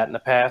do that in the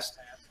past.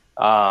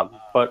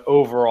 But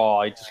overall,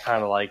 I just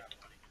kind of, like,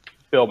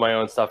 build my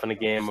own stuff in the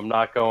game. I'm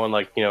not going,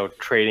 like,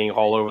 trading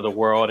all over the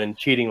world and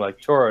cheating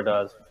like Toro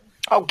does.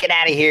 Oh, get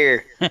out of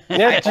here.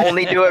 I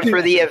only do it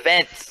for the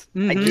events.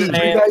 Do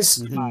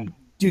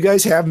you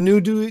guys have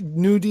new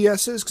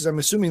DSs? Because I'm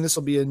assuming this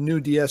will be a new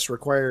DS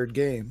required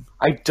game.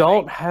 I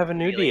don't have a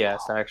new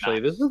DS,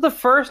 actually. This is the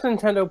first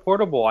Nintendo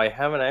Portable I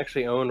haven't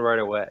actually owned right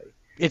away.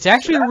 It's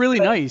actually really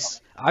nice.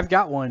 I've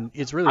got one.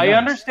 It's really nice. I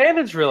understand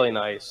it's really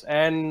nice,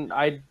 and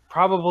I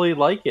probably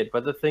like it.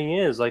 But the thing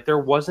is, like, there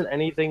wasn't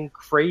anything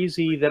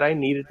crazy that I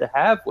needed to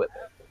have with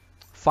it.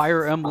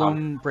 Fire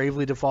Emblem,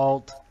 Bravely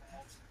Default.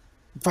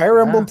 Fire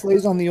Emblem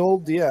plays on the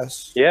old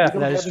DS. Yeah, we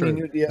don't have any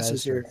new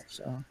DSs here.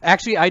 So.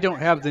 Actually, I don't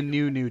have the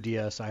new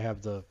DS. I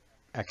have the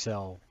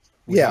XL.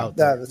 Without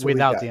the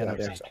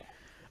NFC.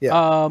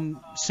 Yeah.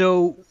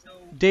 So,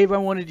 Dave, I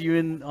wanted you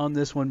in on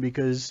this one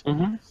because,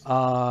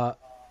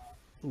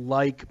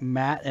 like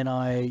Matt and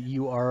I,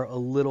 you are a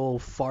little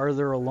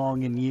farther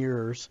along in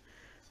years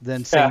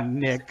than, say,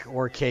 Nick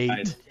or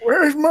Kate.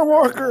 Where's my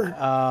walker?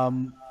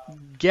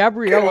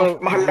 Gabriella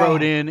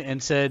wrote in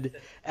and said,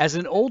 as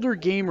an older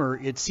gamer,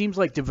 it seems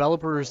like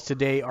developers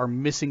today are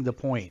missing the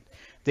point.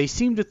 They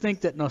seem to think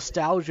that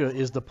nostalgia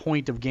is the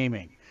point of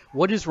gaming.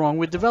 What is wrong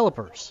with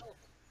developers?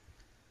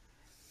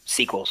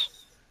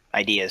 Sequels.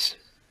 Ideas.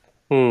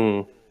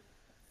 Innovation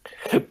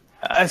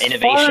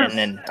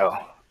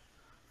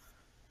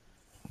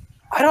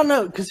I don't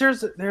know, because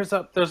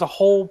there's a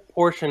whole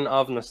portion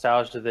of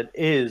nostalgia that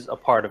is a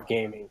part of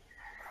gaming.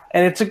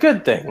 And it's a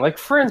good thing. Like,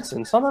 for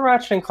instance, on the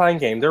Ratchet & Clank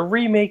game, they're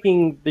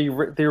revisiting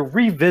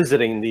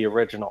the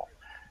original.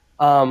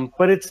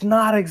 But it's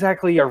not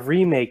exactly a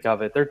remake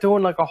of it. They're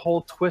doing like a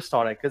whole twist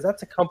on it because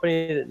that's a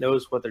company that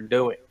knows what they're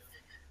doing.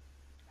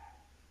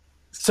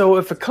 So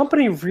if a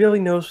company really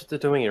knows what they're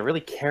doing and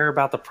really care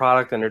about the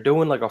product and they're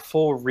doing like a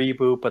full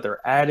reboot, but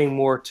they're adding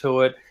more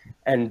to it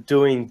and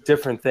doing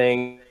different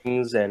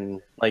things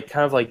and like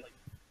kind of like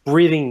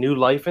breathing new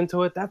life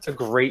into it, that's a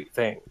great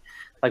thing.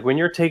 Like when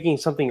you're taking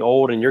something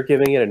old and you're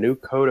giving it a new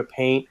coat of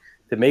paint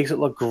that makes it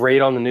look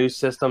great on the new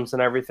systems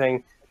and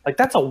everything, like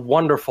that's a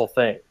wonderful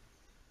thing.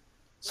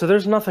 So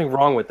there's nothing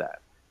wrong with that.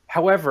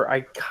 However,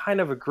 I kind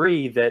of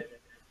agree that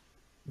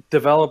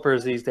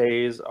developers these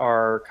days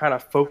are kind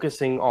of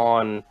focusing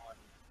on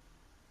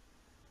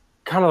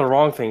kind of the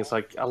wrong things.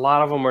 Like a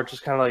lot of them are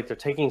just kind of like they're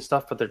taking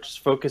stuff, but they're just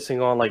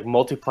focusing on like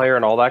multiplayer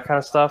and all that kind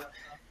of stuff.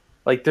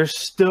 Like there's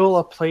still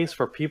a place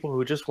for people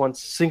who just want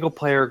single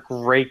player,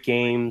 great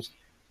games,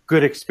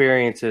 good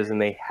experiences, and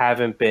they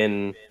haven't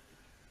been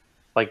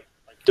like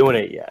doing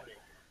it yet.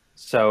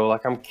 So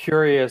like I'm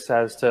curious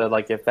as to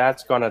like if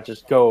that's gonna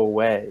just go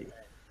away.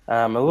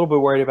 I'm a little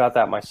bit worried about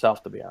that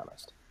myself, to be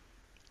honest.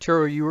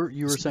 Turo, you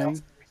were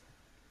saying?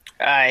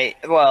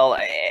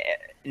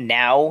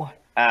 Now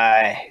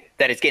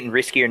that it's getting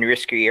riskier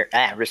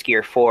and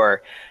riskier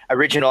for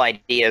original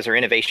ideas or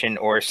innovation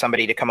or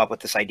somebody to come up with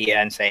this idea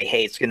and say,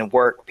 hey, it's going to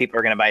work. People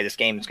are going to buy this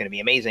game. It's going to be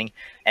amazing.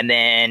 And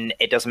then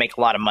it doesn't make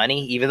a lot of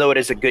money, even though it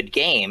is a good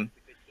game.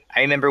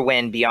 I remember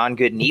when Beyond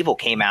Good and Evil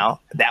came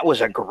out. That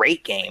was a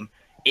great game.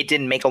 It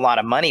didn't make a lot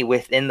of money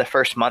within the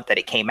first month that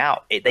it came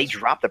out. They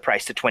dropped the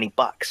price to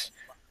 $20.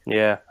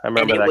 Yeah, I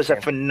remember that. And it was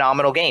a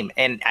phenomenal game.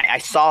 And I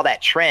saw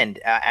that trend.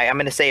 I'm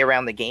going to say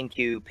around the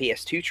GameCube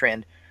PS2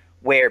 trend,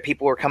 where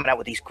people were coming out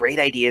with these great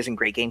ideas and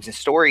great games and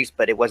stories,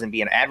 but it wasn't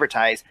being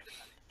advertised.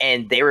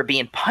 And they were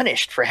being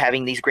punished for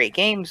having these great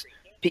games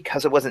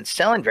because it wasn't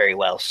selling very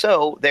well.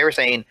 So they were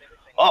saying,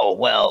 oh,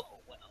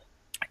 well,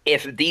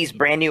 if these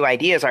brand new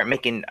ideas aren't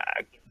making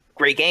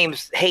great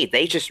games, hey,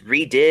 they just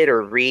redid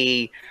or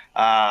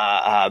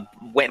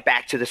went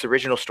back to this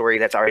original story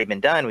that's already been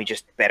done. We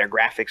just better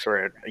graphics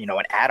or an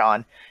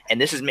add-on,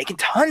 and this is making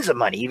tons of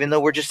money, even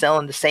though we're just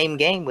selling the same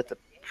game with a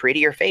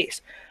prettier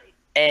face.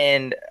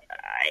 And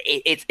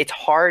it's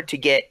hard to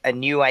get a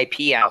new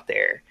IP out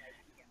there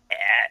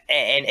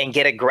and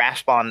get a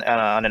grasp on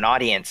an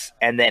audience,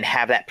 and then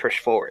have that push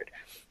forward.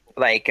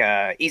 Like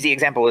easy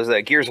example is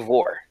Gears of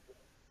War.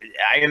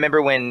 I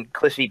remember when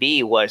Cliffy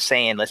B was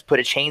saying, let's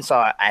put a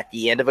chainsaw at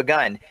the end of a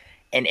gun.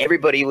 And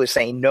everybody was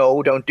saying,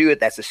 no, don't do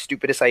it. That's the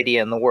stupidest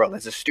idea in the world.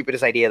 That's the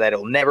stupidest idea.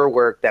 That'll never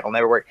work. That'll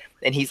never work.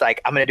 And he's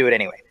like, I'm going to do it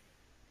anyway.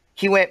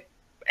 He went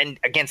and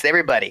against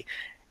everybody.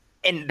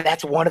 And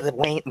that's one of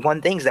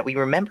the things that we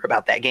remember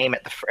about that game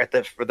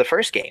for the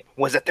first game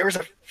was that there was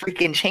a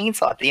freaking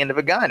chainsaw at the end of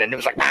a gun. And it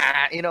was like,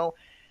 that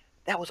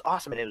was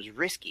awesome. And it was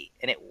risky.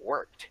 And it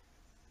worked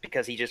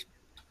because he just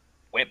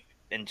went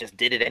and just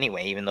did it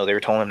anyway, even though they were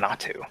telling him not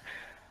to.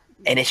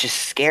 And it's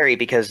just scary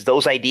because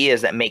those ideas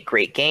that make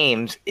great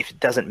games, if it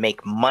doesn't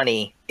make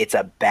money, it's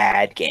a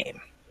bad game.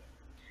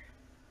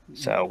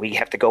 So we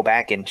have to go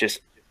back and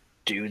just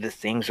do the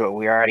things that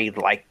we already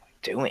like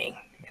doing.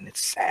 And it's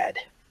sad.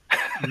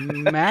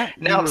 Matt?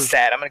 Now I'm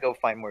sad. I'm going to go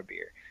find more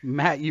beer.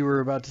 Matt, you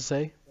were about to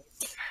say?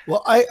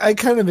 Well, I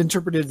kind of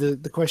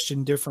interpreted the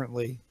question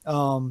differently.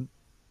 What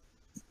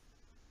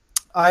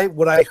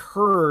I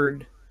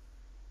heard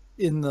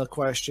in the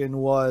question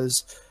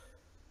was,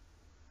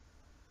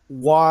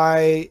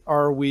 why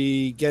are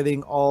we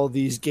getting all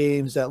these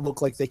games that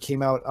look like they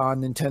came out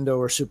on Nintendo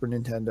or Super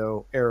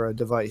Nintendo era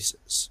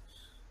devices?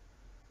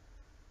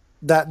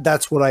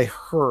 That's what I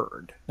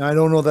heard. Now, I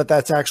don't know that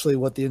that's actually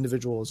what the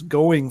individual is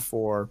going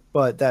for,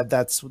 but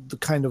that's the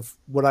kind of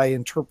what I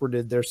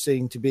interpreted they're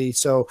saying to be.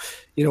 So,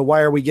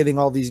 why are we getting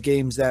all these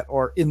games that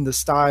are in the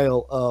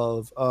style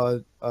of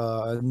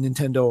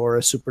Nintendo or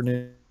a Super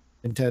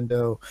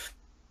Nintendo?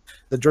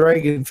 The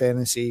Dragon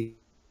Fantasy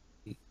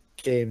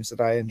games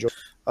that I enjoy,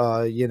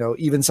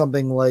 even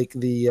something like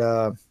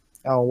the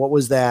what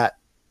was that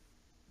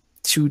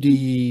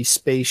 2D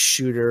space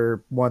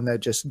shooter one that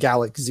just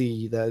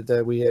Galaxy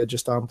that we had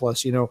just on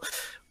Plus?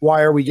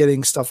 Why are we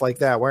getting stuff like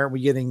that? Why aren't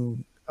we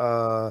getting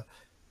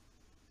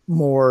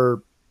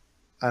more?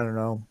 I don't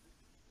know,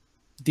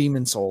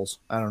 Demon Souls.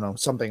 I don't know,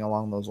 something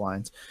along those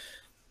lines.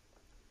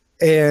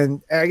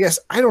 And I guess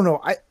I don't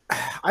know.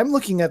 I'm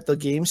looking at the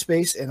game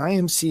space and I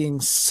am seeing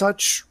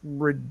such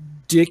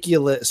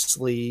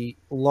ridiculously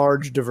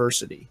large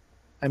diversity.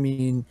 I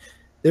mean,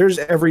 there's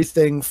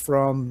everything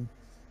from,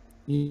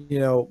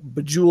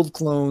 Bejeweled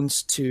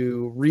clones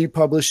to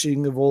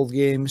republishing of old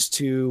games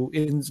to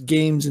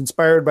games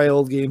inspired by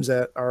old games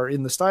that are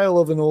in the style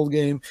of an old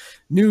game,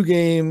 new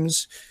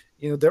games.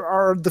 There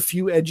are the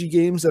few edgy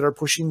games that are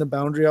pushing the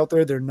boundary out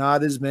there. They're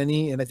not as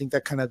many. And I think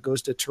that kind of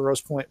goes to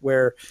Turo's point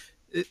where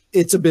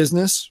it's a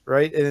business,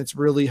 right? And it's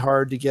really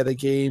hard to get a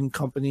game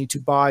company to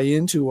buy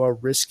into a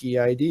risky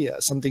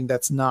idea, something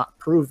that's not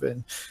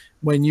proven,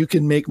 when you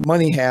can make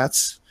money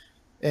hats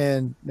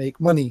and make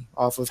money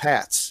off of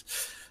hats.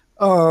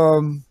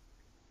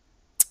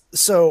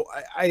 So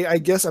I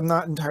guess I'm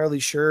not entirely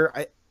sure.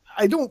 I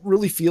I don't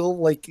really feel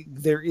like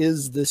there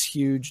is this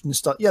huge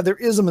nostalgia. Yeah, there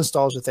is a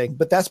nostalgia thing,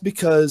 but that's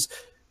because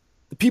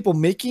the people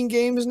making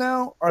games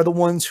now are the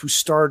ones who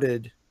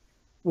started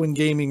when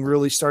gaming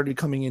really started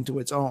coming into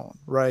its own,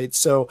 right?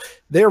 So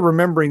they're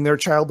remembering their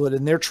childhood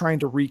and they're trying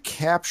to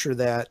recapture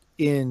that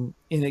in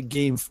a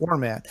game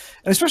format.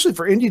 And especially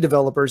for indie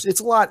developers,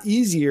 it's a lot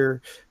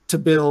easier to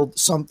build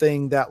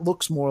something that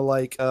looks more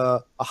like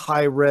a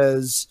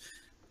high-res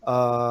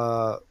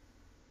Super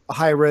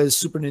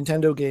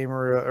Nintendo game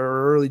or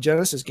early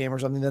Genesis game or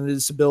something than it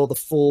is to build a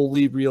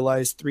fully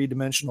realized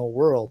three-dimensional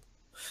world.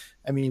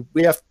 I mean,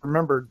 we have to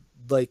remember,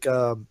 like,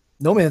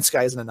 No Man's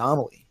Sky is an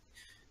anomaly.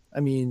 I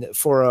mean,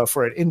 for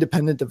an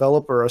independent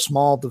developer, a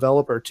small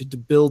developer to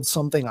build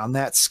something on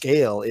that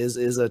scale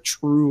is a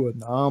true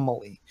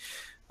anomaly.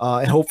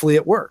 And hopefully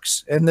it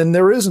works. And then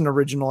there is an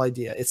original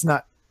idea. It's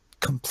not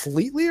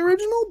completely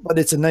original, but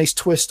it's a nice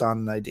twist on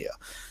an idea.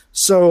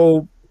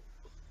 So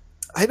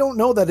I don't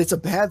know that it's a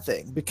bad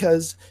thing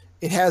because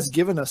it has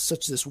given us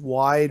such this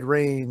wide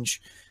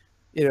range,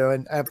 you know,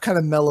 and I've kind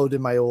of mellowed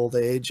in my old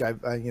age.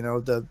 You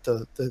know,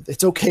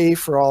 it's okay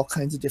for all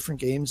kinds of different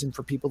games and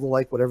for people to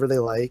like whatever they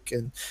like.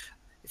 And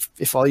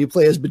if all you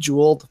play is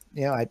Bejeweled,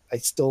 yeah, I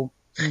still,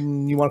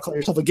 you want to call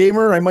yourself a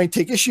gamer, I might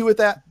take issue with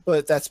that,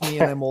 but that's me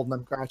and I'm old and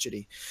I'm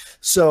crotchety.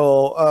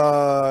 So,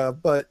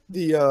 but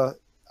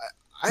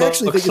I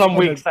actually think some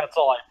weeks that's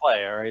all I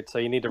play. All right. So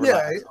you need to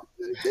relax.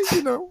 Yeah,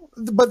 you know,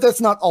 but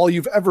that's not all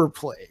you've ever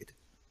played.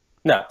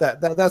 No,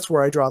 that's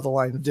where I draw the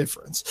line of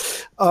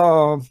difference.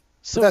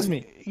 So that's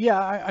me. Yeah,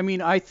 I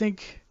mean, I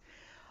think,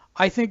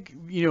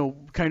 you know,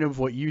 kind of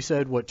what you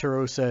said, what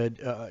Turo said.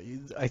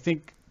 I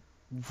think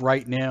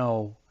right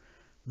now,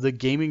 the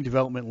gaming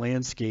development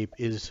landscape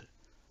is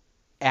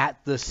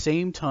at the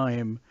same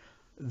time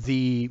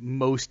the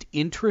most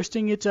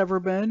interesting it's ever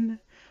been,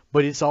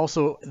 but it's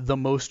also the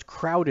most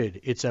crowded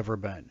it's ever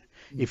been.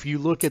 If you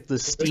look at the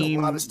Steam... There's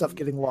a lot of stuff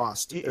getting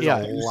lost. There's yeah.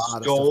 a lot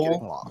of stuff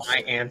getting lost. My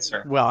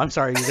answer. Well, I'm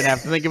sorry. You're going to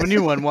have to think of a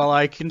new one while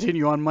I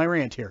continue on my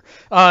rant here.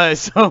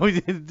 So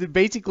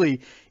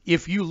basically,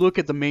 if you look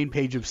at the main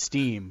page of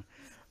Steam,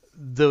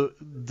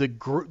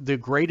 the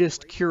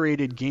greatest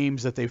curated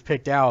games that they've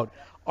picked out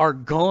are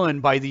gone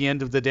by the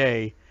end of the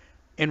day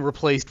and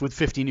replaced with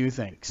 50 new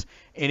things.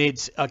 And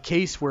it's a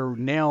case where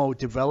now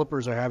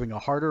developers are having a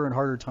harder and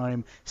harder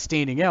time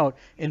standing out.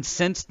 And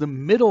since the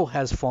middle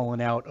has fallen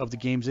out of the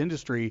games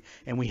industry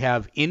and we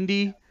have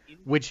indie,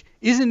 which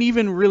isn't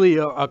even really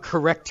a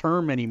correct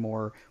term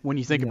anymore when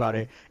you think about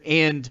it,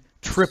 and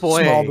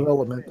AAA. Small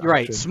development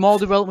right, options. Small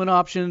development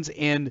options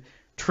and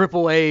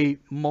AAA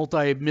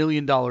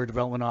multi-million-dollar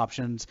development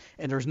options,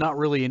 and there's not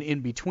really an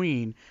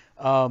in-between.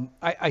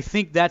 I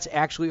think that's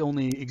actually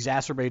only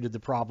exacerbated the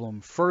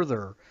problem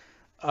further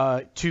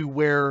to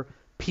where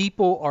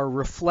people are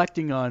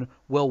reflecting on,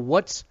 well,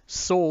 what's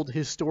sold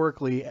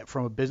historically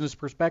from a business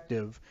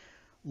perspective?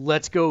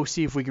 Let's go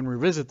see if we can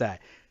revisit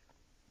that.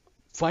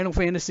 Final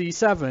Fantasy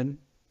VII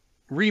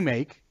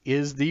Remake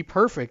is the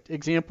perfect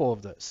example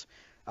of this,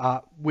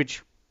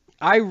 which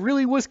I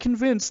really was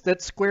convinced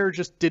that Square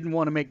just didn't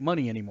want to make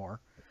money anymore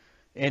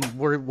and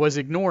was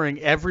ignoring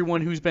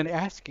everyone who's been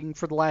asking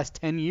for the last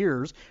 10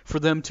 years for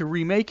them to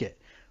remake it.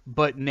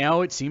 But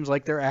now it seems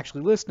like they're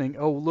actually listening.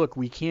 Oh, look,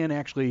 we can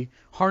actually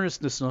harness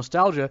this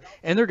nostalgia,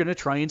 and they're going to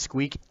try and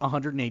squeak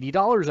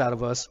 $180 out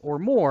of us or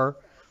more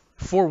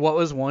for what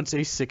was once a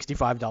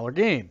 $65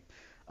 game.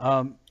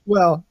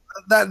 Well,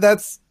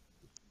 that's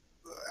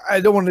I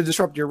don't want to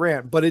disrupt your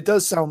rant, but it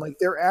does sound like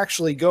they're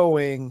actually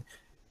going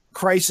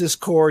Crisis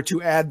Core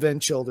to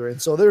Advent Children.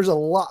 So there's a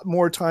lot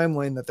more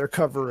timeline that they're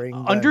covering.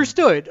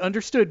 Understood.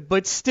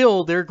 But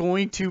still, they're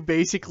going to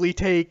basically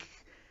take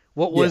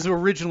what was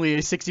originally a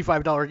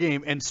 $65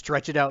 game and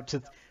stretch it out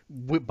to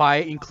by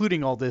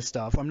including all this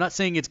stuff. I'm not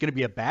saying it's going to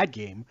be a bad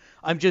game.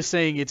 I'm just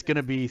saying it's going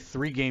to be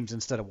 3 games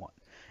instead of 1.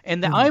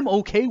 And I'm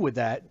okay with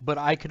that, but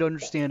I could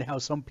understand how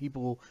some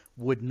people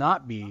would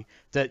not be,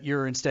 that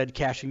you're instead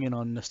cashing in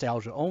on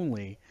nostalgia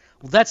only.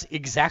 Well, that's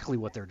exactly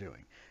what they're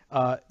doing.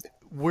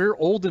 We're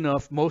old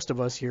enough, most of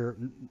us here,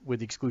 with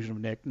the exclusion of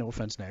Nick, no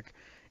offense, Nick,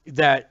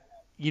 that,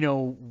 you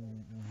know,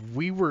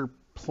 we were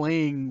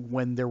playing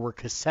when there were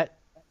cassette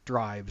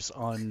drives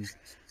on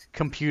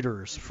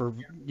computers for,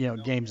 you know,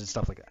 games and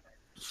stuff like that.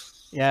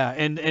 Yeah,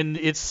 and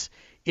it's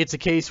a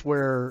case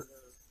where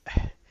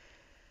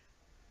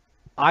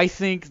I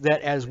think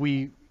that as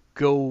we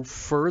go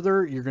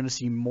further, you're going to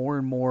see more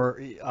and more,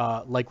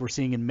 like we're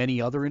seeing in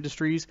many other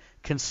industries,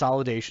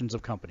 consolidations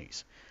of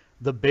companies.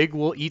 The big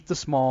will eat the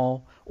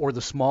small, or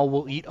the small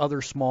will eat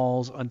other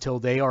smalls until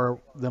they are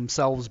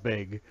themselves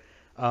big.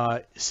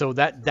 So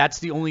that's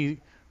the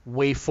only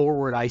way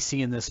forward I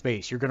see in this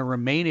space. You're going to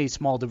remain a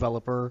small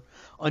developer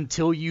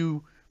until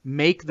you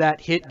make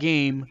that hit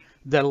game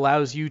that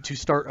allows you to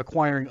start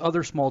acquiring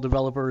other small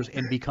developers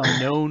and become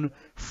known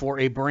for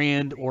a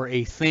brand or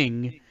a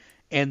thing.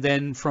 and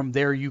then from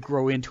there you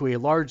grow into a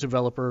large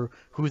developer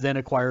who then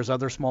acquires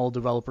other small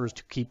developers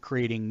to keep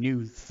creating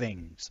new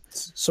things.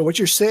 So what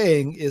you're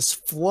saying is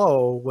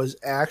Flow was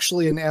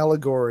actually an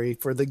allegory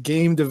for the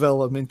game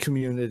development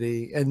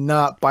community and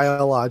not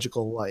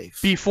biological life.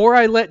 Before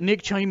I let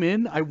Nick chime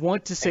in, I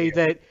want to say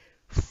that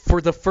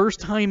for the first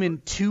time in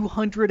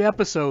 200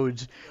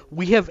 episodes,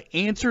 we have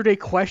answered a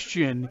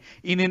question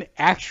in an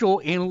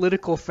actual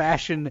analytical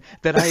fashion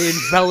that I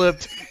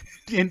enveloped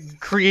in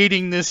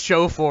creating this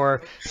show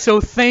for.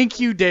 So thank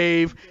you,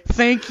 Dave.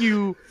 Thank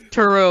you,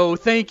 Turo.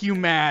 Thank you,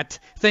 Matt.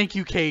 Thank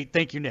you, Kate.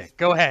 Thank you, Nick.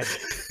 Go ahead,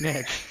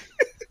 Nick.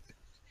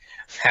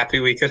 Happy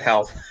we could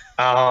help.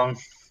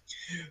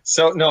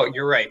 So no,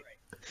 you're right.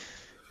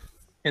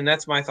 And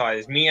that's my thought,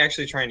 is me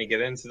actually trying to get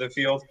into the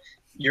field.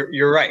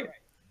 You're right.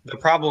 The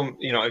problem,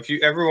 if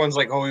everyone's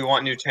like, oh, we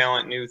want new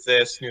talent, new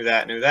this, new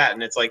that, new that.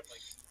 And it's like,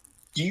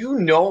 do you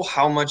know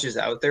how much is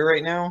out there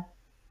right now?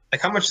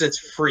 Like how much that's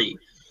free?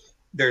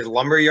 There's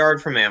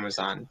Lumberyard from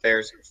Amazon.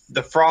 There's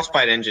the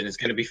Frostbite engine is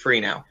going to be free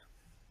now.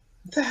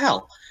 What the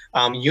hell?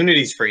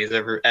 Unity's free, as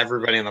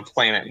everybody on the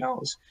planet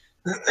knows.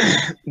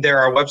 There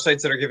are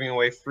websites that are giving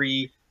away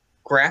free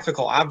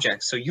graphical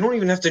objects. So you don't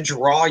even have to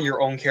draw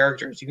your own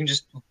characters. You can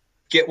just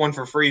get one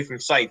for free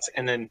from sites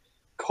and then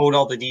code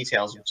all the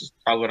details, which is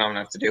probably what I'm gonna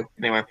have to do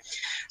anyway.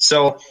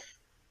 So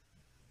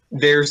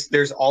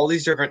there's all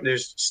these different,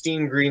 there's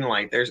Steam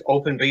Greenlight, there's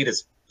open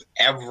betas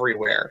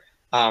everywhere.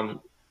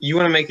 You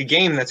want to make a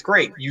game, that's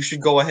great, you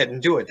should go ahead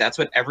and do it. That's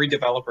what every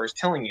developer is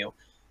telling you.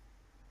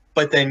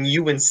 But then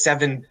you and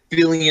 7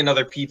 billion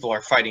other people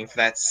are fighting for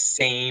that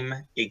same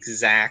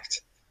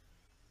exact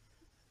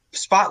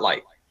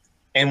spotlight.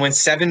 And when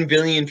 7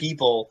 billion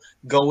people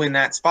go in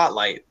that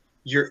spotlight,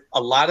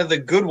 a lot of the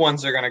good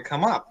ones are going to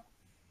come up.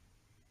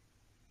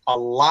 A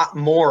lot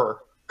more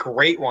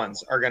great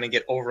ones are going to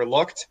get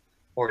overlooked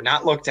or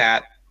not looked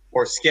at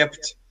or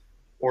skipped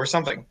or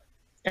something.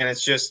 And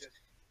it's just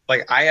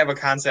like, I have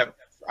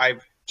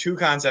 2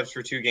 concepts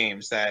for 2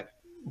 games that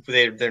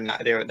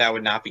that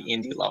would not be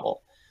indie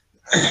level.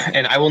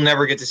 And I will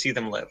never get to see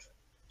them live,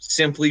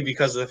 simply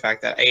because of the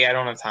fact that A, I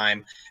don't have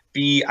time,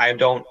 B,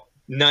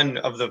 none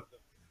of the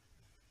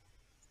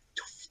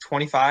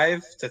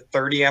 25 to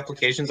 30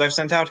 applications I've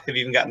sent out have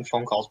even gotten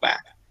phone calls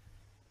back.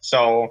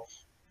 So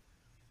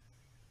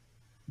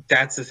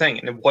that's the thing.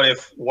 And what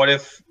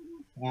if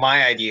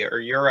my idea or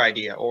your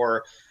idea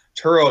or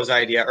Turo's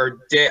idea or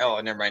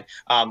never mind.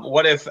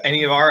 What if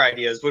any of our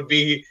ideas would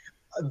be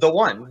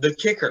the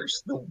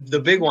kickers, the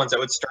big ones that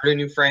would start a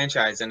new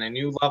franchise and a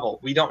new level?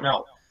 We don't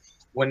know.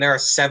 When there are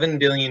 7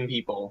 billion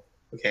people,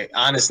 okay,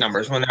 honest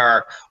numbers, when there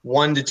are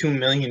 1 to 2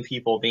 million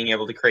people being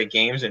able to create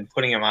games and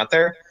putting them out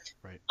there,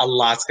 right, a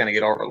lot's going to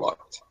get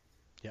overlooked.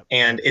 Yep.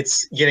 And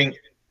it's getting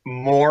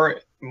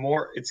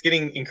it's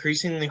getting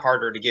increasingly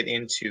harder to get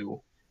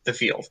into the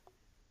field.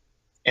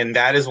 And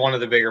that is one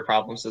of the bigger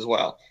problems as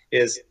well,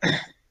 is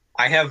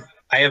I have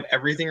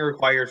everything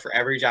required for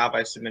every job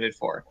I've submitted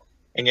for,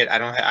 and yet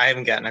I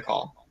haven't gotten a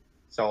call.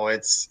 So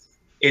this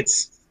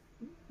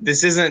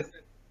isn't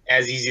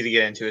as easy to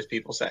get into as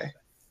people say.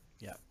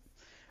 Yeah.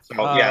 So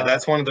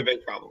that's one of the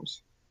big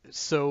problems.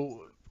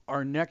 So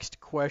our next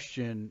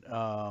question,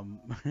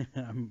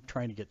 I'm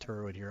trying to get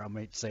Turo in here. I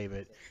might save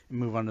it and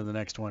move on to the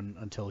next one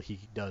until he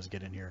does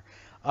get in here.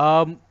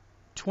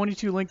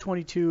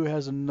 22Link22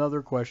 has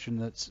another question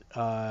that's,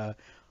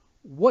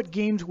 what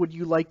games would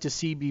you like to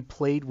see be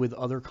played with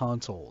other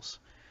consoles?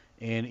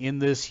 And in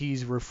this,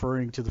 he's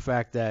referring to the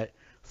fact that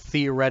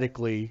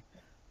theoretically,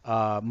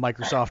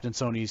 Microsoft and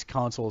Sony's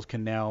consoles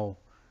can now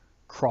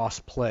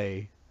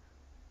cross-play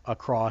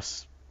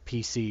across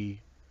PC.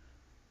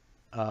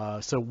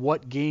 So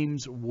what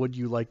games would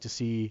you like to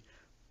see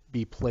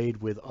be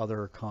played with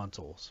other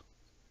consoles?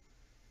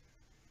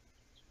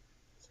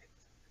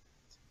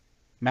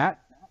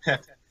 Matt?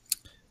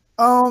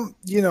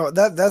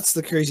 That's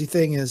the crazy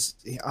thing is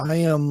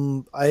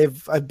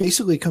I've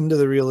basically come to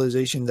the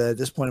realization that at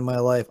this point in my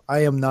life,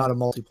 I am not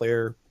an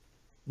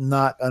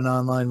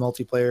online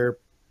multiplayer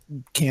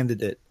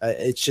candidate.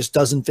 It just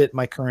doesn't fit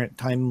my current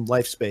time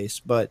life space.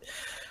 But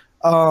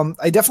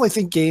I definitely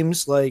think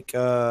games like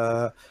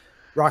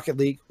Rocket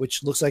League,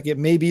 which looks like it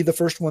may be the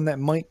first one that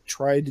might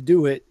try to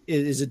do it,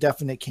 is a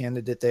definite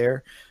candidate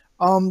there.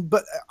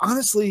 But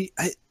honestly,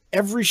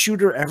 every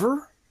shooter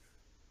ever.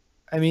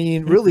 I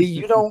mean, really,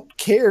 you don't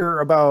care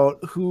about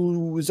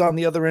who is on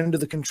the other end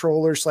of the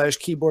controller /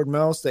 keyboard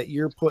mouse that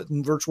you're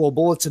putting virtual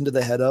bullets into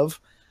the head of.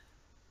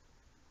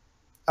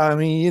 I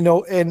mean,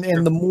 and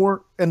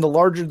the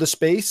larger the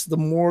space,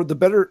 the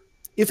better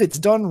if it's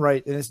done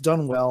right and it's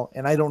done well.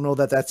 And I don't know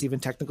that that's even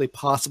technically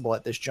possible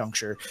at this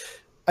juncture.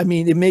 I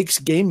mean, it makes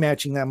game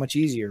matching that much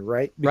easier,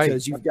 right?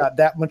 Because you've got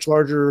that much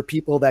larger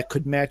people that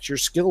could match your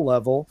skill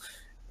level,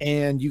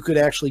 and you could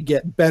actually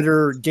get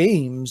better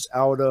games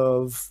out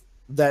of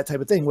that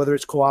type of thing, whether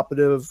it's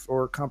cooperative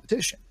or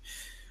competition.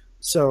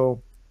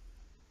 So,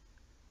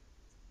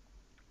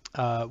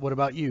 what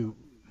about you,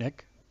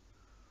 Nick?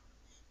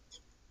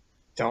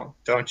 Don't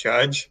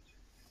judge.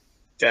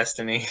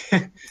 Destiny.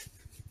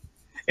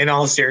 In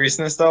all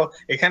seriousness, though,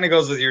 it kind of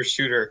goes with your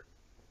shooter.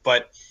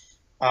 But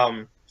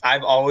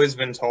I've always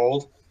been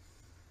told,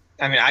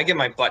 I mean, I get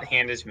my butt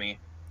handed to me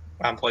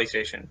on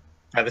PlayStation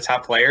by the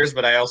top players,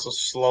 but I also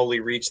slowly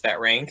reach that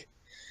rank.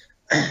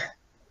 I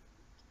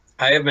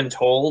have been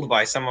told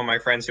by some of my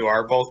friends who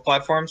are both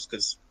platforms,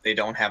 because they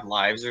don't have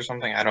lives or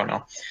something, I don't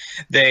know.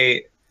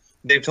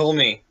 They've told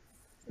me,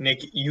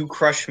 Nick, you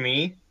crush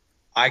me,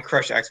 I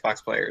crush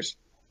Xbox players.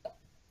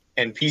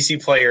 And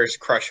PC players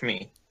crush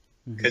me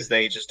because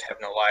they just have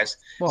no lives.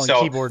 Well, so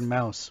and keyboard and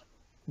mouse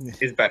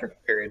is better.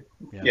 Period.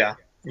 Yeah. Yeah.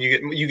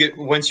 You get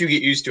once you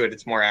get used to it,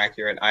 it's more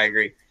accurate. I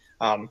agree.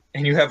 And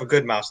you have a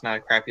good mouse, not a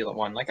crappy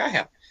one like I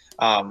have.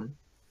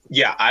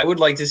 Yeah, I would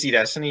like to see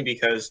Destiny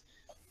because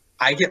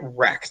I get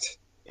wrecked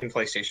in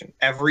PlayStation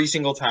every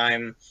single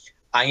time.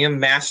 I am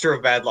master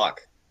of bad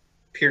luck.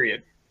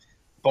 Period.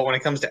 But when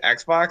it comes to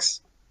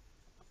Xbox,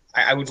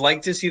 I would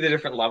like to see the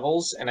different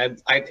levels, and I'd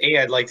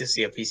like to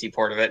see a PC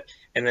port of it,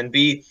 and then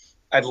B,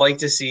 I'd like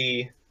to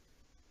see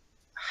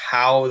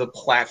how the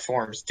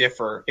platforms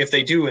differ, if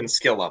they do, in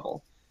skill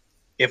level.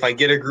 If I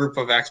get a group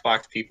of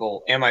Xbox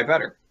people, am I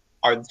better?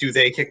 Or do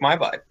they kick my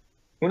butt?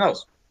 Who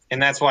knows? And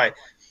that's why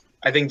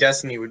I think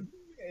Destiny would,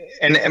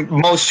 and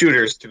most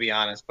shooters, to be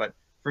honest, but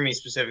for me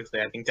specifically,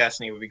 I think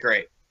Destiny would be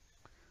great.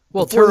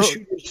 Well, for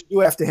shooters,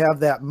 you have to have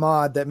that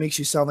mod that makes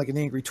you sound like an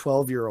angry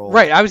 12-year-old.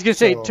 Right. I was going to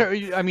say,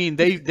 I mean,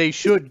 they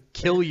should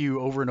kill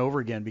you over and over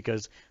again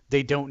because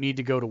they don't need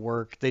to go to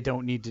work. They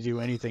don't need to do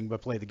anything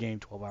but play the game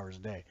 12 hours a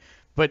day.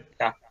 But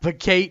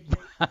Kate,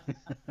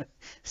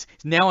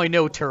 now I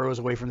know Turo's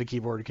away from the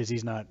keyboard because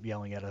he's not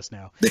yelling at us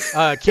now.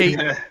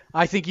 Kate,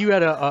 I think you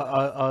had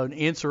an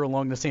answer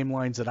along the same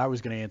lines that I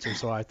was going to answer,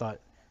 so I thought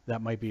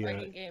that might be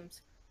fighting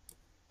games.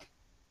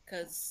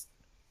 Because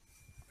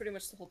pretty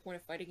much the whole point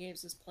of fighting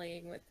games is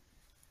playing with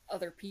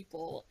other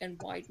people,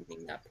 and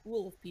widening that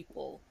pool of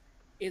people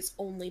is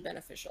only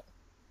beneficial.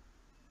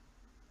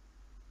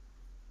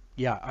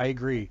 Yeah, I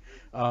agree.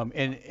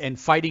 And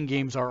fighting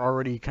games are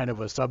already kind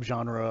of a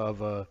subgenre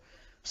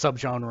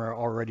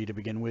already to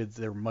begin with.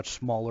 They're a much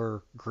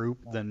smaller group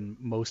than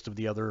most of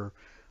the other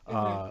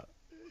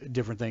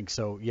different things.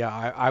 So yeah,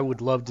 I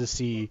would love to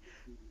see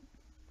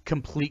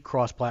complete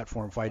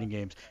cross-platform fighting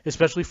games,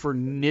 especially for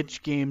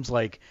niche games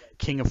like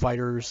King of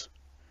Fighters.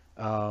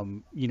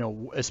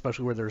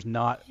 Especially where there's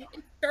not.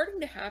 It's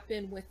starting to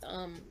happen with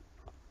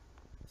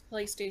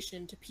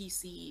PlayStation to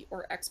PC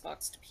or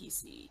Xbox to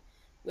PC,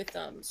 with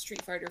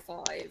Street Fighter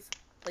V,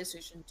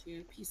 PlayStation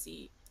to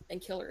PC, and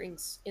Killer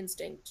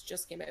Instinct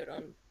just came out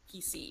on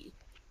PC.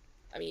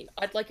 I mean,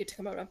 I'd like it to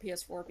come out on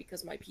PS4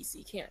 because my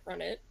PC can't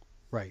run it.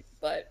 Right.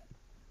 But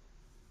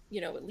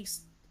at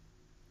least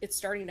it's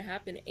starting to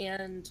happen,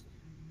 and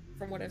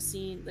from what I've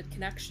seen, the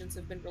connections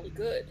have been really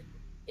good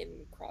in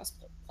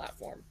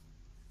cross-platform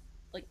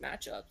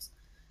matchups.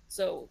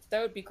 So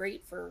that would be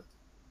great for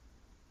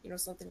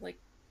something like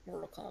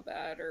Mortal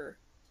Kombat, or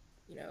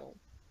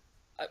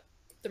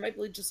there might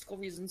be logistical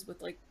reasons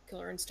with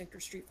Killer Instinct or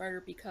Street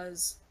Fighter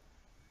because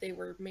they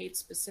were made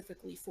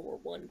specifically for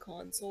one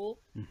console.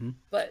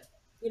 But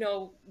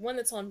one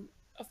that's on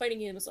a fighting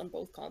game that's on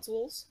both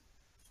consoles,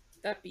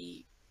 that'd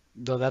be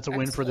though that's a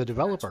win for the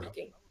developer.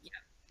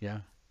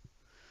 Yeah.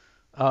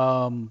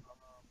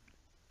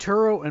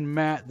 Turo and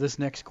Matt, this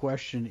next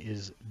question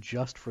is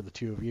just for the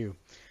two of you.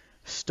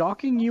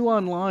 Stalking You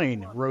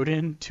Online wrote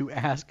in to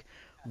ask,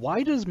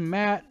 why does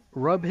Matt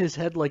rub his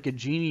head like a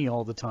genie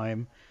all the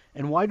time,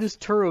 and why does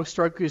Turo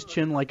stroke his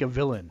chin like a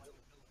villain?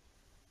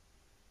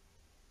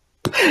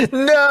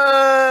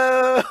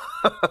 No!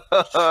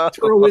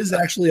 Turo is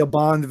actually a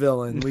Bond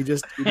villain. We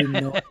didn't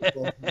know.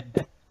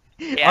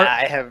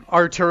 Yeah,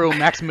 Arturo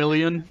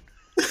Maximilian.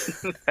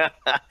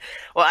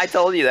 Well, I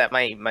told you that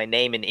my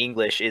name in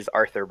English is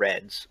Arthur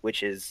Reds,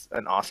 which is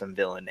an awesome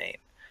villain name.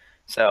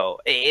 So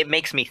it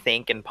makes me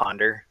think and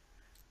ponder.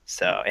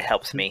 So it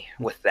helps me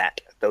with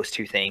those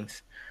two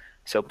things.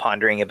 So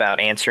pondering about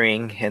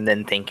answering and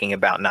then thinking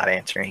about not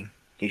answering,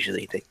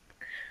 usually the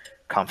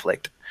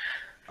conflict.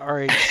 All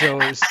right, so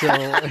I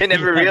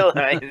never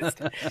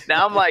realized.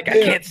 Now I'm like,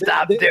 I can't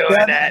stop doing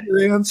that. That's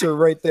your answer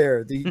right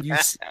there.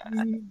 It's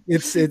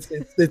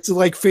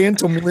like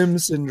phantom limb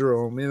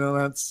syndrome.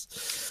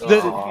 That's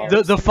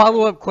the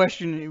follow-up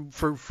question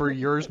for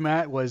yours,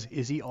 Matt, was: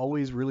 is he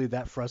always really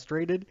that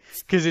frustrated?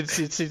 Because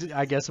it's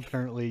I guess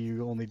apparently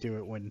you only do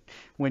it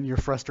when you're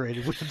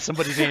frustrated with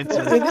somebody's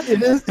answer.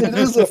 It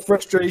is a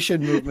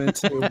frustration movement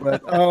too,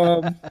 but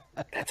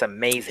that's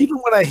amazing. Even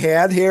when I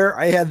had hair,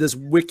 I had this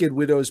wicked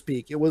widow's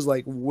peak. It was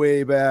like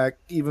way back,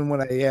 even when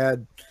I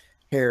had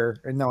hair,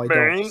 and now I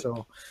don't.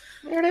 So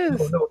there it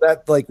is. No,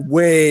 that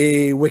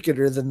way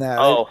wickeder than that.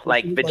 Oh,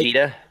 like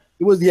Vegeta.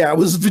 It was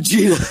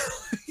Vegeta.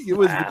 It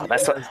was. Wow,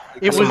 Vegeta.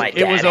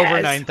 It was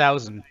over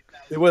 9,000.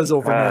 It was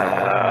over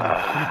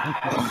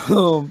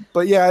 9,000.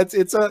 But yeah,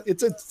 it's a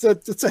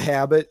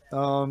habit.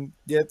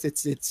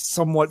 It's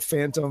somewhat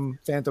phantom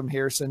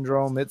hair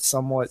syndrome. It's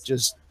somewhat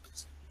just,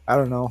 I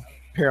don't know.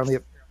 Apparently.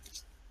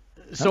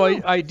 So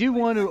I do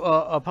want to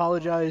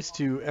apologize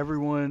to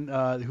everyone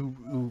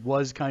who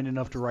was kind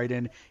enough to write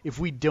in. If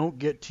we don't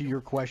get to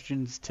your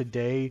questions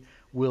today,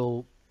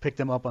 we'll pick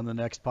them up on the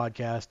next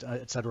podcast,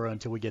 et cetera,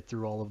 until we get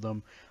through all of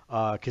them,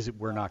 because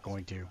we're not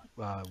going to.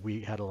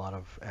 We had a lot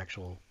of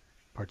actual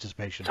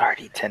participation. It's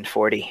already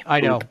 10:40.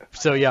 I know.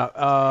 So, yeah,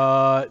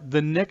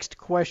 the next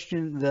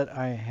question that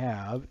I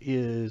have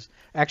is,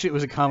 actually, it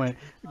was a comment.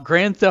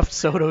 Grand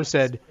Theft Auto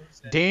said,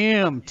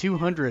 damn,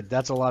 200,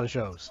 that's a lot of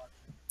shows.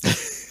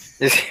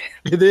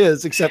 It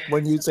is, except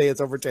when you say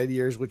it's over 10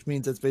 years, which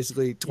means it's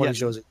basically 20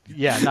 shows.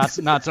 Yeah,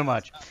 not so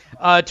much.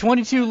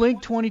 22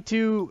 Link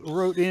 22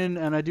 wrote in,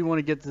 and I do want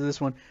to get to this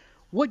one.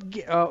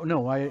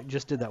 No, I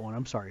just did that one.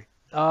 I'm sorry.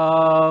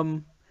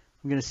 I'm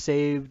gonna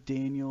save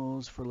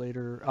Daniel's for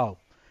later. Oh,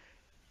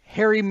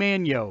 Harry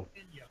Manyo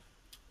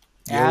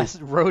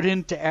wrote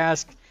in to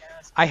ask,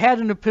 I had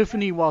an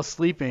epiphany while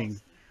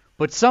sleeping,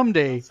 but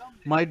someday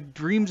my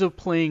dreams of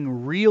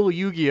playing real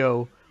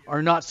Yu-Gi-Oh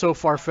are not so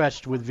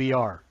far-fetched with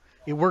VR.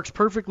 It works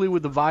perfectly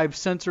with the Vive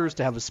sensors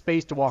to have a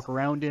space to walk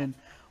around in.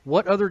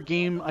 What other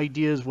game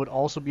ideas would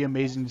also be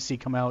amazing to see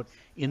come out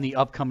in the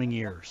upcoming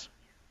years?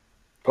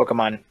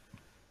 Pokemon.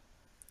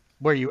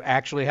 Where you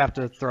actually have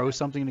to throw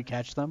something to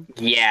catch them?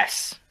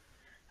 Yes.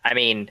 I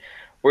mean,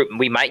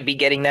 we might be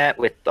getting that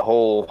with the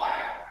whole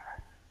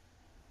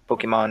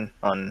Pokemon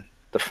on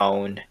the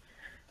phone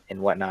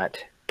and whatnot.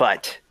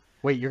 But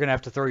wait, you're going to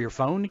have to throw your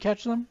phone to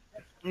catch them?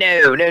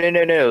 No.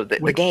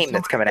 The game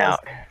that's coming out.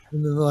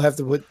 And then they'll have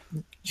to put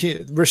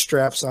wrist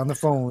straps on the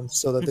phone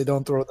so that they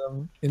don't throw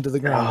them into the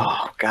ground.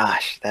 Oh,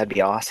 gosh. That'd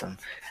be awesome.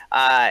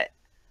 I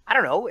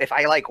don't know. If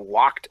I,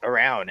 walked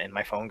around and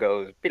my phone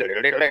goes,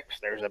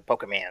 there's a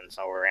Pokemon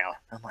all around.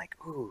 I'm like,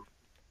 ooh.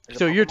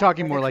 So you're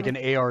talking more like an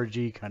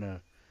ARG kind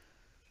of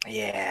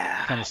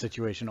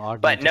situation.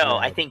 But no,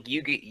 I think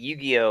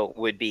Yu-Gi-Oh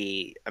would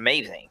be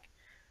amazing.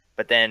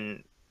 But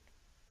then,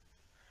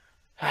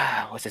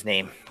 what's his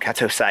name?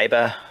 Kato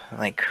Saiba.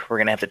 We're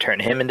going to have to turn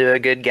him into a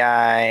good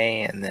guy.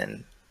 And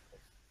then,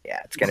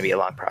 it's going to be a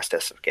long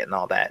process of getting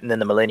all that. And then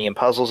the Millennium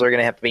Puzzles are going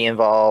to have to be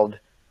involved.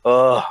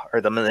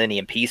 Or the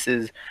Millennium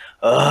Pieces.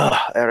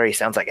 That already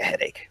sounds like a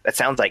headache. That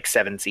sounds like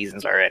 7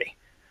 seasons already.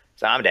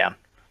 So I'm down.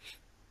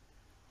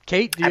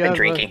 Kate, I've been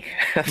drinking.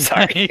 I'm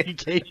sorry.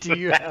 Kate, do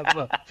you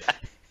have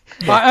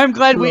I'm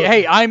glad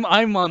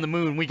I'm on the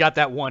moon. We got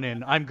that one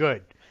in. I'm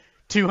good.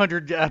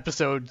 200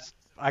 episodes.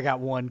 I got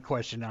one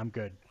question. I'm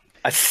good.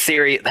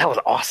 That was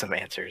awesome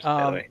answers,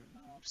 by the way.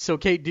 So,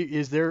 Kate,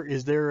 is there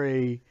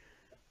a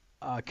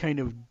kind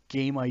of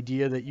game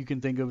idea that you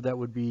can think of that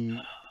would be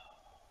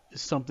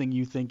something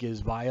you think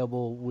is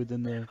viable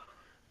within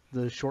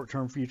the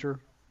short-term future?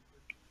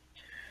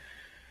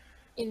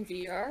 In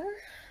VR?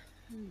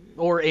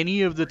 Or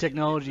any of the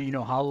technology,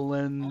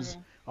 HoloLens,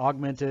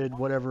 augmented,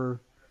 whatever.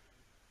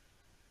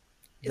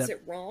 Is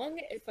it wrong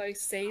if I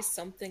say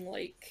something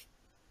like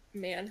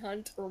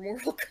Manhunt or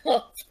Mortal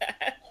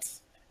Kombat?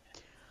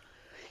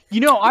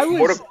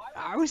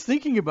 I was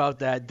thinking about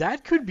that.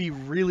 That could be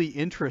really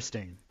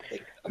interesting.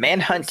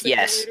 Manhunt,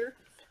 yes.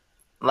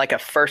 Like a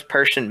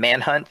first-person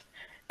Manhunt,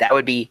 that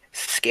would be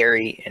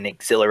scary and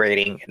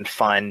exhilarating and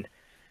fun.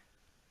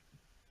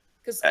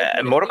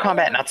 Mortal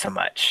Kombat, not so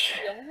much.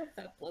 We all have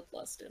that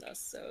bloodlust in us,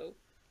 so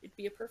it'd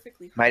be a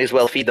perfectly... Might as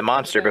well feed the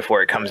monster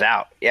before it comes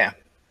out. Yeah.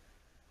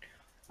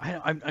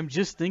 I'm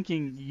just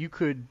thinking you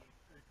could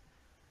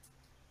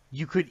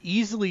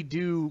easily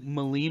do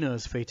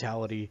Melina's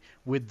fatality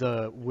with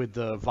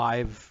the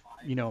Vive.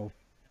 You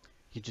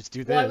just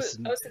do this.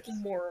 I was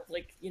thinking more of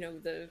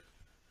the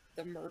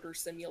murder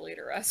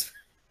simulator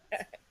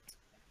aspect.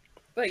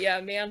 But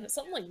yeah,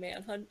 something like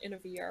Manhunt in a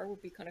VR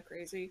would be kind of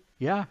crazy.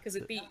 Yeah. Because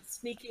it'd be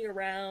sneaking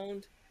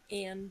around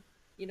and,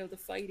 the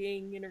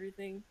fighting and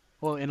everything.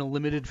 Well, in a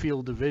limited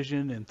field of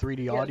vision and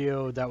 3D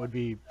audio, that would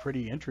be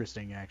pretty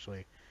interesting,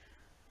 actually.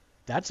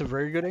 That's a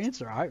very good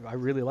answer. I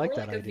really like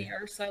that idea.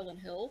 A VR Silent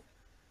Hill,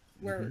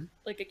 where,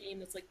 a game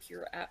that's,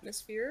 pure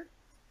atmosphere,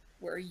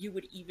 where you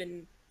would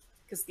even...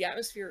 Because the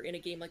atmosphere in a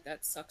game like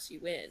that sucks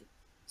you in,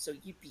 so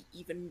you'd be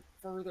even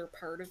further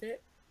part of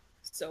it.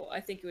 So I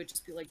think it would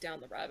just be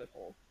down the rabbit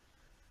hole.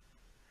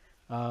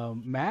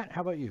 Matt, how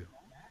about you?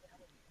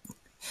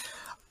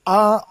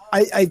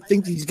 I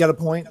think he's got a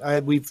point.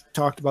 We've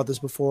talked about this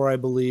before, I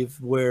believe,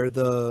 where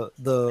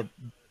the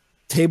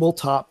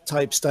tabletop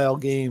type style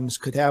games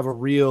could have a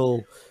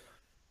real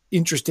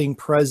interesting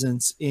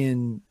presence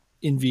in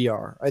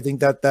VR. I think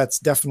that's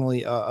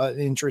definitely an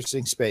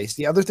interesting space.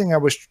 The other thing I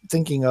was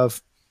thinking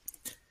of,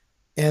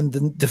 and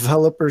the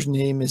developer's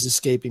name is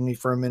escaping me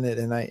for a minute,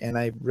 and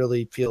I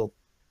really feel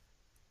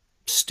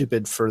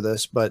stupid for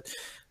this, but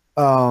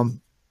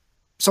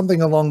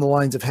something along the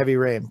lines of Heavy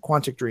Rain,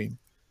 Quantic Dream.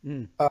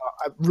 I'm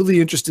really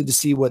interested to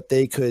see what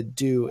they could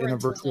do in a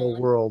virtual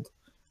world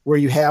where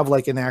you have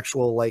an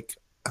actual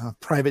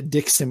private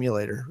dick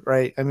simulator,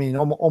 right? I mean,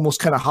 almost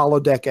kind of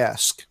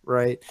holodeck-esque,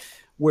 right?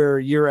 Where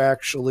you're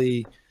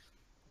actually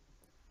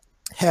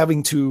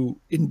having to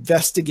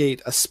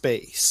investigate a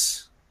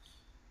space,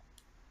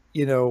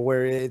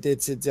 where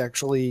it's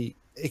actually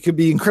it could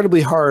be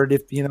incredibly hard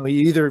if you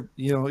either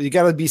you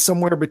got to be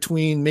somewhere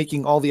between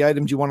making all the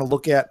items you want to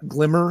look at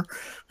glimmer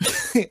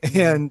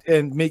and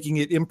making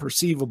it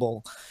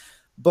imperceivable.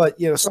 But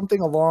something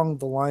along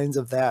the lines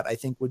of that, I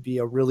think, would be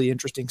a really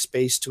interesting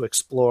space to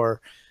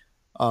explore.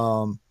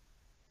 I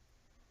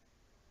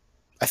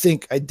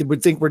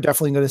would think we're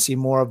definitely going to see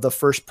more of the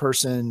first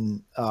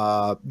person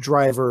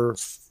driver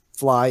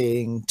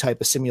flying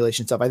type of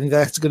simulation stuff. I think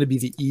that's going to be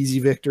the easy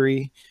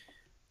victory.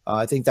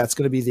 I think that's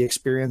going to be the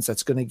experience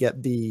that's going to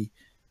get the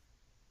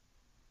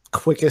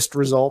quickest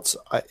results,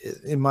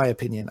 in my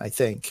opinion, I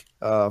think,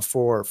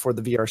 for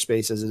the VR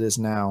space as it is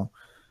now.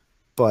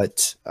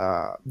 But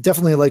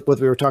definitely like what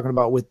we were talking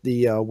about with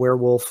the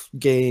werewolf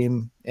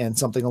game and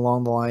something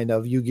along the line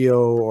of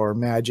Yu-Gi-Oh! Or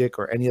Magic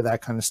or any of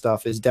that kind of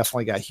stuff is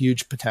definitely got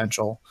huge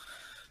potential.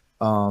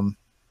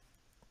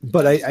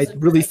 But I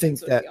really think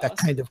that that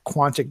kind of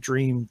Quantic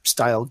Dream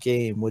style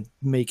game would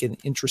make an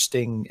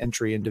interesting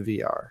entry into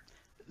VR.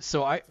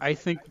 So I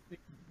think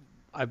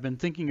I've been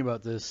thinking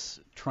about this,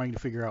 trying to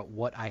figure out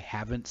what I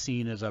haven't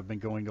seen as I've been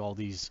going to all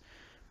these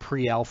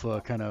pre-alpha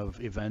kind of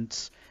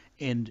events.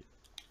 And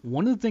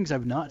one of the things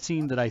I've not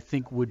seen that I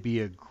think would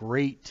be a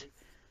great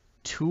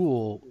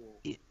tool,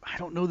 I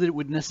don't know that it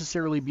would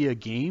necessarily be a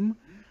game,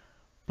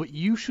 but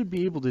you should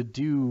be able to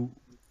do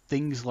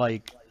things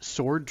like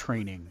sword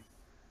training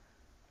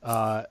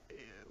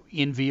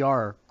in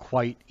VR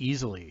quite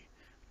easily,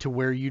 to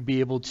where you'd be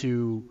able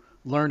to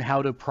learn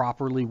how to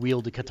properly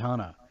wield a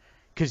katana,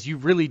 because you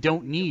really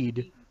don't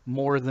need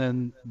more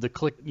than the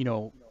click,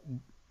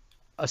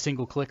 a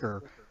single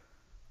clicker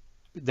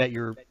that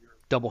you're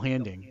double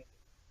handing.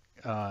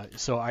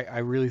 So I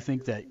really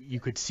think that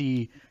you could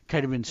see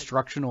kind of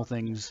instructional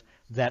things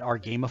that are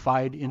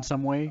gamified in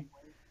some way.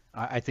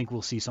 I think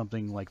we'll see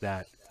something like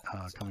that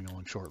coming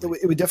along shortly.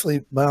 It would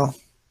definitely, well,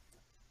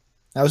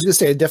 I was going to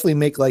say, it'd definitely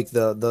make like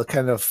the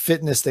kind of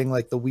fitness thing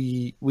like the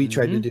we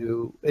tried to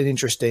do an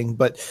interesting,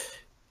 but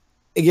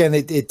again,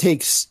 it would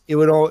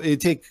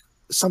take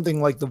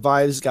something like the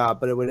Vives got,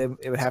 but it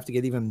would have to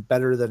get even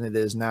better than it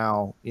is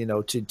now,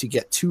 to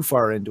get too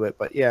far into it.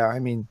 But yeah, I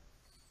mean,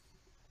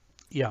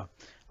 yeah.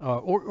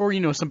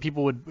 Or some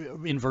people would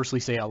inversely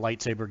say a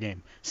lightsaber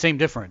game. Same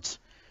difference.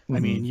 I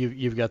mean,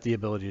 you've got the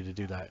ability to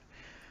do that.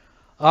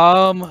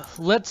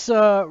 Let's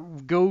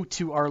go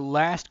to our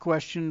last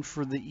question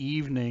for the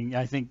evening.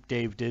 I think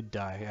Dave did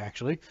die,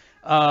 actually.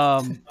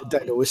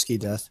 Died a whiskey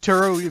death.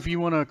 Turo, if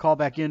you want to call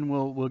back in,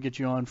 we'll get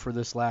you on for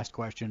this last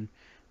question.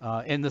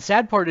 And the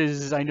sad part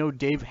is I know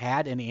Dave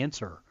had an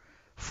answer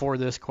for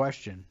this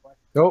question.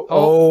 They're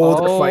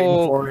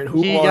fighting for it.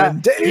 Who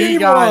won? He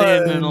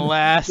got in the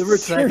last the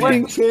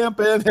returning champ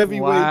and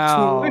heavyweight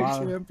Wow.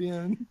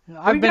 champion.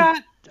 I've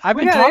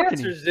been talking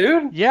answers, to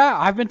you. dude. Yeah,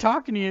 I've been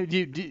talking to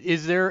you.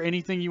 Is there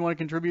anything you want to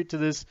contribute to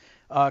this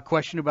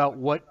question about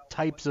what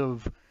types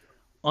of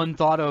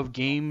unthought of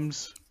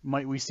games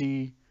might we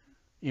see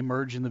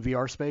emerge in the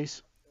VR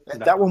space?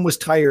 That one was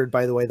tired,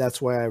 by the way.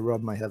 That's why I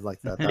rubbed my head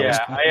like that.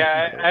 I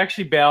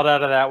actually bailed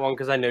out of that one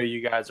because I know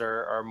you guys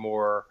are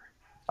more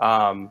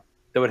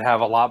that would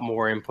have a lot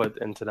more input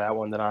into that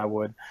one than I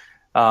would.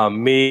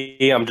 I'm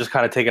just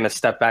kind of taking a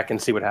step back and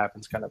see what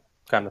happens, kind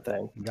of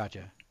thing.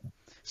 Gotcha.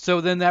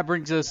 So then that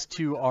brings us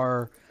to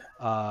our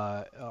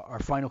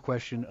final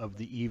question of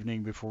the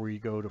evening before we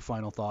go to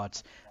final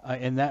thoughts,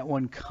 and that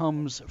one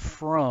comes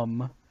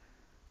from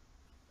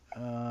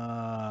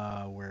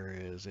where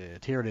is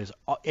it? Here it is.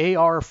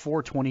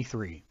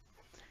 AR423.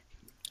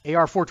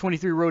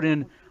 AR423 wrote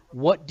in,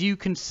 "What do you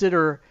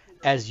consider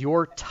as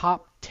your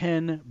top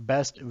 10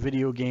 best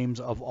video games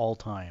of all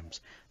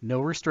times?" No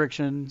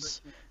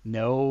restrictions,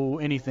 no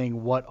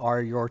anything. What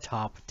are your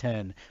top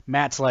 10?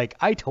 Matt's like,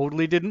 I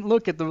totally didn't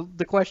look at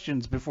the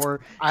questions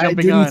before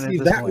jumping on. I didn't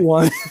see that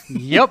one.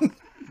 Yep.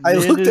 I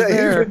looked at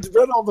it and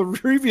read all the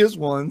previous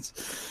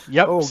ones.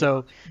 Yep.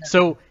 Oh,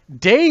 so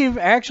Dave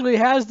actually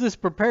has this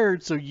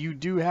prepared, so you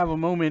do have a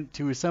moment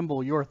to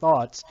assemble your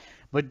thoughts.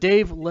 But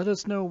Dave, let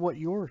us know what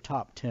your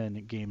top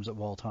 10 games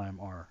of all time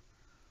are.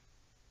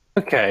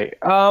 Okay,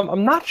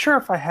 I'm not sure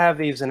if I have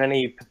these in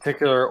any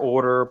particular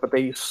order, but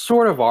they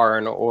sort of are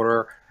in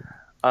order.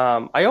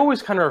 I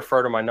always kind of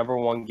refer to my number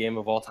one game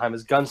of all time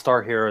as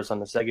Gunstar Heroes on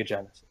the Sega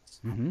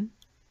Genesis. Mm-hmm.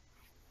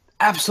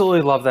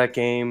 Absolutely love that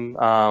game.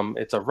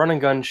 It's a run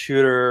and gun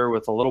shooter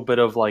with a little bit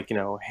of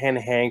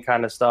hand-to-hand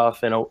kind of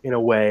stuff in a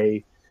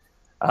way.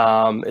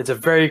 It's a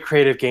very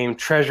creative game.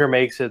 Treasure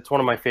makes it. It's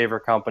one of my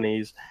favorite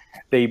companies.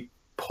 They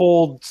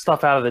pulled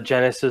stuff out of the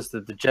Genesis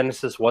that the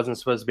Genesis wasn't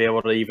supposed to be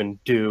able to even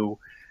do.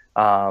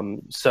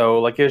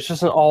 So it was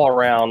just an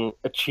all-around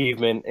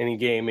achievement in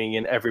gaming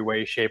in every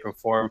way, shape, and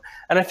form.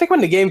 And I think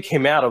when the game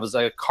came out, it was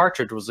like a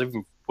cartridge was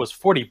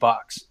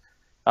 $40,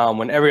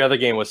 when every other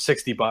game was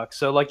 $60.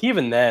 So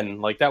even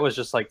then, that was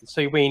just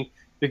so you mean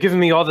you're giving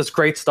me all this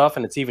great stuff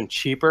and it's even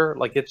cheaper?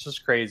 It's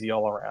just crazy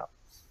all around.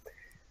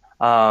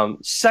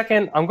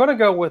 Second, I'm going to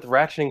go with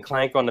Ratchet and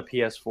Clank on the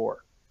PS4.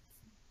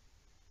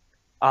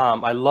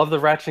 I love the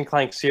Ratchet and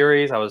Clank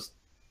series. I was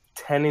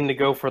tending to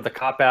go for the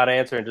cop-out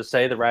answer and just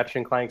say the Ratchet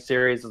and Clank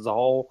series as a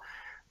whole.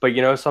 But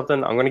you know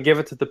something? I'm going to give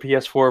it to the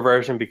PS4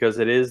 version because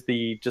it is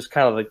the just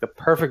kind of like the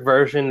perfect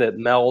version that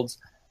melds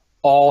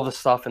all the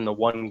stuff in the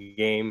one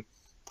game.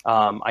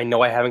 I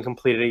know I haven't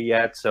completed it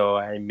yet, so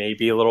I may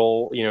be a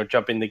little,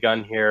 jumping the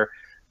gun here,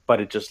 but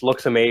it just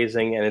looks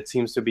amazing, and it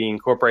seems to be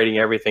incorporating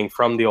everything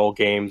from the old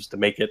games to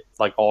make it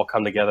like all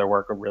come together,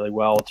 work really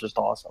well. It's just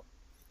awesome.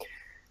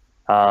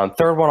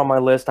 Third one on my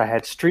list, I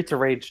had Streets of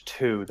Rage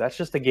 2. That's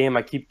just a game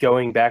I keep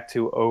going back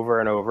to over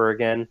and over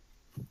again.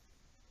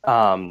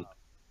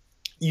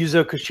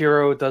 Yuzo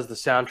Koshiro does the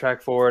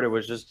soundtrack for it. It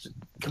was just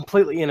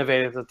completely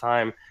innovative at the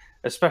time,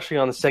 especially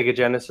on the Sega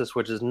Genesis,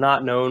 which is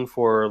not known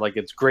for like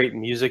its great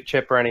music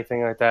chip or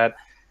anything like that.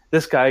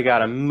 This guy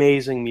got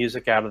amazing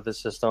music out of the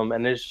system,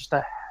 and it's just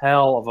a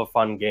hell of a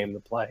fun game to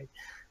play.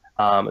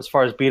 As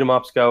far as beat 'em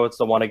ups go, it's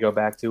the one I go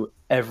back to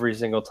every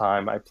single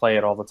time. I play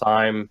it all the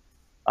time.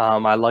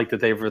 I like that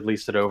they've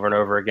released it over and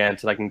over again,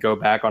 so I can go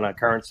back on a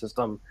current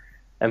system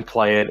and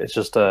play it. It's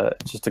just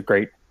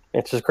great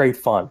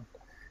fun.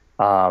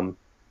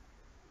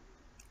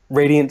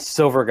 Radiant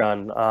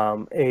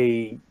Silvergun,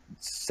 a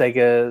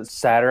Sega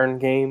Saturn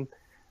game,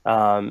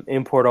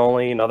 import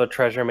only, another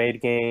Treasure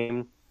Made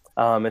game.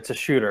 It's a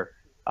shooter,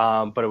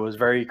 but it was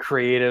very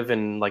creative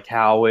in like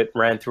how it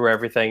ran through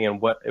everything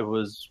and what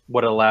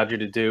it allowed you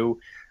to do.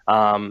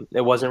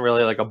 It wasn't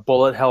really like a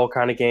bullet hell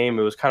kind of game.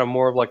 It was kind of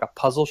more of like a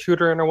puzzle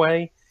shooter in a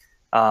way.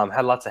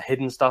 Had lots of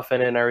hidden stuff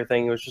in it and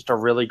everything. It was just a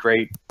really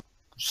great,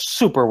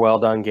 super well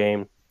done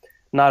game.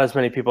 Not as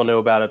many people knew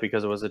about it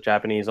because it was a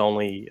Japanese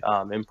only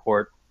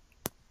import.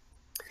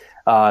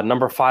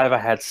 Number 5, I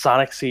had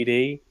Sonic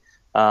CD.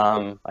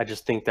 I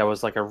just think that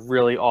was like a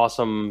really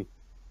awesome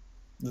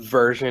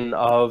version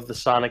of the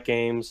Sonic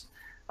games.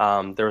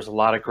 There was a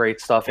lot of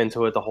great stuff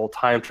into it. The whole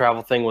time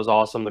travel thing was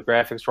awesome. The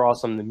graphics were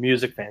awesome. The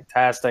music,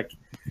 fantastic.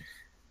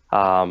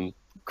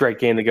 Great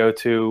game to go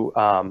to.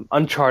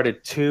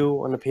 Uncharted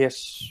 2 on the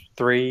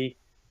PS3.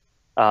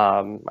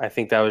 I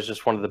think that was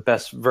just one of the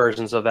best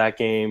versions of that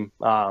game,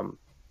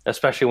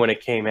 especially when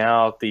it came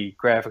out. The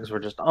graphics were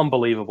just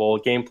unbelievable.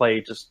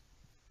 Gameplay just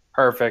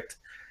perfect.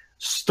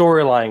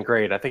 Storyline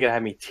great. I think it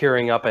had me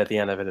tearing up at the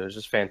end of it. It was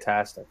just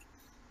fantastic.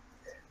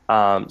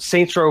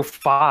 Saints Row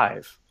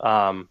 5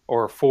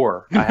 or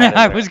 4.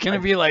 I was going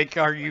to be like,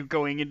 are you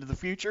going into the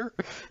future?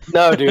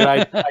 No, dude,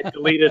 I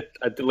deleted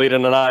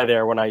an I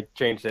there when I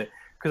changed it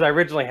because I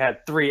originally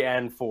had 3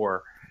 and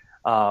 4.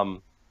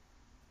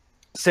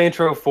 Saints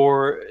Row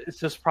 4 is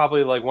just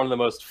probably like one of the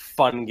most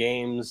fun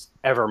games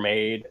ever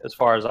made as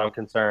far as I'm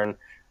concerned.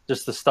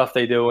 Just the stuff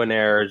they do in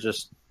there is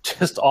just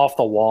off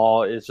the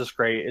wall. It's just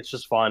great. It's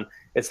just fun.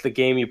 It's the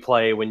game you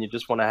play when you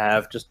just want to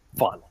have just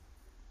fun.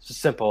 It's as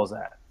simple as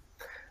that.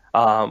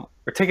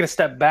 We're taking a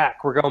step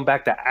back. We're going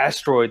back to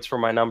Asteroids for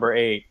my number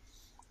 8.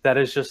 That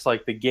is just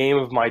like the game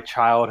of my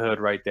childhood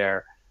right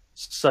there.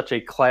 Such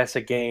a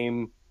classic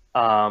game.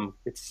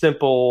 It's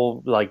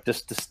simple, like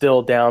just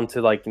distilled down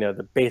to like,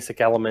 the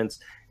basic elements.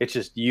 It's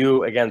just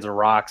you against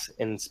rocks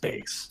in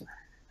space.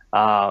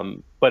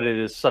 But it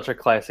is such a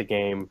classic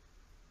game.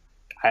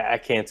 I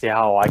can't see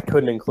how I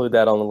couldn't include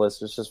that on the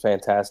list. It's just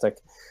fantastic.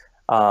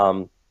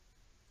 Number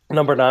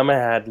 9, I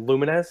had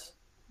Lumines.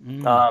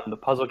 The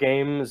puzzle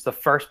game is the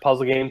first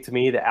puzzle game to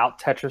me to out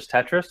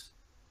Tetris.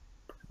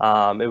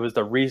 It was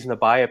the reason to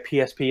buy a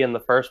PSP in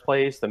the first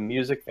place. The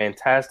music,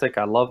 fantastic.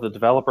 I love the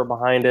developer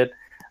behind it.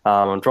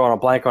 I'm drawing a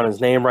blank on his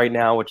name right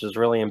now, which is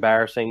really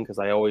embarrassing because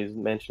I always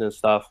mention his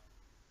stuff.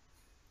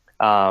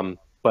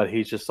 But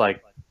he's just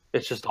like,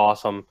 it's just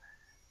awesome.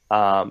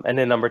 And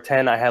then number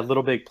 10, I had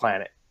Little Big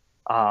Planet.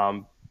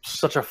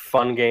 Such a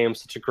fun game,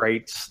 such a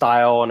great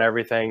style and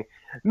everything.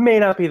 May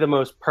not be the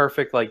most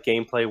perfect, like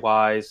gameplay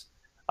wise,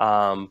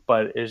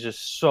 but it's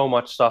just so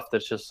much stuff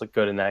that's just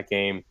good in that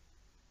game.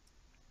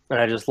 And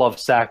I just love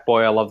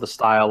Sackboy. I love the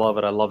style of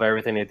it. I love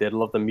everything they did. I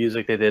love the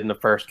music they did in the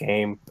first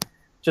game.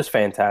 Just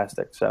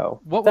fantastic. So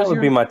that would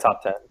be my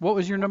top 10. What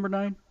was your number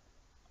 9?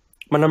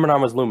 My number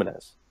 9 was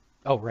Lumines.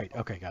 Oh, right.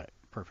 Okay, got it.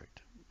 Perfect.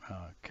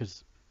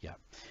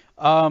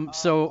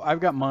 So I've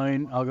got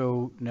mine. I'll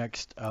go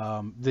next.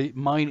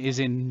 Mine is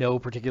in no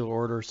particular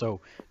order,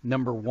 so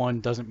number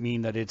 1 doesn't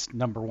mean that it's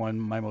number 1,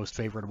 my most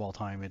favorite of all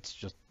time. It's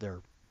just there.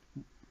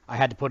 I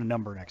had to put a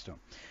number next to them.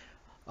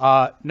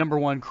 Number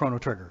 1, Chrono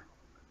Trigger.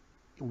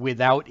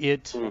 Without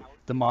it,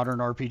 the modern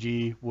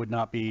RPG would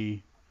not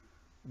be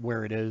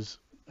where it is.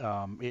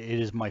 It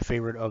is my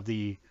favorite of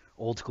the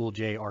old school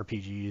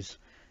JRPGs,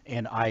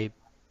 and I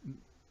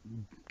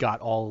got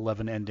all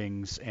 11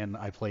 endings, and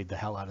I played the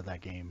hell out of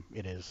that game.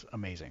 It is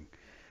amazing.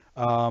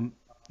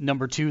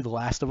 Number 2, The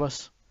Last of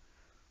Us.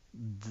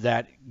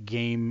 That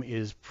game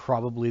is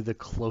probably the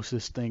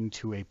closest thing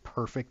to a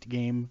perfect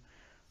game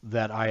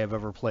that I have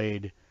ever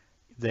played.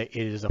 That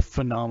it is a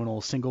phenomenal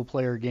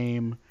single-player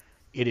game.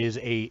 It is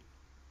a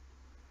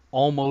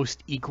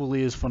almost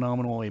equally as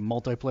phenomenal a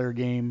multiplayer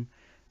game.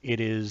 It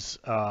is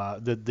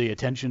the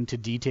attention to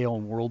detail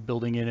and world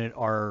building in it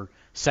are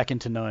second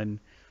to none.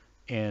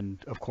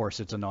 And of course,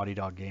 it's a Naughty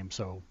Dog game,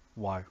 so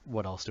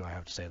what else do I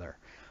have to say there?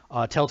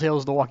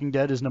 Telltale's The Walking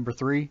Dead is number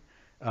 3.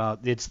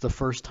 It's the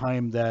first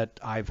time that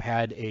I've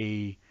had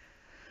a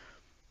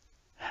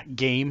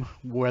game,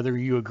 whether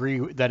you agree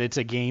that it's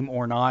a game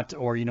or not,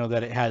 or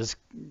that it has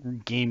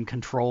game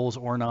controls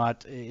or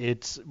not,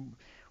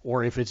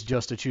 or if it's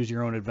just a choose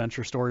your own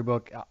adventure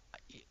storybook,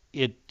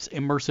 it's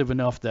immersive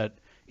enough that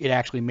it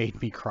actually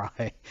made me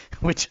cry,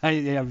 which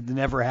have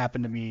never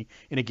happened to me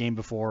in a game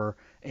before,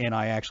 and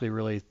I actually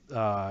really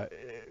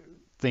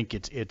think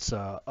it's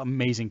an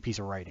amazing piece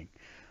of writing.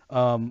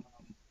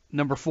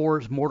 Number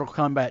 4 is Mortal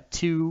Kombat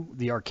 2,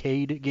 the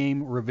arcade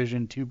game,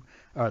 revision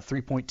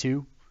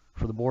 3.2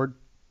 for the board.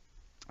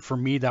 For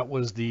me, that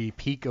was the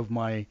peak of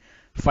my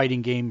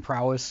fighting game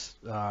prowess.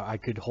 I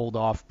could hold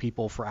off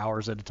people for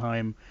hours at a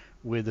time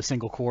with a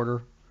single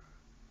quarter,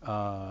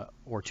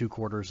 or 2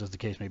 quarters, as the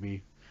case may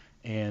be.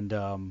 And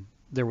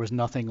there was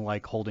nothing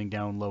like holding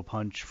down low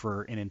punch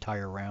for an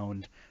entire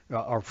round,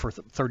 or for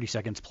 30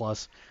 seconds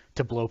plus,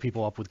 to blow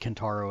people up with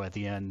Kentaro at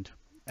the end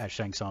at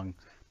Shang Tsung.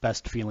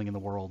 Best feeling in the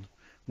world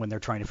when they're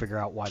trying to figure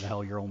out why the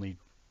hell you're only,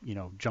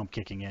 jump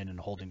kicking in and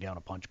holding down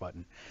a punch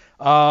button.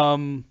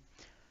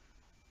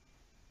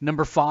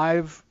 Number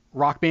 5,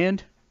 Rock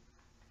Band.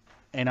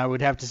 And I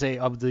would have to say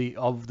of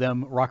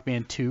them, Rock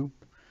Band 2.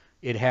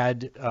 It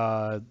had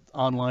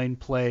online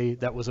play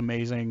that was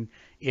amazing.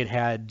 It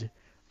had,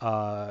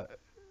 and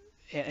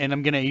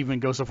I'm going to even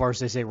go so far as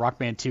to say Rock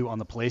Band 2 on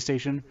the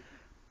PlayStation,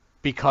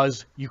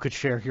 because you could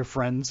share your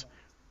friends'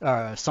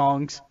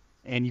 songs,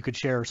 and you could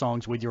share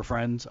songs with your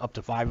friends, up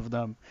to 5 of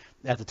them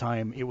at the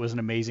time. It was an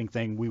amazing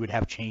thing. We would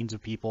have chains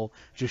of people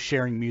just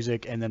sharing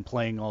music and then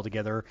playing all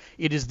together.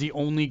 It is the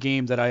only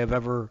game that I have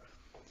ever...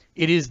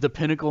 It is the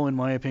pinnacle, in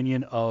my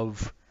opinion,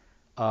 of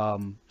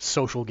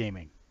social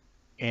gaming.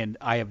 And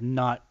I have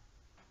not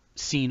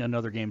seen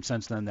another game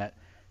since then that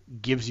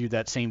gives you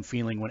that same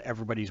feeling when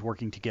everybody's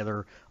working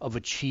together of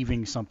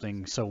achieving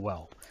something so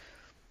well.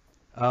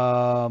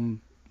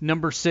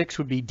 Number 6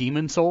 would be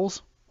Demon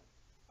Souls,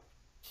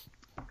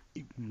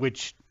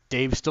 which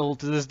Dave still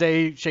to this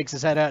day shakes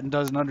his head at and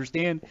doesn't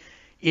understand.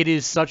 It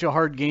is such a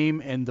hard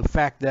game, and the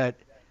fact that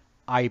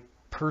I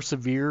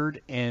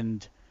persevered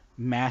and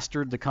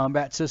mastered the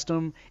combat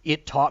system,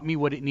 it taught me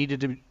what it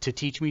needed to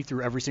teach me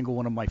through every single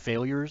one of my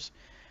failures.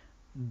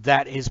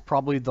 That is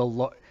probably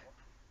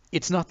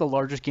it's not the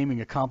largest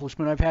gaming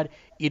accomplishment I've had.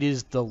 It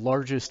is the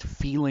largest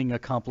feeling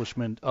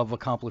accomplishment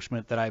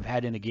that I've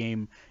had in a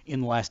game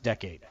in the last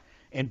decade.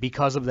 And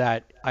because of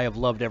that, I have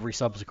loved every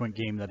subsequent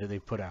game that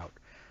they've put out.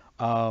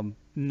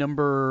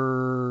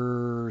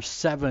 Number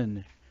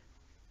 7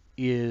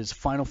 is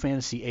Final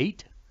Fantasy VIII.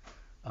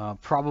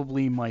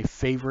 Probably my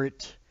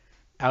favorite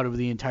out of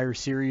the entire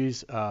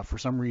series. For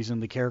some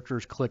reason, the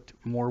characters clicked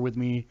more with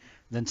me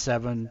than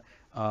 7.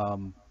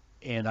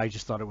 And I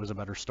just thought it was a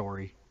better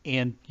story.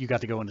 And you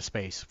got to go into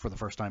space for the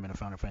first time in a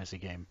Final Fantasy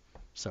game.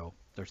 So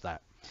there's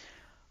that.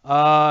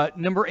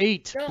 Number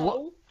 8.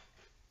 No.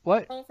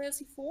 What? Final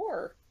Fantasy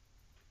 4.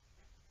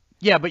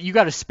 Yeah, but you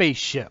got a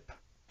spaceship.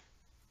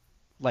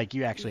 Like,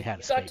 you actually had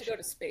a spaceship. You got to go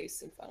to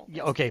space in Final Fantasy.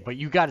 Yeah, okay, but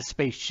you got a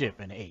spaceship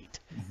in 8.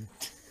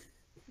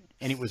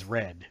 And it was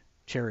red.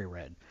 Cherry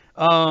red.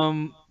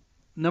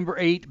 Number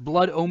 8,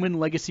 Blood Omen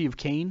Legacy of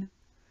Kain.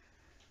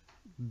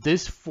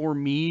 This, for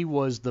me,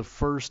 was the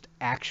first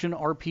action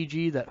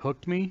RPG that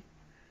hooked me.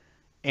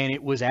 And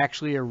it was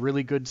actually a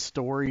really good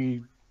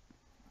story.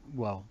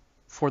 Well,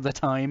 for the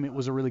time, it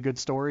was a really good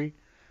story.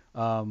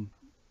 So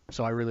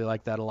I really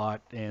liked that a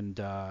lot. And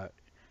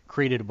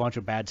created a bunch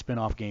of bad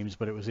spin-off games,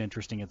 but it was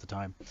interesting at the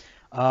time.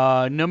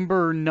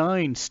 Number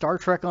 9, Star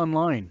Trek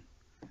Online.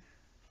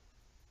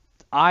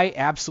 I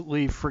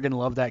absolutely friggin'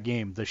 love that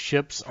game. The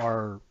ships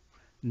are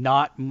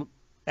not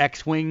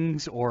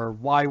X-wings or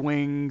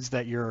Y-wings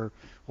or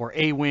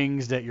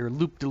A-wings that you're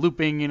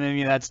loop-de-looping and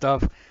any of that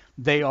stuff.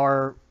 They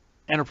are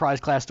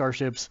Enterprise-class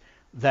starships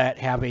that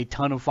have a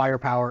ton of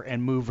firepower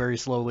and move very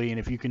slowly, and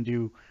if you can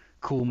do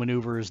cool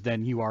maneuvers,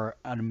 then you are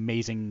an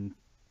amazing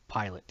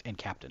pilot and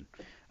captain.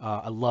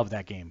 I love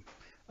that game.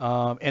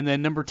 And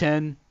then number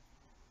 10,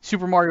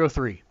 Super Mario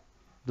 3,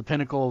 the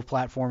pinnacle of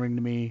platforming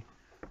to me.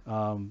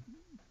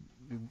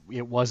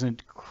 It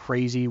wasn't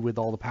crazy with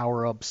all the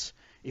power-ups.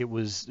 It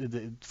was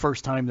the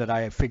first time that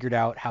I figured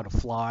out how to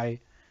fly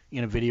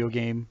in a video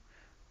game.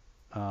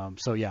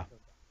 So yeah,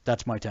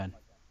 that's my 10.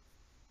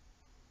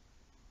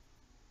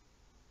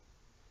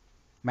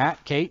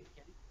 Matt, Kate,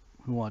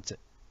 who wants it?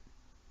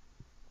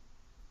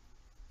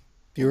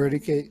 You ready,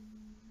 Kate?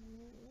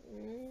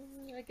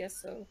 I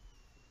guess so.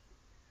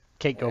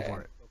 Kate, go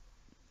for it.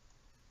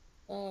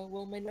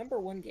 Well, my number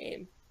 1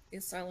 game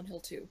is Silent Hill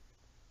 2.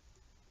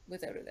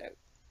 Without a doubt.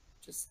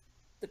 Just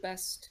the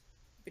best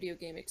video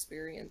game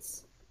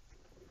experience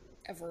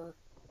ever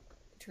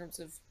in terms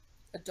of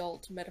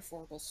adult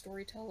metaphorical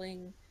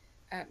storytelling,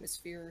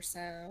 atmosphere,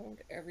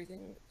 sound,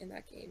 everything in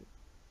that game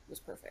was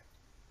perfect.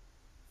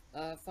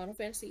 Final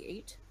Fantasy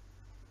VIII,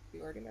 we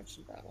already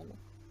mentioned that one.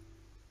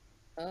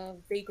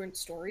 Vagrant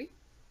Story.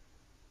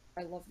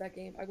 I love that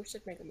game. I wish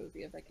they'd make a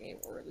movie of that game,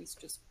 or at least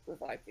just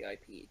revive the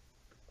IP.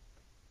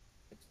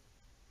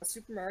 A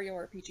Super Mario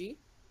RPG.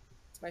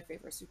 It's my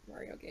favorite Super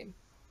Mario game.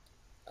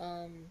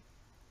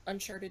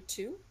 Uncharted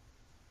 2,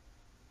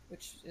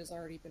 which has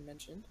already been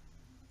mentioned.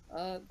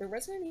 The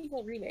Resident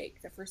Evil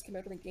remake that first came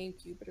out on the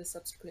GameCube, but has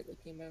subsequently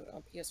came out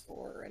on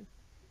PS4, and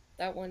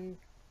that one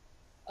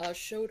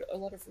showed a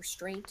lot of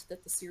restraint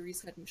that the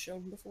series hadn't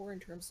shown before in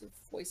terms of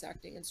voice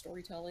acting and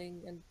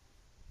storytelling, and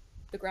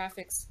the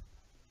graphics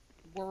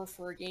were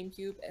for a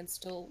GameCube and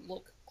still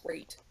look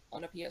great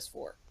on a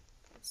PS4.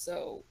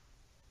 So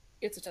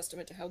it's a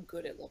testament to how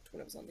good it looked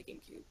when it was on the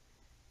GameCube.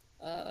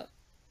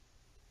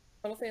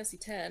 Final Fantasy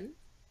X,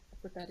 I'll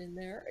put that in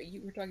there.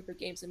 You were talking about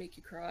games that make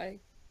you cry.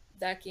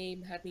 That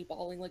game had me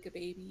bawling like a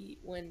baby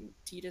when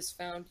Tidus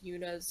found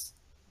Yuna's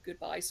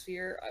goodbye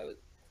sphere. I was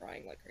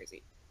crying like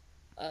crazy.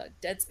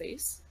 Dead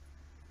Space,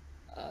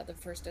 the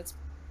first Dead Space.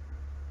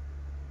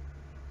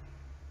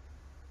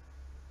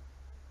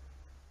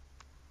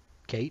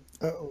 Kate?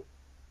 Uh-oh.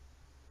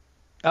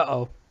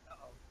 Uh-oh.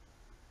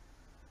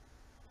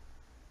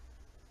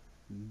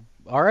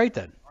 All right,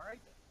 then.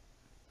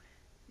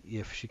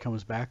 If she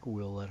comes back,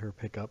 we'll let her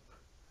pick up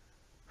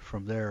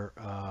from there.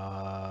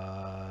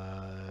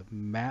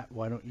 Matt,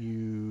 why don't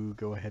you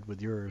go ahead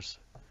with yours?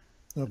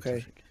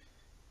 Okay.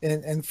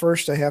 And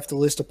first, I have to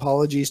list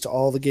apologies to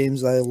all the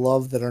games that I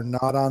love that are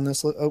not on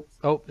this list.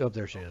 Oh,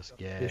 there she is.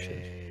 Yay. She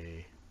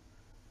is.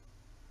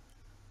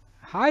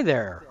 Hi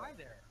there.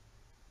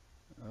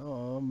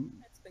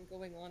 It's been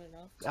going on and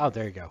off. Oh,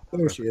 there you go.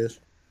 There she is.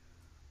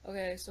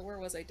 Okay, so where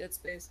was I? Dead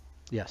Space.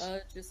 Yes.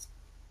 Just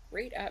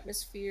great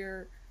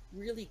atmosphere,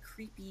 really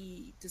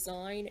creepy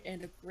design,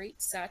 and a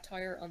great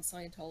satire on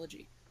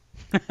Scientology.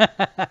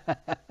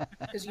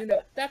 Because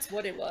that's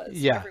what it was.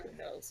 Yeah. Everyone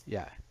knows.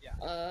 Yeah.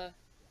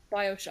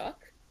 BioShock,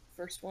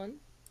 first one.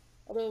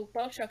 Although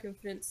BioShock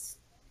Infinite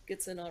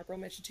gets an honorable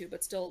mention too,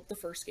 but still, the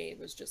first game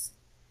was just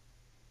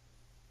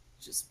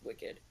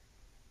wicked.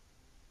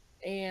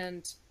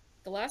 And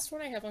the last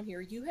one I have on here,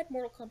 you had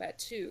Mortal Kombat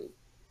 2.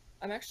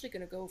 I'm actually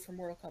going to go for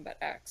Mortal Kombat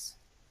X.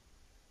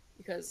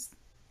 Because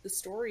the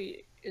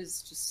story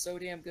is just so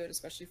damn good,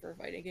 especially for a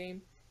fighting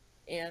game.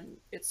 And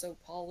it's so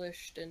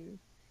polished and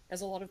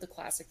has a lot of the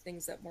classic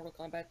things that Mortal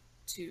Kombat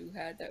 2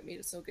 had that made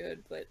it so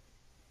good, but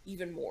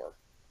even more.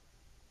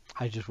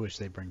 I just wish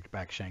they bring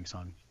back Shang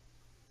Tsung.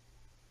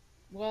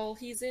 Well,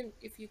 he's in,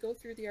 if you go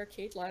through the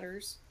arcade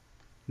ladders,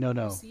 No.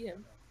 you see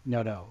him.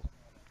 No.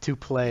 To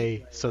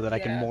play so that I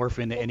can Yeah. morph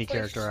into Well, any play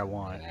character I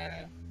want.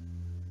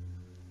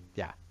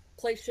 Yeah.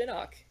 Play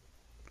Shinnok.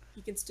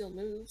 He can still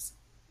moves.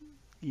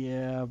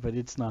 Yeah, but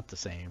it's not the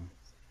same.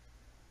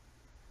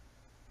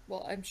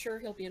 Well, I'm sure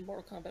he'll be in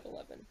Mortal Kombat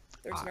 11.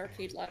 There's an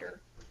arcade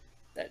ladder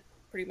that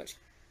pretty much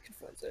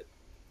confirms it.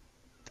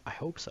 I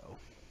hope so.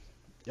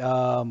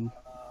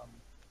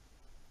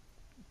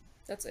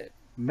 That's it.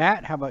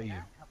 Matt, how about you?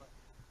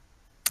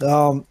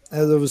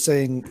 As I was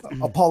saying,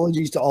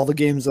 apologies to all the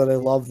games that I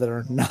love that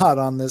are not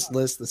on this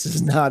list. This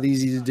is not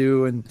easy to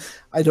do, and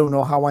I don't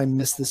know how I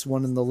missed this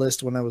one in the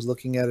list when I was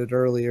looking at it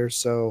earlier.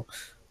 So,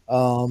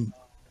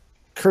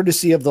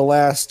 courtesy of the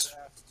last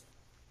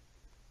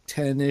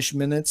 10-ish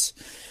minutes,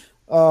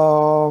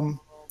 Chrono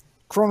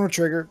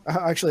Trigger.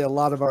 Actually, a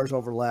lot of ours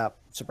overlap.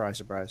 Surprise,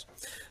 surprise.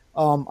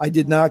 I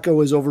did not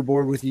go as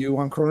overboard with you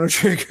on Chrono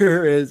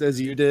Trigger as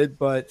you did,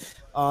 but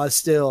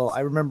still, I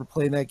remember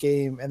playing that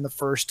game, and the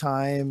first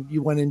time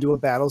you went into a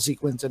battle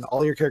sequence and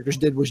all your characters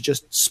did was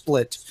just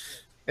split,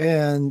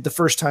 and the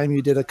first time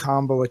you did a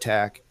combo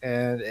attack,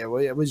 and it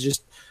was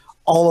just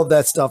all of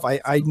that stuff.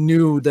 I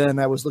knew then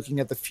I was looking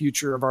at the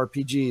future of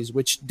RPGs,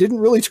 which didn't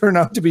really turn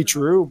out to be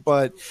true,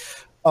 but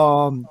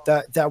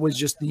that was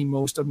just the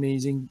most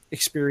amazing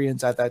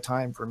experience at that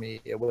time for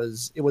me. It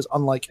was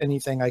unlike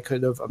anything I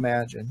could have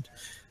imagined.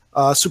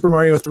 Super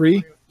Mario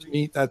 3, to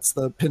me, that's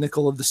the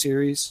pinnacle of the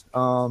series.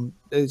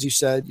 As you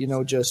said,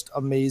 just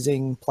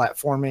amazing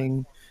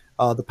platforming,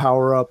 the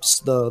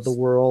power-ups, the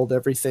world,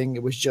 everything.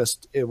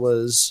 It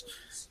was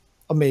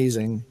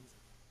amazing.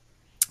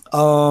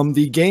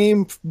 The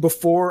game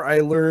before I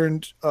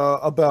learned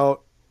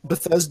about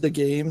Bethesda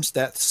games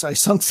that I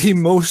sunk the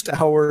most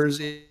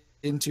hours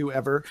into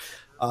ever,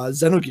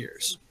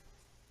 Xenogears.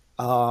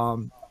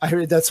 I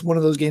heard that's one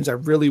of those games I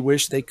really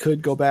wish they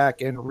could go back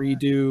and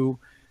redo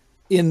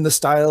in the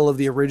style of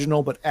the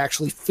original, but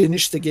actually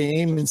finish the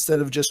game instead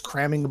of just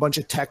cramming a bunch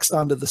of text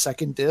onto the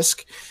second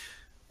disc.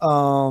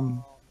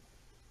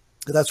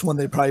 That's when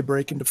they probably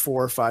break into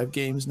 4 or 5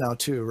 games now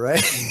too, right?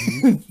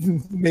 Mm-hmm.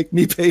 Make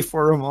me pay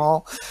for them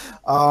all.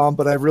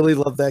 But I really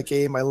love that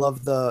game. I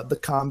love the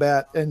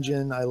combat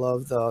engine. I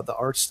love the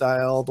art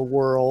style, the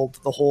world,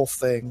 the whole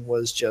thing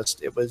was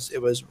just, it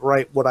was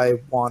right what I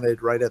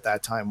wanted right at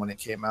that time when it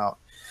came out.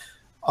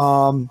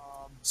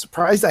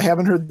 Surprised I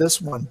haven't heard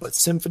this one, but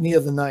Symphony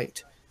of the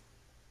Night.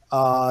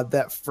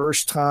 That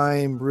first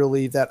time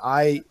really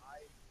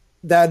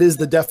that is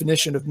the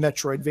definition of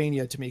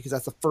Metroidvania to me, because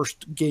that's the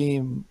first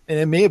game, and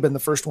it may have been the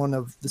first one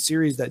of the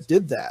series that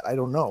did that. I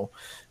don't know.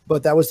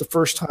 But that was the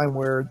first time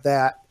where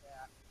that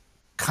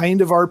kind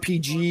of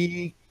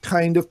RPG,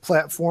 kind of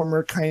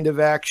platformer, kind of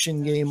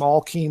action game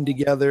all came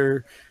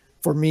together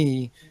for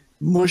me,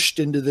 mushed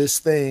into this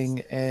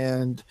thing.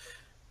 And,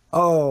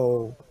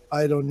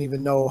 I don't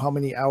even know how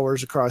many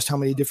hours across how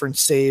many different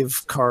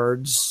save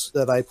cards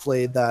that I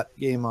played that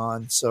game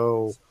on.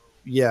 So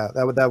yeah,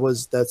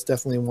 that's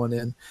definitely one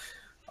in.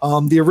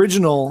 The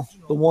original,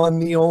 the one,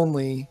 the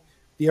only,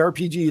 the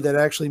RPG that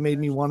actually made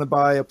me want to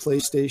buy a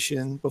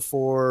PlayStation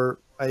before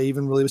I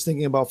even really was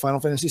thinking about Final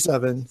Fantasy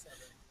VII,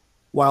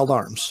 Wild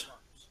Arms.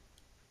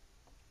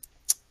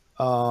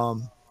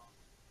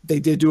 They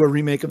did do a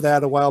remake of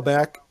that a while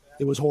back.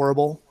 It was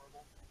horrible.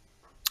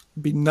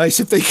 It'd be nice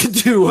if they could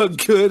do a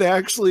good,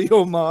 actually,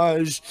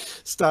 homage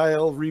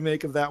style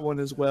remake of that one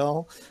as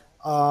well.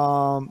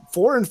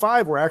 4 and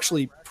 5 were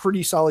actually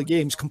pretty solid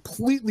games,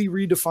 completely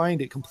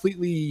redefined it,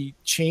 completely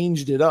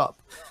changed it up.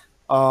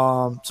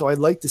 So I'd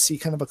like to see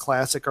kind of a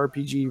classic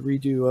RPG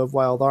redo of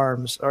Wild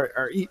Arms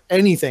or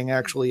anything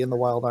actually in the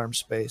Wild Arms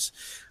space.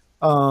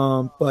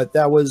 But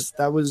that was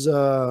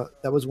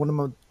one of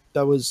my,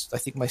 that was, I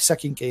think, my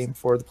second game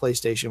for the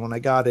PlayStation. When I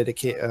got it,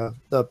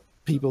 the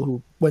people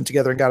who went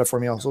together and got it for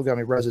me also got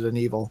me Resident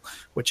Evil,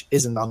 which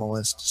isn't on the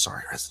list.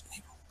 Sorry, Resident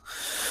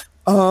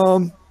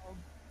Evil.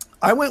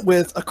 I went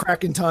with A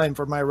Crack in Time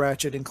for my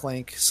Ratchet and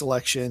Clank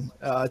selection.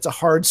 It's a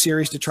hard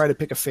series to try to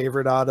pick a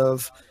favorite out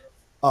of,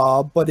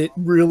 but it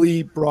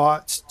really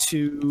brought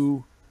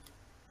to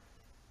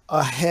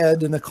a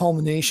head and a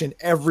culmination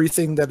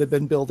everything that had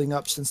been building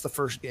up since the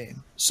first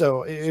game.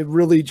 So it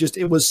really just,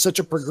 it was such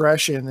a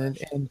progression,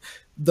 and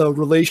the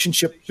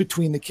relationship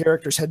between the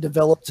characters had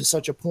developed to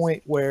such a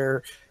point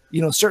where,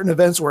 you know, certain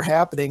events were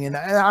happening, and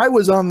I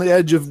was on the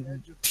edge of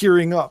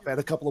tearing up at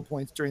a couple of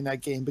points during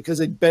that game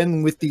because I'd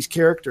been with these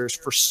characters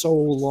for so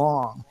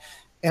long,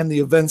 and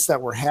the events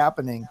that were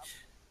happening.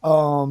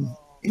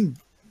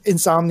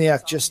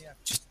 Insomniac just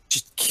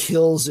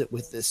kills it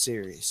with this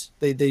series.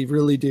 They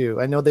really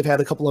do. I know they've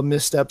had a couple of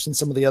missteps in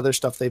some of the other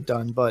stuff they've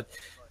done, but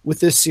with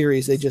this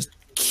series, they just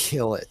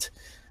kill it.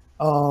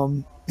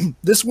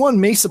 This one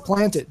may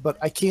supplant it, but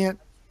I can't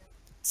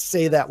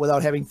say that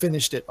without having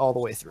finished it all the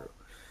way through.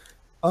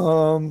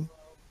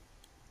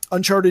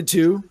 Uncharted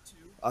 2,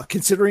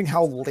 considering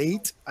how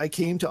late I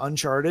came to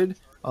Uncharted,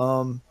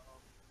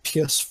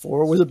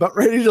 PS4 was about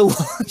ready to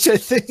launch, I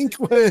think,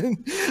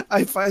 when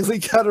I finally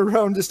got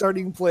around to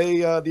starting to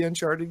play the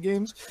Uncharted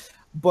games.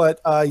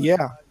 But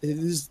yeah,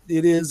 it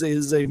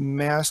is a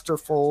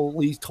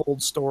masterfully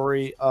told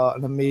story,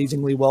 an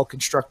amazingly well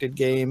constructed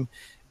game,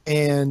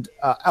 and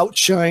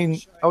outshone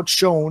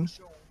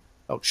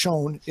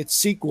its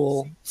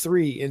sequel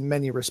 3 in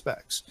many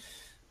respects.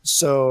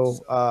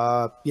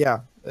 So yeah,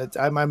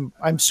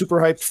 I'm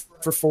super hyped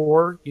for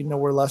 4. You know,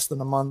 we're less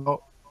than a month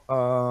out.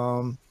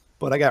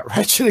 But I got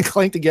Ratchet and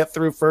Clank to get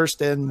through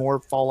first, and more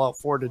Fallout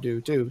 4 to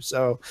do too.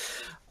 So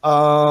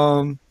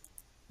then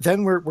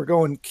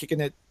we're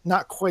kicking it,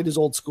 not quite as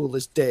old school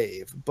as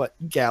Dave, but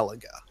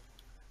Galaga.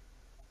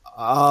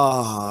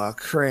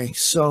 Crank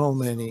so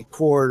many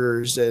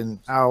quarters and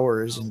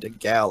hours into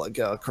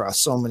Galaga across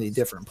so many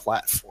different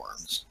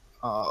platforms.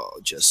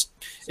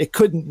 It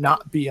couldn't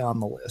not be on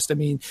the list. I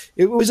mean,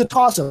 it was a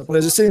toss-up, but I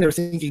was sitting there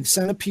thinking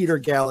Centipede or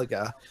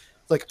Galaga.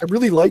 Like, I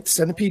really liked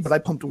Centipede, but I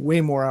pumped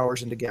way more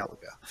hours into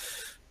Galaga.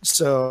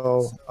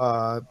 So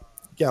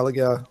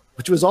Galaga,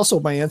 which was also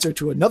my answer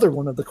to another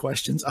one of the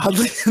questions,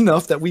 oddly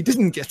enough, that we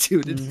didn't get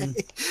to today.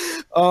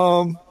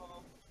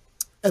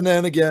 And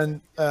then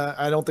again,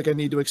 I don't think I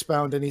need to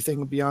expound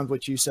anything beyond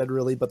what you said,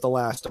 really, but The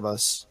Last of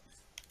Us.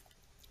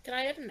 Can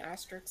I add an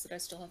asterisk that I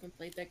still haven't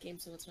played that game,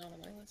 so it's not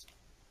on my list?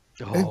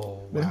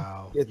 Oh,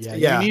 wow. You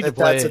need to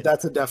play it.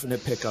 That's a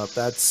definite pickup.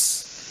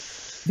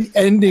 That's the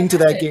ending to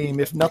that game,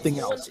 if nothing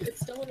else.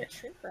 It's still in its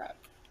shrink wrap.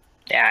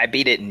 Yeah, I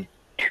beat it in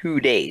 2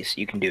 days.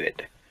 You can do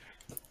it.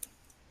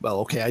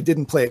 Well, okay, I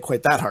didn't play it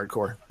quite that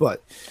hardcore,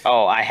 but...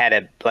 Oh, I had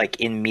to,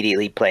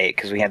 immediately play it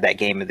because we had that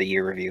Game of the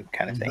Year review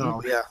kind of thing.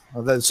 Oh, yeah.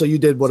 Well, so you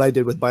did what I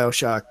did with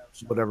BioShock,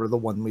 whatever the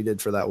one we did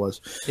for that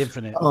was.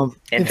 Infinite.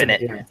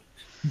 Infinite. Yeah.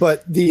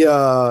 But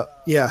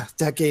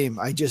that game,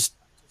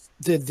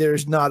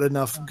 there's not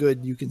enough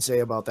good you can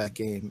say about that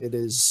game. It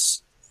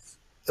is,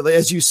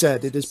 as you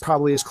said, it is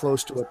probably as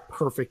close to a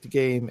perfect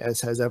game as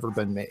has ever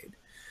been made.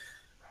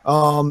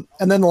 And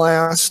then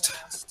last,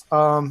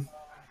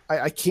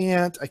 I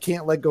can't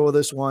let go of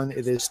this one.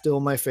 It is still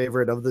my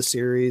favorite of the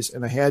series,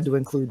 and I had to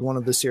include one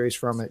of the series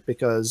from it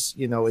because,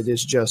 you know, it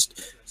is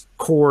just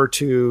core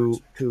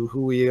to who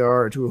we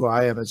are, to who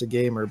I am as a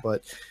gamer.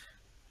 But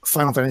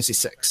Final Fantasy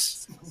VI.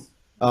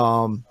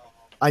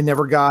 I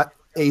never got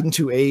 8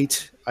 into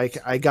 8.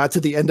 I got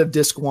to the end of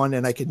disc 1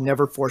 and I could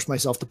never force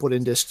myself to put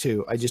in disc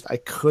 2. I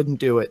couldn't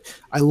do it.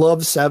 I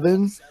love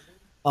 7.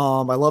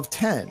 I love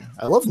 10.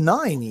 I love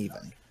 9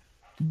 even.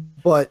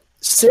 But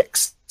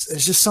 6,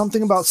 there's just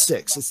something about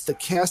 6. It's the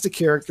cast of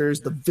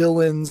characters, the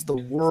villains, the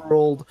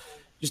world,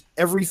 just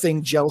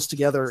everything gels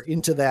together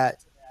into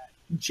that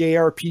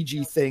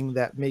JRPG thing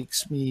that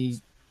makes me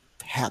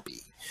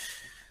happy.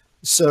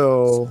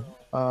 So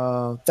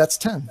that's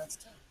 10.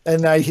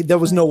 And there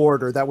was no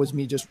order. That was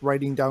me just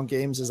writing down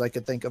games as I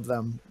could think of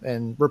them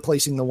and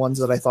replacing the ones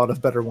that I thought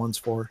of better ones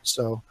for.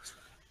 So,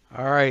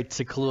 all right,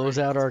 to close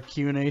out our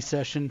Q&A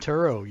session,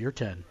 Turo, you're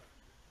 10.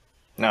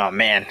 Oh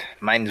man,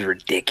 mine's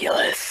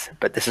ridiculous.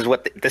 But this is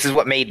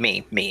what made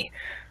me me.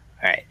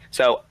 All right.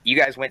 So you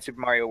guys went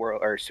Super Mario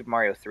World or Super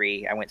Mario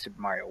 3. I went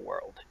Super Mario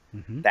World.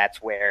 Mm-hmm.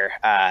 That's where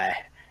I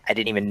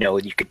didn't even know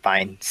you could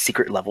find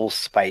secret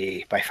levels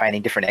by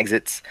finding different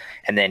exits,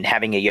 and then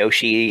having a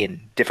Yoshi and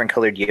different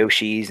colored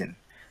Yoshis, and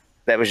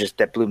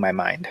that blew my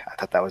mind. I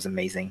thought that was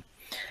amazing.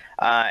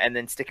 And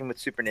then sticking with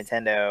Super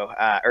Nintendo,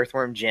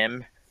 Earthworm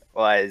Jim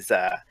was.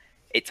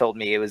 It told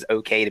me it was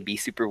okay to be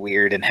super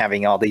weird and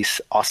having all these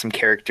awesome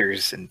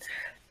characters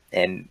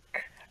and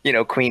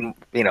Queen,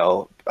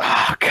 oh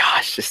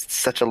gosh, just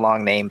such a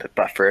long name,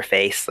 but for a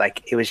face.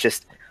 Like, it was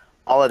just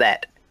all of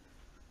that,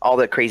 all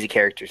the crazy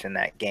characters in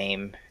that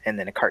game, and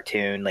then a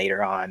cartoon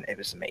later on. It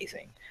was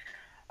amazing.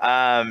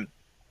 Then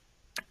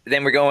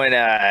we're going,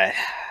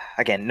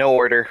 again, no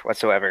order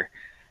whatsoever.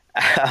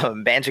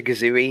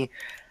 Banjo-Kazooie.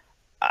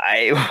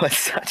 It was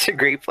such a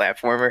great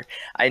platformer.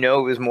 I know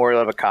it was more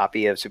of a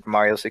copy of Super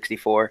Mario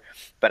 64,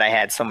 but I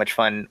had so much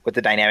fun with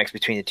the dynamics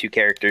between the two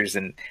characters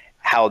and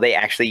how they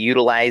actually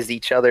utilized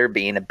each other,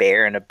 being a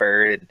bear and a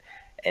bird,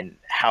 and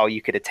how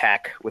you could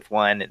attack with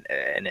one,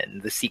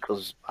 and the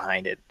sequels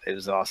behind it. It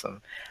was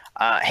awesome.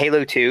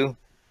 Halo 2,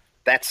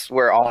 that's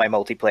where all my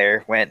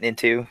multiplayer went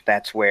into.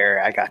 That's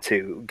where I got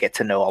to get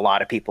to know a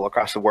lot of people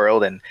across the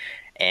world, and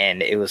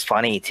it was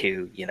funny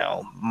to,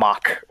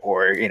 mock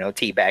or,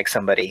 teabag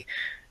somebody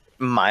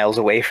miles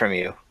away from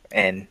you,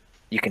 and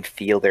you can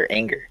feel their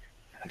anger.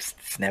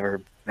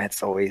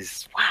 That's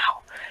always,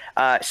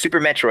 wow. Super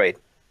Metroid,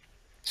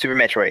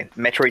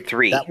 Metroid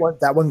 3.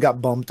 That one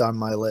got bumped on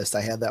my list.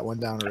 I had that one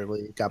down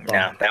early. It got bumped.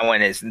 No, that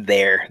one is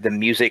there. The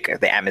music,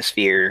 the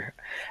atmosphere,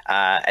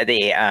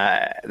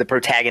 the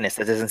protagonist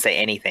that doesn't say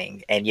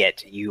anything, and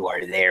yet you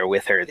are there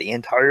with her the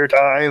entire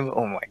time.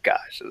 Oh my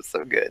gosh, it was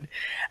so good.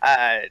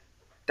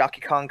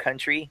 Donkey Kong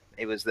Country.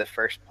 It was the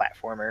first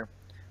platformer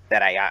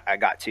that I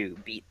got to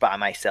beat by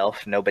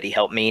myself. Nobody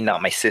helped me,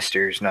 not my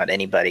sisters, not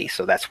anybody.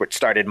 So that's what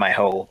started my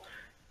whole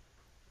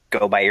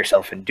go by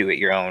yourself and do it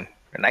your own.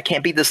 And I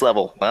can't beat this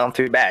level. Well,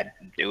 too bad.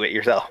 Do it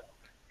yourself.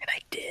 And I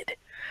did.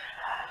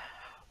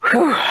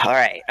 Whew. All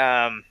right.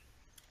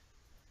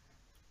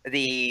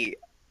 The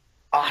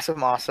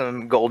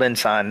awesome Golden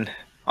Sun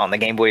on the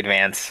Game Boy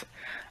Advance.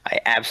 I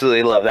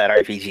absolutely love that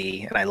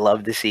RPG, and I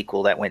love the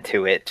sequel that went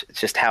to it. It's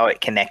just how it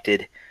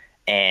connected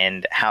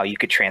and how you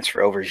could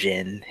transfer over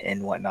Jin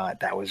and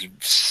whatnot. That was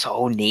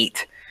so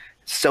neat,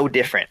 so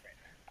different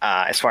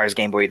as far as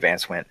Game Boy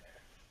Advance went.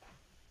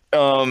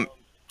 Then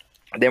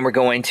we're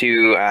going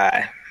to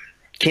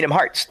Kingdom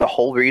Hearts. The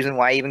whole reason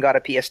why I even got a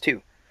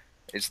PS2.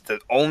 It's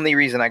the only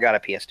reason I got a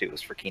PS2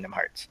 was for Kingdom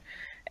Hearts.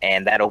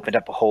 And that opened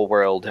up a whole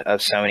world of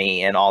Sony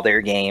and all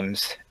their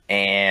games.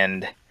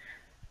 And,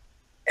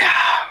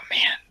 oh,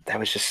 man, that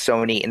was just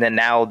so neat. And then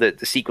now the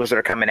sequels that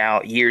are coming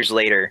out years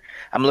later,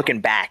 I'm looking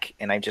back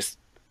and I just,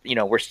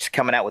 we're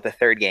coming out with a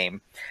third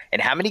game.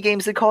 And how many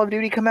games did Call of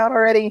Duty come out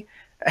already?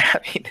 I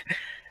mean,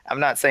 I'm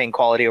not saying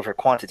quality over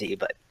quantity,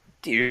 but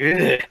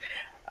dude.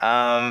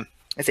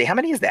 Let's see, how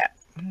many is that?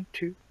 1,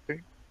 2, 3,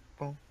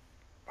 4,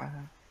 5,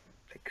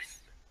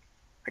 6.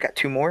 I got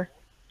two more.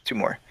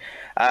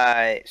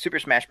 Super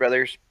Smash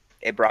Brothers.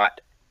 It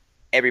brought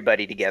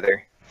everybody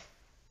together.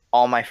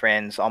 All my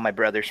friends, all my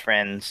brother's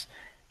friends,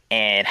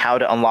 and how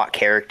to unlock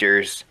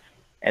characters,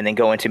 and then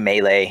go into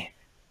Melee,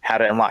 how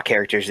to unlock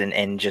characters,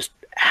 and just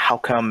how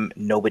come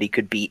nobody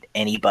could beat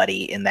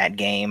anybody in that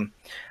game,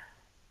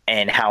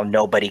 and how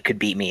nobody could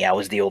beat me. I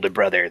was the older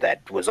brother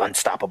that was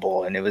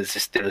unstoppable, and it was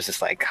just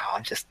like,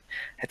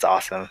 it's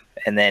awesome.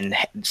 And then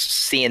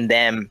seeing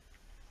them,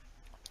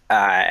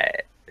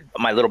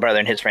 my little brother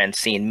and his friends,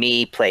 seeing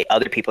me play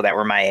other people that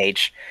were my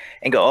age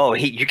and go, oh,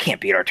 you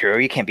can't beat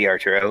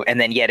Arturo. And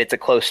then yet it's a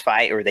close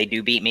fight, or they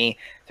do beat me.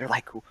 They're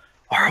like,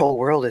 our whole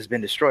world has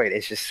been destroyed.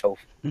 It's just so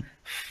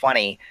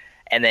funny.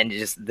 And then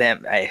just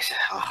them,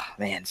 oh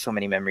man, so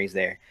many memories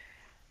there.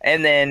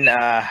 And then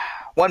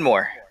one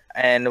more,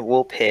 and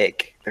we'll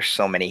pick, there's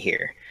so many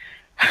here.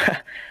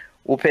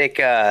 We'll pick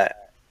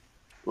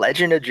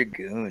Legend of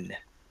Dragoon.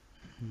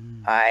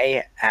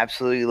 I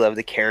absolutely love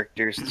the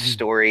characters, the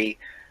story,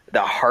 the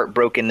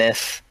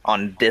heartbrokenness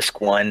on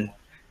disc 1.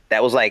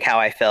 That was like how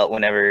I felt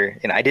whenever,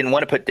 I didn't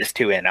want to put disc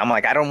 2 in. I'm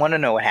like, I don't want to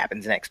know what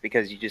happens next,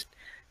 because you just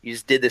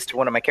did this to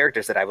one of my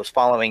characters that I was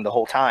following the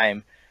whole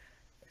time.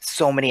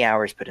 So many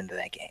hours put into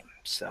that game.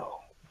 So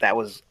that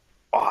was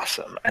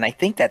awesome. And I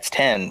think that's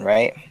 10,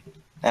 right?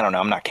 I don't know.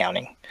 I'm not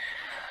counting.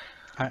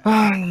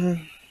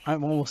 I'm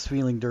almost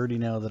feeling dirty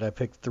now that I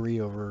picked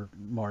 3 over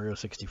Mario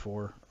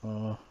 64.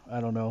 I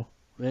don't know.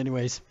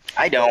 Anyways,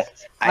 I can't.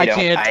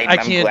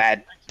 I'm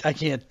glad. I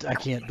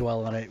can't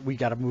dwell on it. We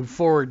got to move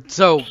forward.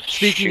 So,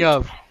 speaking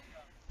of,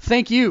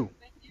 thank you.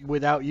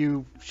 Without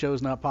you,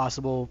 show's not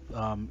possible.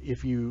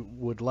 If you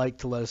would like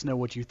to let us know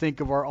what you think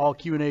of our all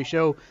Q&A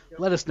show,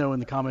 let us know in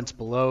the comments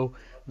below.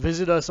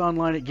 Visit us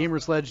online at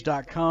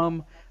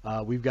gamersledge.com.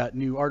 We've got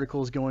new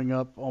articles going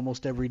up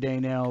almost every day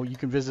now. You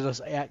can visit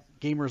us at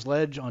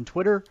Gamersledge on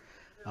Twitter.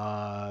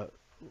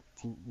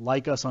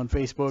 Like us on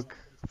Facebook,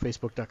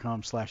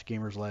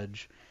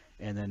 facebook.com/gamersledge.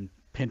 And then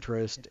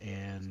Pinterest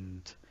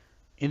and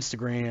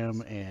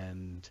Instagram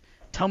and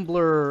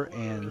Tumblr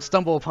and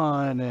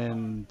StumbleUpon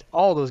and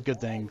all those good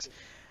things.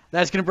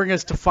 That's going to bring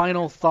us to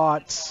final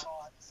thoughts.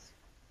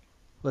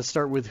 Let's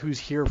start with who's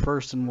here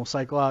first, and we'll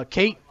cycle out.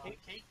 Kate,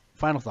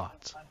 final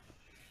thoughts.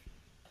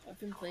 I've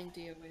been playing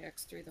DOA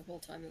X3 the whole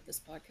time that this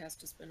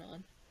podcast has been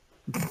on.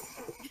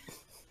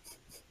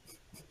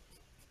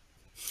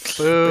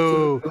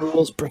 Boo.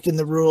 Breaking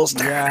the rules.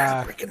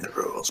 Yeah. Breaking the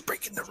rules.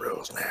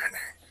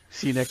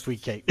 See you next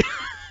week, Kate.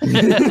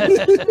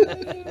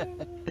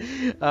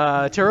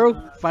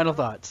 Turo, final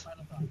thoughts.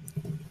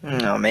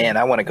 Oh man,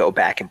 I want to go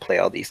back and play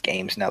all these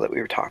games now that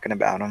we were talking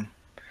about them.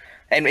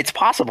 And it's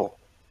possible.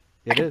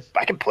 It is.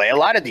 I can play a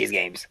lot of these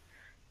games.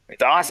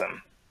 It's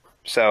awesome.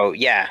 So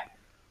yeah,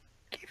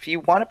 if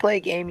you want to play a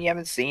game you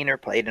haven't seen or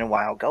played in a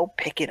while, go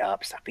pick it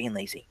up. Stop being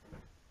lazy.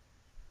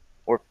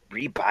 Or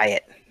rebuy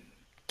it.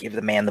 Give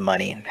the man the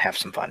money and have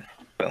some fun.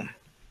 Boom.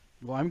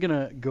 Well, I'm going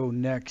to go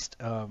next.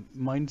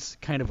 Mine's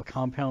kind of a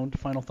compound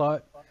final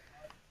thought.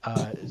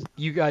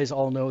 You guys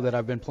all know that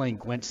I've been playing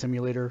Gwent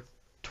Simulator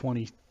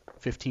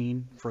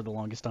 2015 for the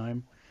longest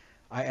time.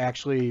 I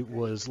actually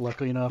was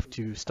lucky enough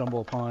to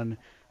stumble upon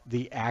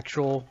the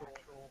actual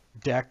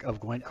deck of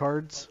Gwent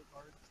cards.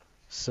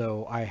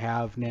 So I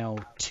have now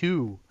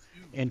 2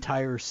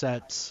 entire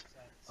sets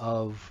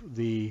of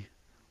the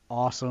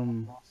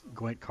awesome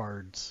Gwent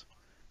cards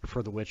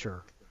for The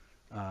Witcher.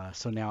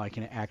 So now I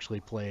can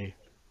actually play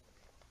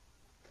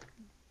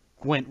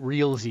Gwent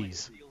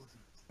Realsies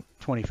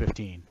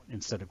 2015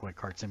 instead of Gwent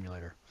Card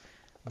Simulator.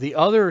 The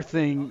other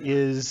thing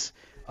is,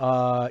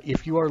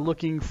 if you are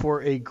looking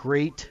for a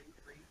great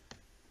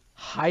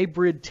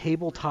hybrid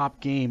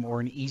tabletop game or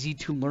an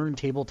easy-to-learn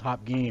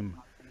tabletop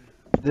game,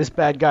 this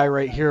bad guy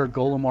right here,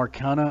 Golem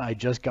Arcana, I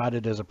just got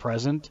it as a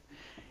present.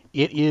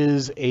 It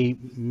is a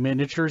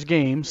miniatures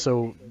game,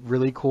 so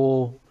really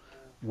cool,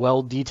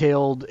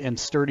 well-detailed and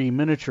sturdy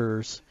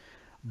miniatures.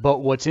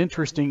 But what's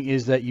interesting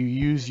is that you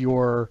use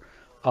your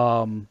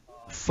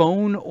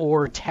phone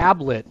or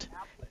tablet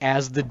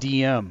as the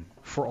DM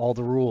for all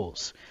the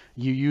rules.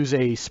 You use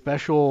a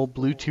special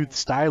Bluetooth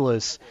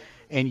stylus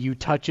and you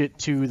touch it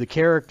to the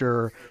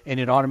character and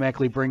it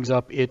automatically brings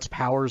up its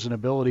powers and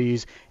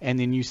abilities, and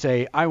then you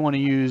say, I want to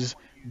use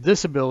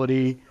this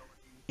ability,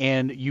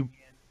 and you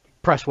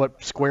press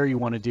what square you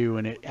want to do,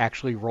 and it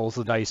actually rolls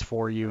the dice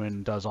for you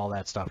and does all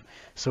that stuff.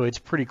 So it's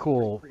pretty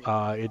cool.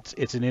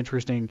 It's an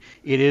interesting.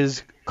 It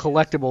is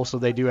collectible, so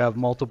they do have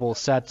multiple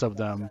sets of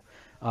them,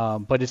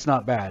 but it's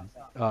not bad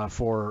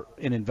for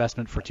an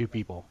investment for 2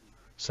 people.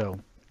 So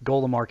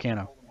Golem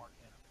Arcana.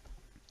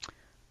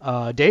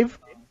 Dave?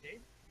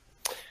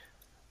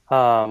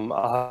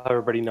 I'll have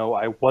everybody know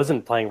I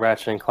wasn't playing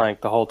Ratchet and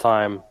Clank the whole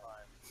time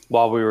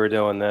while we were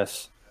doing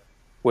this,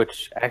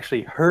 which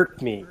actually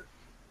hurt me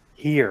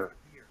here.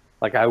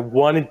 Like, I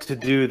wanted to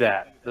do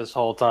that this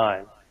whole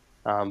time,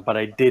 but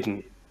I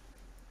didn't,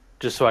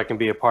 just so I can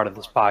be a part of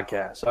this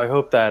podcast. So I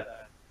hope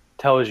that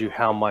tells you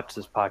how much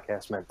this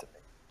podcast meant to me.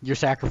 Your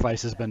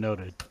sacrifice has been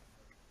noted.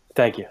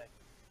 Thank you.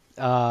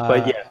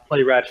 But yeah,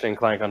 play Ratchet and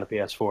Clank on the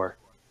PS4.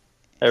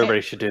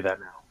 Everybody should do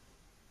that now.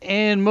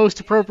 And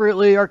most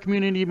appropriately, our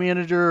community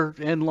manager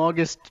and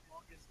longest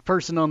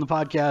person on the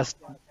podcast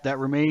that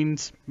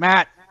remains,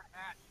 Matt.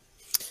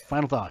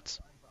 Final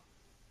thoughts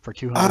for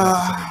 200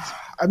 episodes.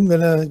 I'm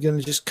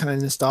gonna just kind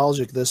of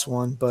nostalgic this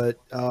one, but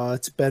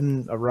it's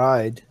been a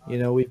ride. You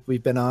know,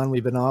 we've been on,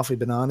 we've been off, we've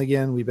been on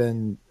again, we've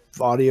been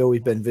audio,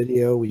 we've been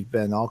video, we've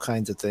been all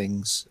kinds of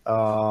things.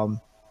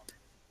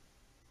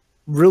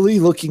 Really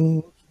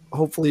looking.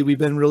 Hopefully, we've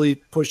been really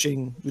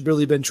pushing. We've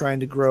really been trying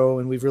to grow,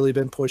 and we've really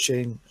been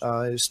pushing.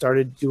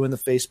 Started doing the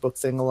Facebook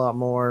thing a lot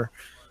more.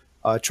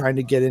 Trying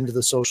to get into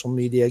the social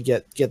media,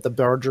 get the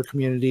larger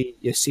community.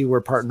 You see,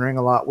 we're partnering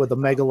a lot with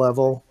Omega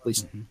Level. At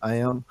least I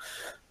am.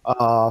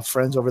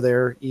 Friends over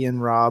there, Ian,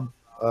 Rob,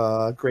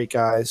 great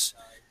guys,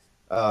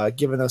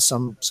 giving us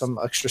some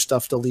extra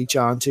stuff to leech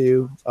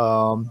onto.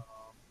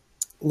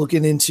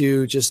 Looking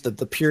into just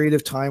the period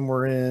of time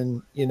we're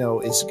in, you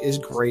know, is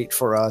great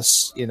for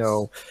us. You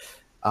know,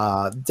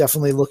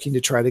 definitely looking to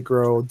try to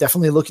grow.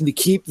 Definitely looking to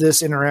keep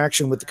this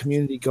interaction with the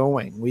community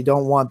going. We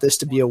don't want this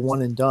to be a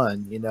one and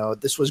done. You know,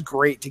 this was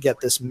great to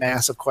get this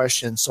massive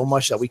question, so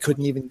much that we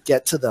couldn't even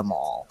get to them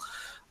all.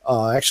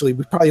 Actually,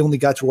 we probably only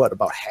got to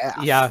about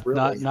half. Yeah,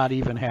 really. not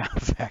even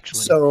half,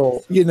 actually.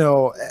 So, you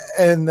know,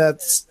 and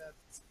that's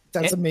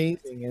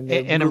amazing.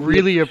 And I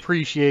really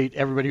appreciate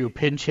everybody who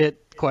pinch hit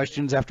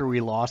questions after we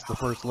lost the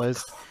first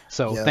list.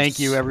 So yes, thank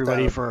you,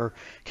 everybody, for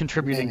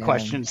contributing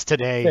questions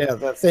today. Yeah,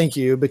 thank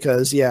you,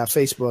 because,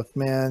 Facebook,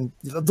 man,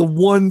 the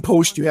one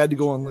post you had to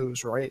go and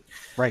lose, right?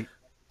 Right.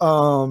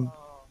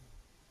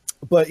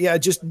 But, yeah,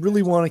 just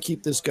really want to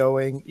keep this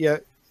going. Yeah,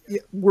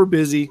 we're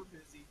busy.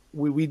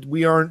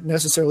 We aren't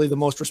necessarily the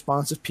most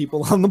responsive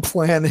people on the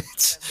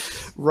planet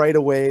right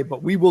away,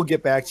 but we will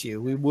get back to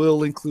you. We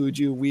will include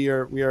you. We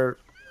are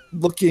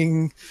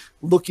looking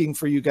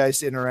for you guys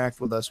to interact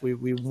with us.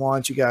 We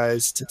want you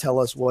guys to tell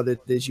us what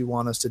it is you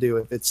want us to do.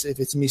 If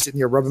it's me sitting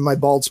here rubbing my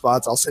bald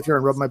spots, I'll sit here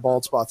and rub my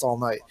bald spots all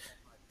night.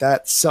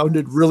 That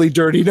sounded really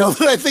dirty now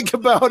that I think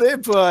about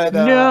it, but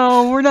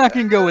no, we're not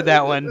gonna go with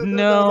that one.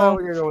 No,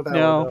 we're gonna go with that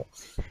no. one.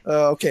 No.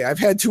 Okay, I've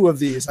had 2 of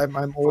these. I'm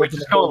old. We're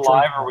just going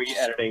live, or are we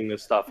editing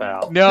this stuff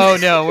out? No,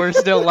 we're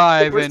still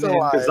live. We're still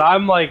live. Because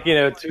I'm like,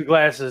 2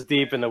 glasses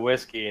deep in the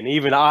whiskey, and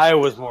even I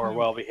was more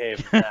well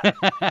behaved than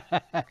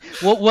that.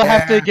 We'll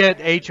have to get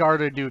HR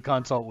to do a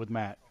consult with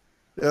Matt.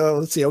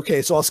 Let's see.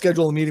 Okay, so I'll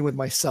schedule a meeting with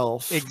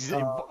myself.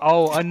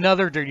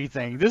 Another dirty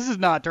thing. This is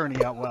not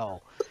turning out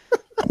well.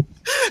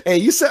 Hey,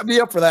 you set me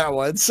up for that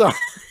one. Sorry.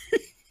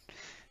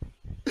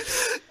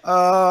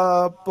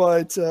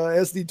 But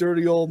as the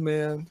dirty old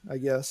man, I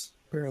guess,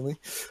 apparently.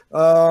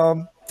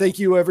 Thank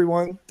you,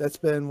 everyone that's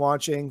been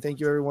watching. Thank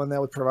you, everyone that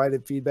would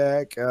provided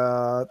feedback.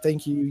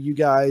 Thank you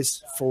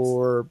guys,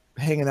 for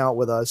hanging out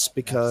with us,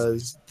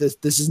 because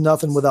this is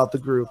nothing without the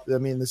group. I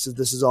mean, this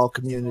is all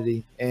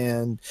community,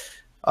 and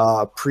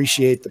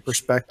appreciate the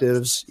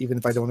perspectives, even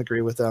if I don't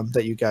agree with them,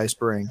 that you guys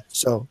bring.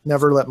 So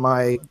never let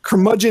my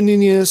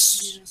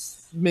curmudgeousness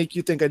make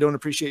you think I don't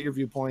appreciate your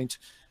viewpoint.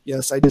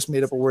 Yes, I just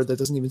made up a word that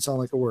doesn't even sound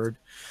like a word.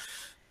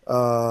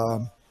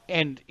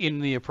 And in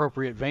the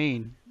appropriate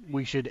vein,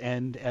 we should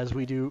end as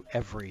we do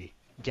every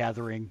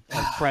gathering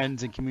of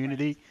friends and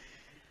community.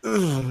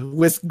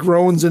 With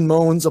groans and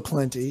moans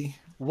aplenty.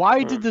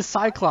 Why did the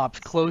Cyclops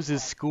close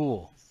his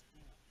school?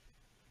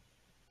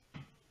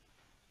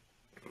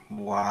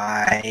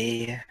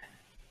 Why?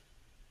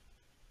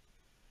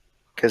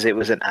 Because it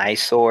was an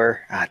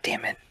eyesore. Ah,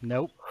 damn it.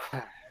 Nope.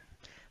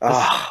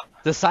 Oh.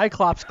 The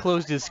Cyclops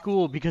closed his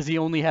school because he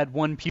only had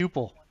 1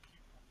 pupil.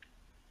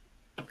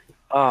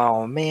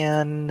 Oh,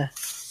 man.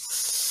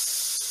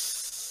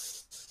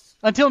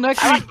 Until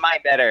next I week. like mine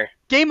better.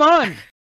 Game on!